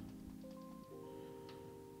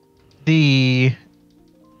 The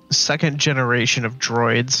second generation of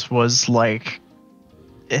droids was like,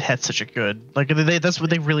 it had such a good, like, that's what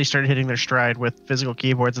they really started hitting their stride with physical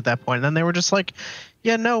keyboards at that point. And then they were just like,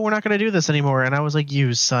 yeah, no, we're not going to do this anymore. And I was like,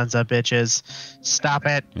 you sons of bitches, stop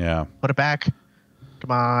it. Yeah. Put it back.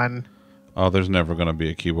 Come on. Oh, there's never going to be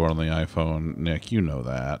a keyboard on the iPhone, Nick. You know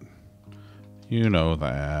that. You know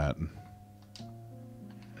that.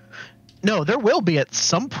 No, there will be at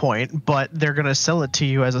some point, but they're going to sell it to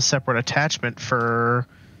you as a separate attachment for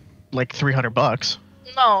like $300.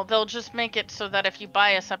 No, they'll just make it so that if you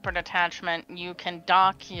buy a separate attachment, you can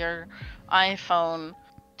dock your iPhone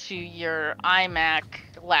to your iMac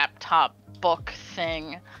laptop book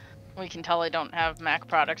thing. We can tell I don't have Mac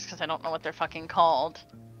products because I don't know what they're fucking called.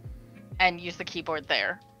 And use the keyboard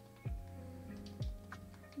there.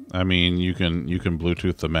 I mean, you can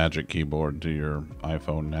Bluetooth the Magic Keyboard to your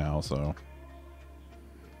iPhone now, so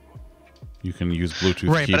you can use Bluetooth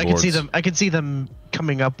right, keyboards. But I can see them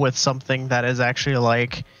coming up with something that is actually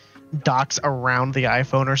like docks around the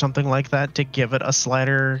iPhone or something like that to give it a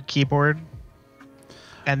slider keyboard,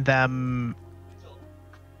 and them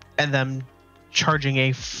charging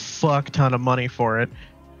a fuck ton of money for it.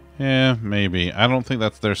 Yeah, maybe. I don't think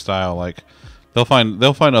that's their style. Like, they'll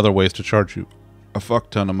find other ways to charge you a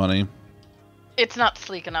fuck ton of money. It's not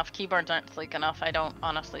sleek enough. Keyboards aren't sleek enough. I don't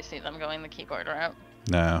honestly see them going the keyboard route.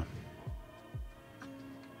 Nah.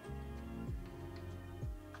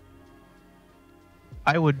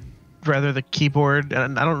 I would rather the keyboard,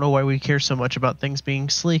 and I don't know why we care so much about things being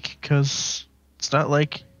sleek, because it's not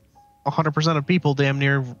like 100% of people damn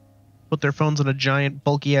near put their phones in a giant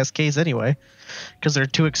bulky ass case anyway, because they're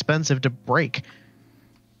too expensive to break.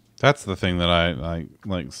 That's the thing that I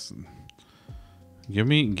like. Give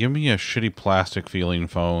me a shitty plastic feeling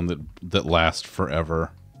phone that lasts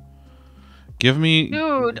forever. Give me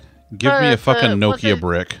Dude, a fucking Nokia was it,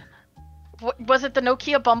 brick. was it the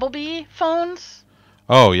Nokia Bumblebee phones?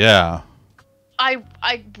 Oh yeah.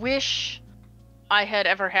 I wish I had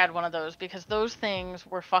ever had one of those because those things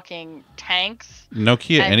were fucking tanks.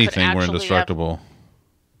 Nokia and could anything were actually have indestructible.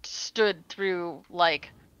 Stood through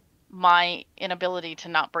like my inability to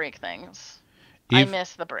not break things. I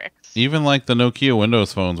miss the bricks. Even like the Nokia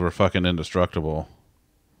Windows phones were fucking indestructible.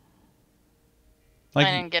 Like,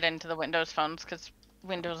 I didn't get into the Windows phones because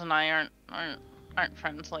Windows and I aren't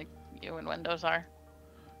friends like you and Windows are.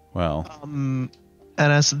 well, And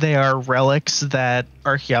as they are relics that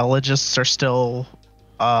archaeologists are still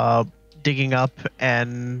digging up,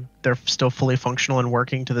 and they're still fully functional and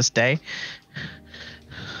working to this day.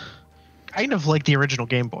 Kind of like the original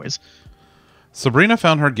Game Boys. Sabrina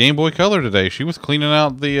found her Game Boy Color today. She was cleaning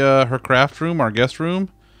out the her craft room, our guest room,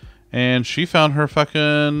 and she found her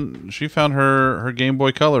her Game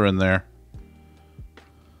Boy Color in there.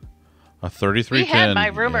 A 3310. We had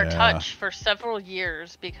my rumor touch for several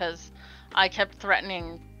years because I kept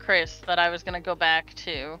threatening Chris that I was going to go back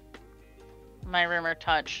to my rumor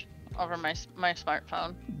touch over my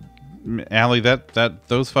smartphone. Allie,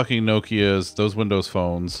 those fucking Nokias, those Windows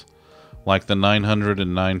phones, like the 900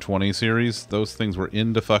 and 920 series, those things were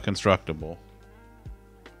indestructible.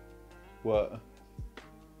 What?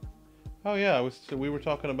 Oh yeah, we were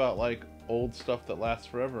talking about like old stuff that lasts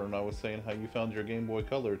forever, and I was saying how you found your Game Boy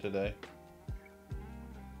Color today.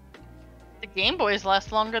 The Game Boys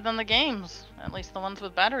last longer than the games, at least the ones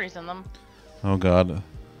with batteries in them. Oh god.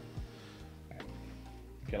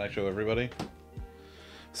 Can I show everybody?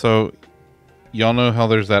 So, y'all know how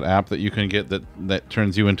there's that app that you can get that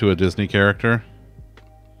turns you into a Disney character?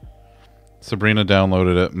 Sabrina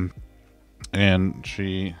downloaded it, and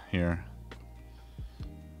she... Here.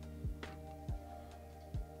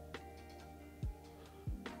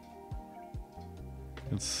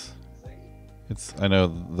 It's... I know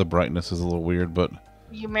the brightness is a little weird, but...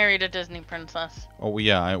 You married a Disney princess. Oh,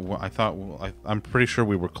 yeah, I thought... I'm pretty sure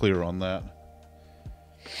we were clear on that.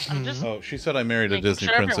 I'm just Oh, she said I married a making Disney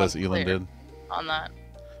sure princess, everyone's Elin clear did. on that.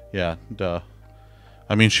 Yeah, duh.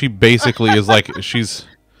 I mean, she basically is like,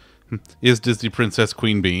 is Disney Princess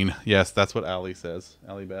Queen Bean. Yes, that's what Allie says.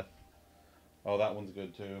 Allie Beth. Oh, that one's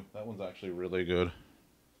good too. That one's actually really good.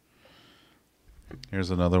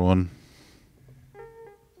 Here's another one.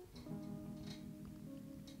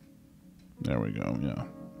 There we go, yeah.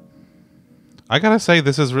 I gotta say,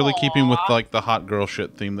 this is really keeping with like the hot girl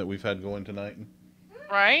shit theme that we've had going tonight.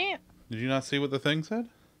 Right? Did you not see what the thing said?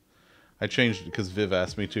 I changed it because Viv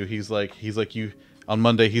asked me to. He's like you on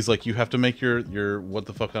Monday. He's like, you have to make your what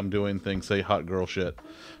the fuck I'm doing thing say hot girl shit.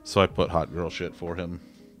 So I put hot girl shit for him,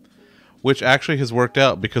 which actually has worked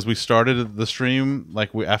out because we started the stream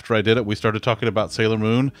like after I did it, we started talking about Sailor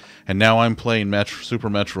Moon, and now I'm playing Super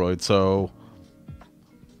Metroid. So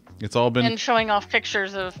it's all been And showing off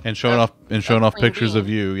pictures of showing off Queen pictures Bee. of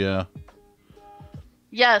you. Yeah.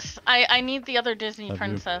 Yes, I need the other Disney Of you.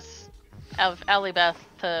 princess of Allie Beth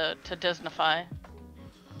to Disneyfy.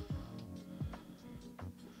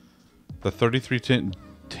 The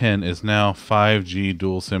 3310 is now 5G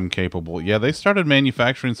dual SIM capable. Yeah, they started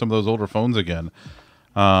manufacturing some of those older phones again,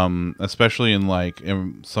 especially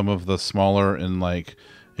in some of the smaller and like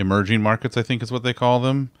emerging markets, I think is what they call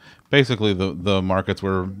them. Basically, the markets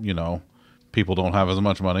where people don't have as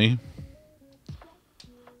much money.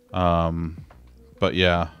 But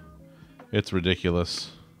yeah, it's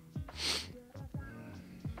ridiculous.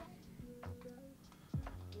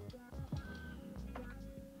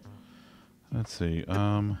 Let's see.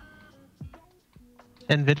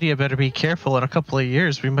 NVIDIA better be careful. In a couple of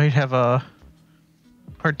years, we might have a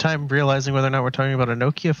hard time realizing whether or not we're talking about a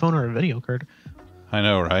Nokia phone or a video card. I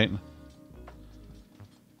know, right?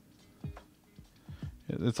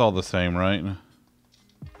 It's all the same, right?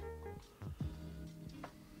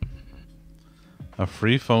 A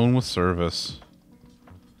free phone with service.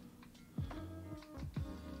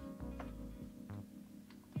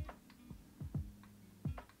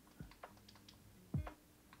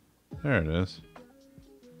 There it is.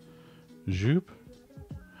 Zoop.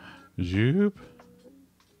 Zoop.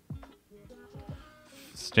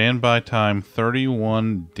 Standby time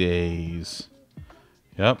 31 days.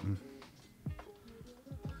 Yep.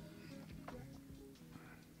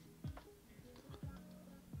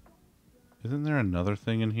 Isn't there another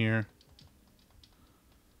thing in here?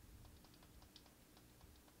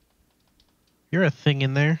 You're a thing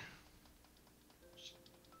in there.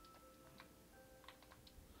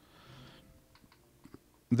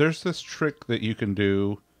 there's this trick that you can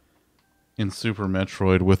do in Super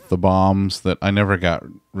Metroid with the bombs that I never got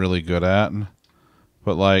really good at.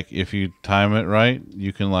 But like if you time it right,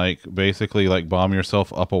 you can like basically like bomb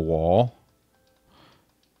yourself up a wall.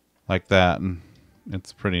 Like that, and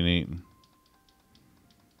it's pretty neat.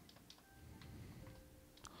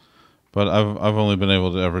 But I've only been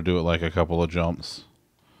able to ever do it like a couple of jumps.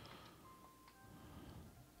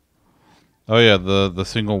 Oh yeah, the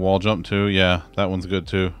single wall jump too. Yeah, that one's good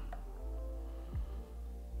too.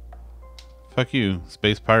 Fuck you,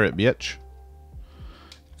 space pirate bitch.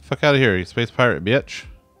 Fuck out of here, you space pirate bitch.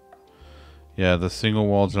 Yeah, the single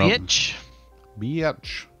wall jump. Bitch.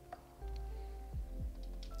 Bitch.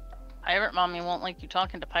 Pirate mommy won't like you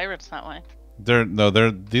talking to pirates that way.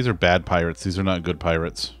 These are bad pirates. These are not good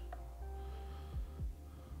pirates.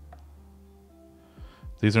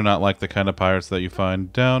 These are not like the kind of pirates that you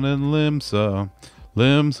find down in Limsa.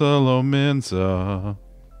 Limsa Lominsa.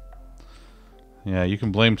 Yeah, you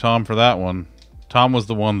can blame Tom for that one. Tom was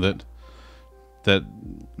the one that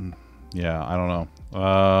yeah, I don't know.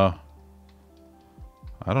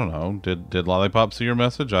 I don't know. Did Lollipop see your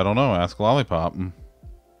message? I don't know. Ask Lollipop.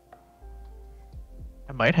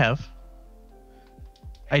 I might have.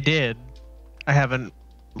 I did. I haven't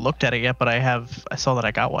looked at it yet, but I saw that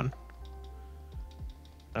I got one.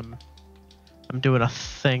 I'm doing a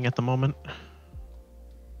thing at the moment.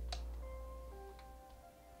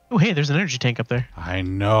 Oh, hey, there's an energy tank up there. I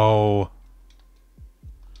know.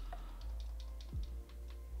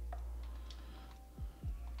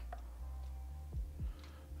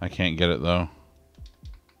 I can't get it though.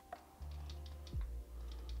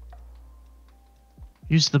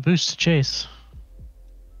 Use the boost to chase.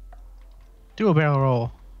 Do a barrel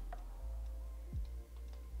roll.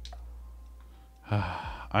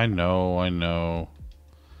 I know.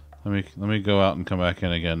 Let me go out and come back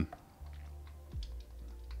in again.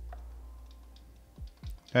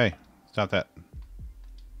 Hey, stop that.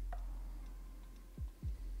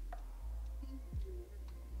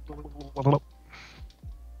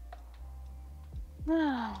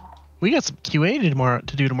 We got some QA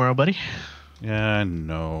to do tomorrow, buddy. Yeah, I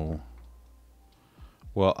know.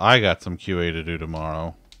 Well, I got some QA to do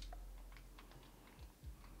tomorrow.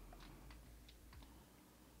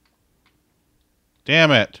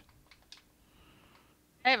 Damn it.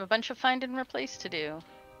 I have a bunch of find and replace to do.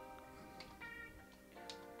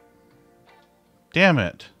 Damn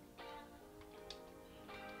it.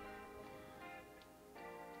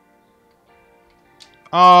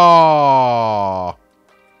 Oh.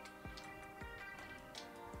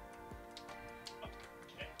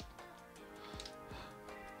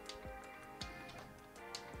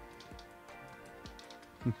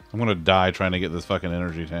 I'm gonna die trying to get this fucking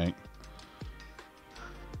energy tank.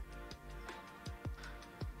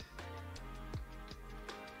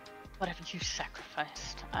 Whatever you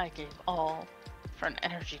sacrificed, I gave all for an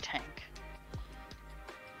energy tank.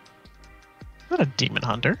 Not a demon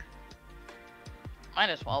hunter. Might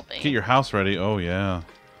as well be. Get your house ready. Oh yeah.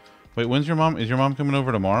 Wait, when's your mom? Is your mom coming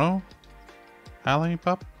over tomorrow? Allie,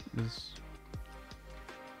 pup? Is...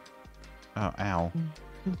 Oh, ow.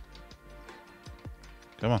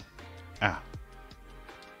 Come on. Ah.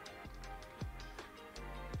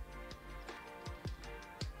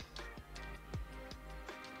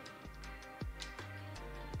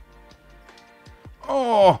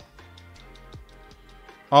 Oh.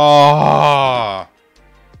 Oh.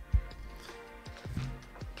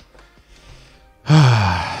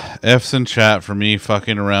 F's in chat for me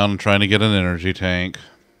fucking around and trying to get an energy tank.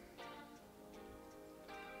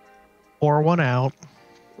 Pour one out.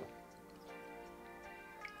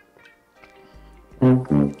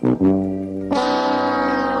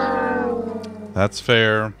 That's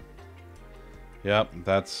fair. Yep,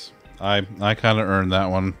 that's... I kind of earned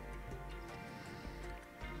that one.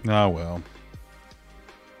 Oh, well.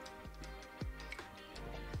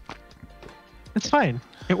 It's fine.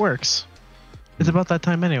 It works. It's about that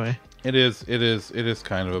time anyway. It is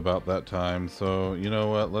kind of about that time. So, you know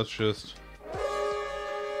what? Let's just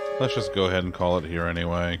go ahead and call it here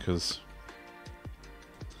anyway, because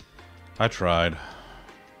I tried.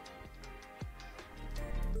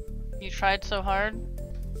 You tried so hard?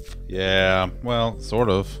 Yeah, well, sort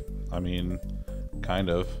of. I mean, kind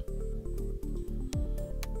of.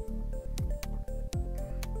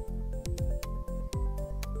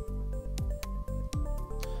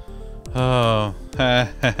 Oh.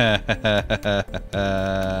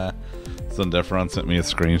 Zunderstream sent me a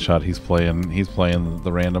screenshot. He's playing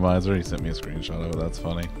the randomizer. He sent me a screenshot of it. That's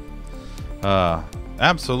funny.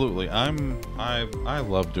 Absolutely. I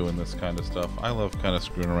love doing this kind of stuff. I love kind of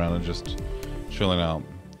screwing around and just chilling out.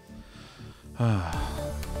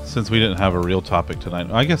 since we didn't have a real topic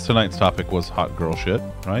tonight, I guess tonight's topic was hot girl shit,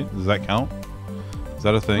 right? Does that count? Is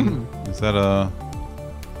that a thing? Is that a...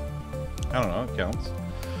 I don't know, it counts.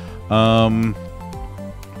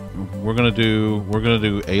 We're gonna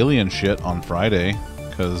do alien shit on Friday,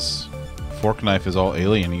 because Fork Knife is all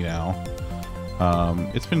alien-y now.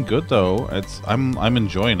 It's been good though. I'm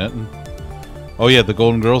enjoying it. Oh yeah, the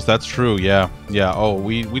Golden Girls, that's true, yeah. Oh,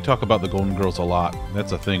 we talk about the Golden Girls a lot.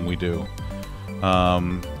 That's a thing we do.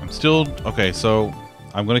 I'm still... Okay, so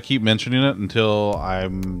I'm going to keep mentioning it until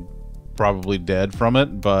I'm probably dead from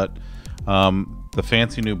it, but the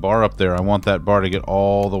fancy new bar up there, I want that bar to get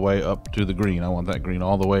all the way up to the green. I want that green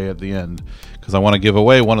all the way at the end, because I want to give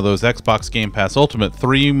away one of those Xbox Game Pass Ultimate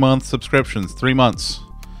 3-month subscriptions. 3 months.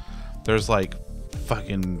 There's like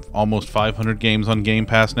fucking almost 500 games on Game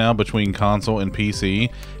Pass now between console and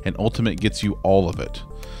PC, and Ultimate gets you all of it.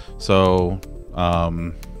 So,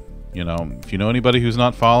 you know, if you know anybody who's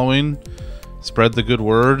not following, spread the good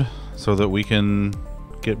word so that we can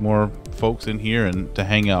get more folks in here and to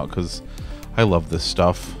hang out, because I love this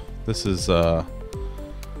stuff. This is my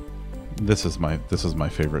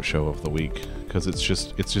favorite show of the week, because it's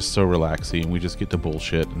just so relaxing, and we just get to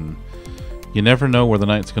bullshit, and you never know where the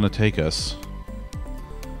night's gonna take us.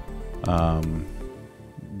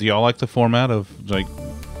 Do y'all like the format of like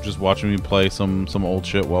just watching me play some old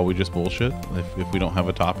shit while we just bullshit? If we don't have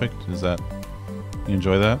a topic, is that, you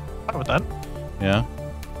enjoy that? Fine with that. Yeah.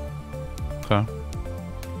 Okay.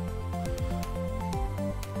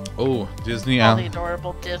 Oh, Disney All the Alley.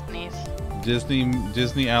 adorable Disneys.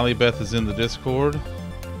 Disney Alley Beth is in the Discord.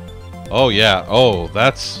 Oh yeah. Oh,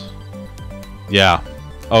 that's... Yeah.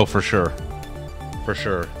 Oh, for sure. For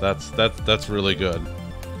sure. That's really good.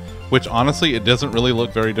 Which honestly, it doesn't really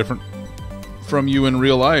look very different from you in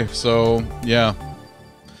real life. So yeah,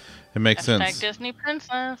 it makes sense. Disney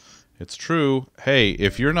Princess. It's true. Hey,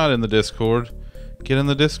 if you're not in the Discord, get in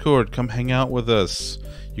the Discord. Come hang out with us.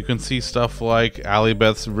 You can see stuff like Allie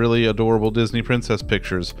Beth's really adorable Disney Princess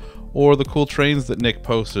pictures, or the cool trains that Nick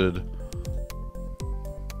posted.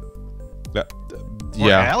 Or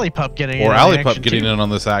Alley Pup getting in on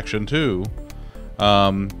this action too.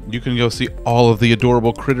 You can go see all of the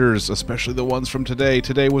adorable critters, especially the ones from today.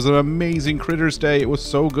 Today was an amazing Critters Day. It was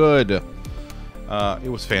so good. It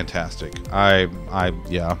was fantastic.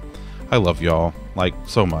 Yeah, I love y'all like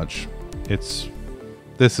so much. This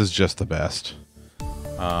is just the best.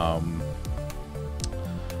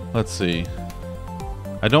 Let's see.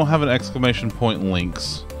 I don't have an exclamation point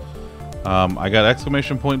links. I got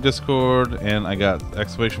exclamation point Discord, and I got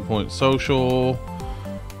exclamation point social,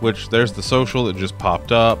 which there's the social that just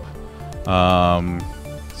popped up.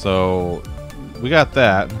 So we got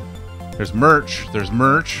that. There's merch.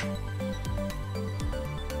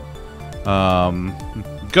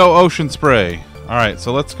 Go Ocean Spray. All right,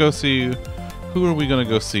 so let's go see. Who are we gonna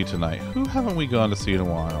go see tonight? Who haven't we gone to see in a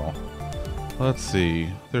while? Let's see.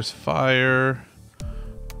 There's Fire.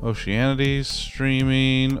 Oceanity's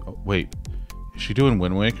streaming. Oh, wait, is she doing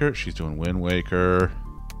Wind Waker? She's doing Wind Waker.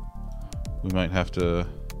 We might have to...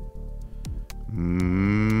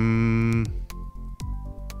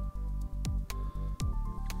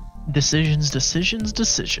 Decisions.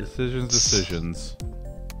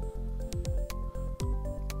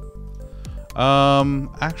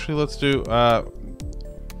 Actually, let's do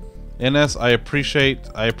NS. I appreciate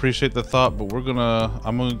the thought, but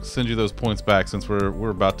I'm gonna send you those points back since we're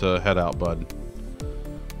about to head out, bud.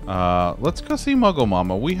 Let's go see Muggle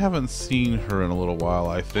Mama. We haven't seen her in a little while,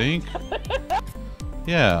 I think.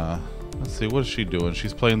 Yeah. Let's see, what is she doing?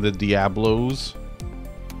 She's playing the Diablos.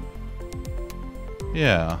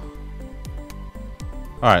 Yeah.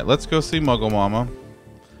 Alright, let's go see Muggle Mama.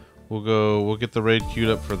 We'll get the raid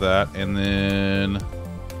queued up for that, and then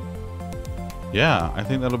yeah, I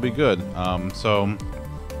think that'll be good. So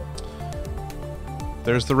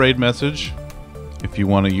there's the raid message. If you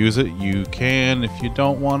want to use it, you can. If you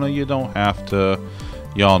don't want to, you don't have to.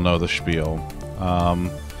 Y'all know the spiel.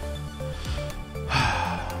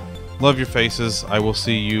 Love your faces. I will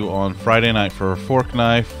see you on Friday night for Fork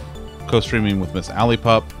Knife, co-streaming with Miss Alley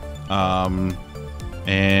Pup.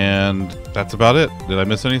 And that's about it. Did I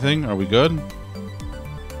miss anything? Are we good?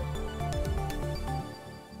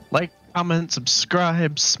 Like, comment,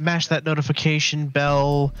 subscribe, smash that notification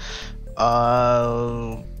bell.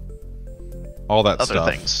 All that other stuff.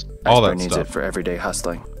 Things. All that Iceberg needs stuff. it for everyday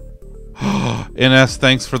hustling. NS,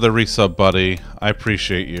 thanks for the resub, buddy. I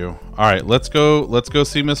appreciate you. All right, let's go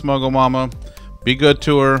see Miss Muggle Mama. Be good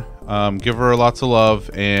to her. Give her lots of love,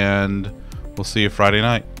 and we'll see you Friday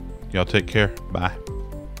night. Y'all take care. Bye.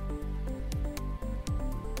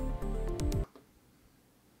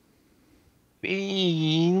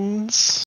 Bean. happens.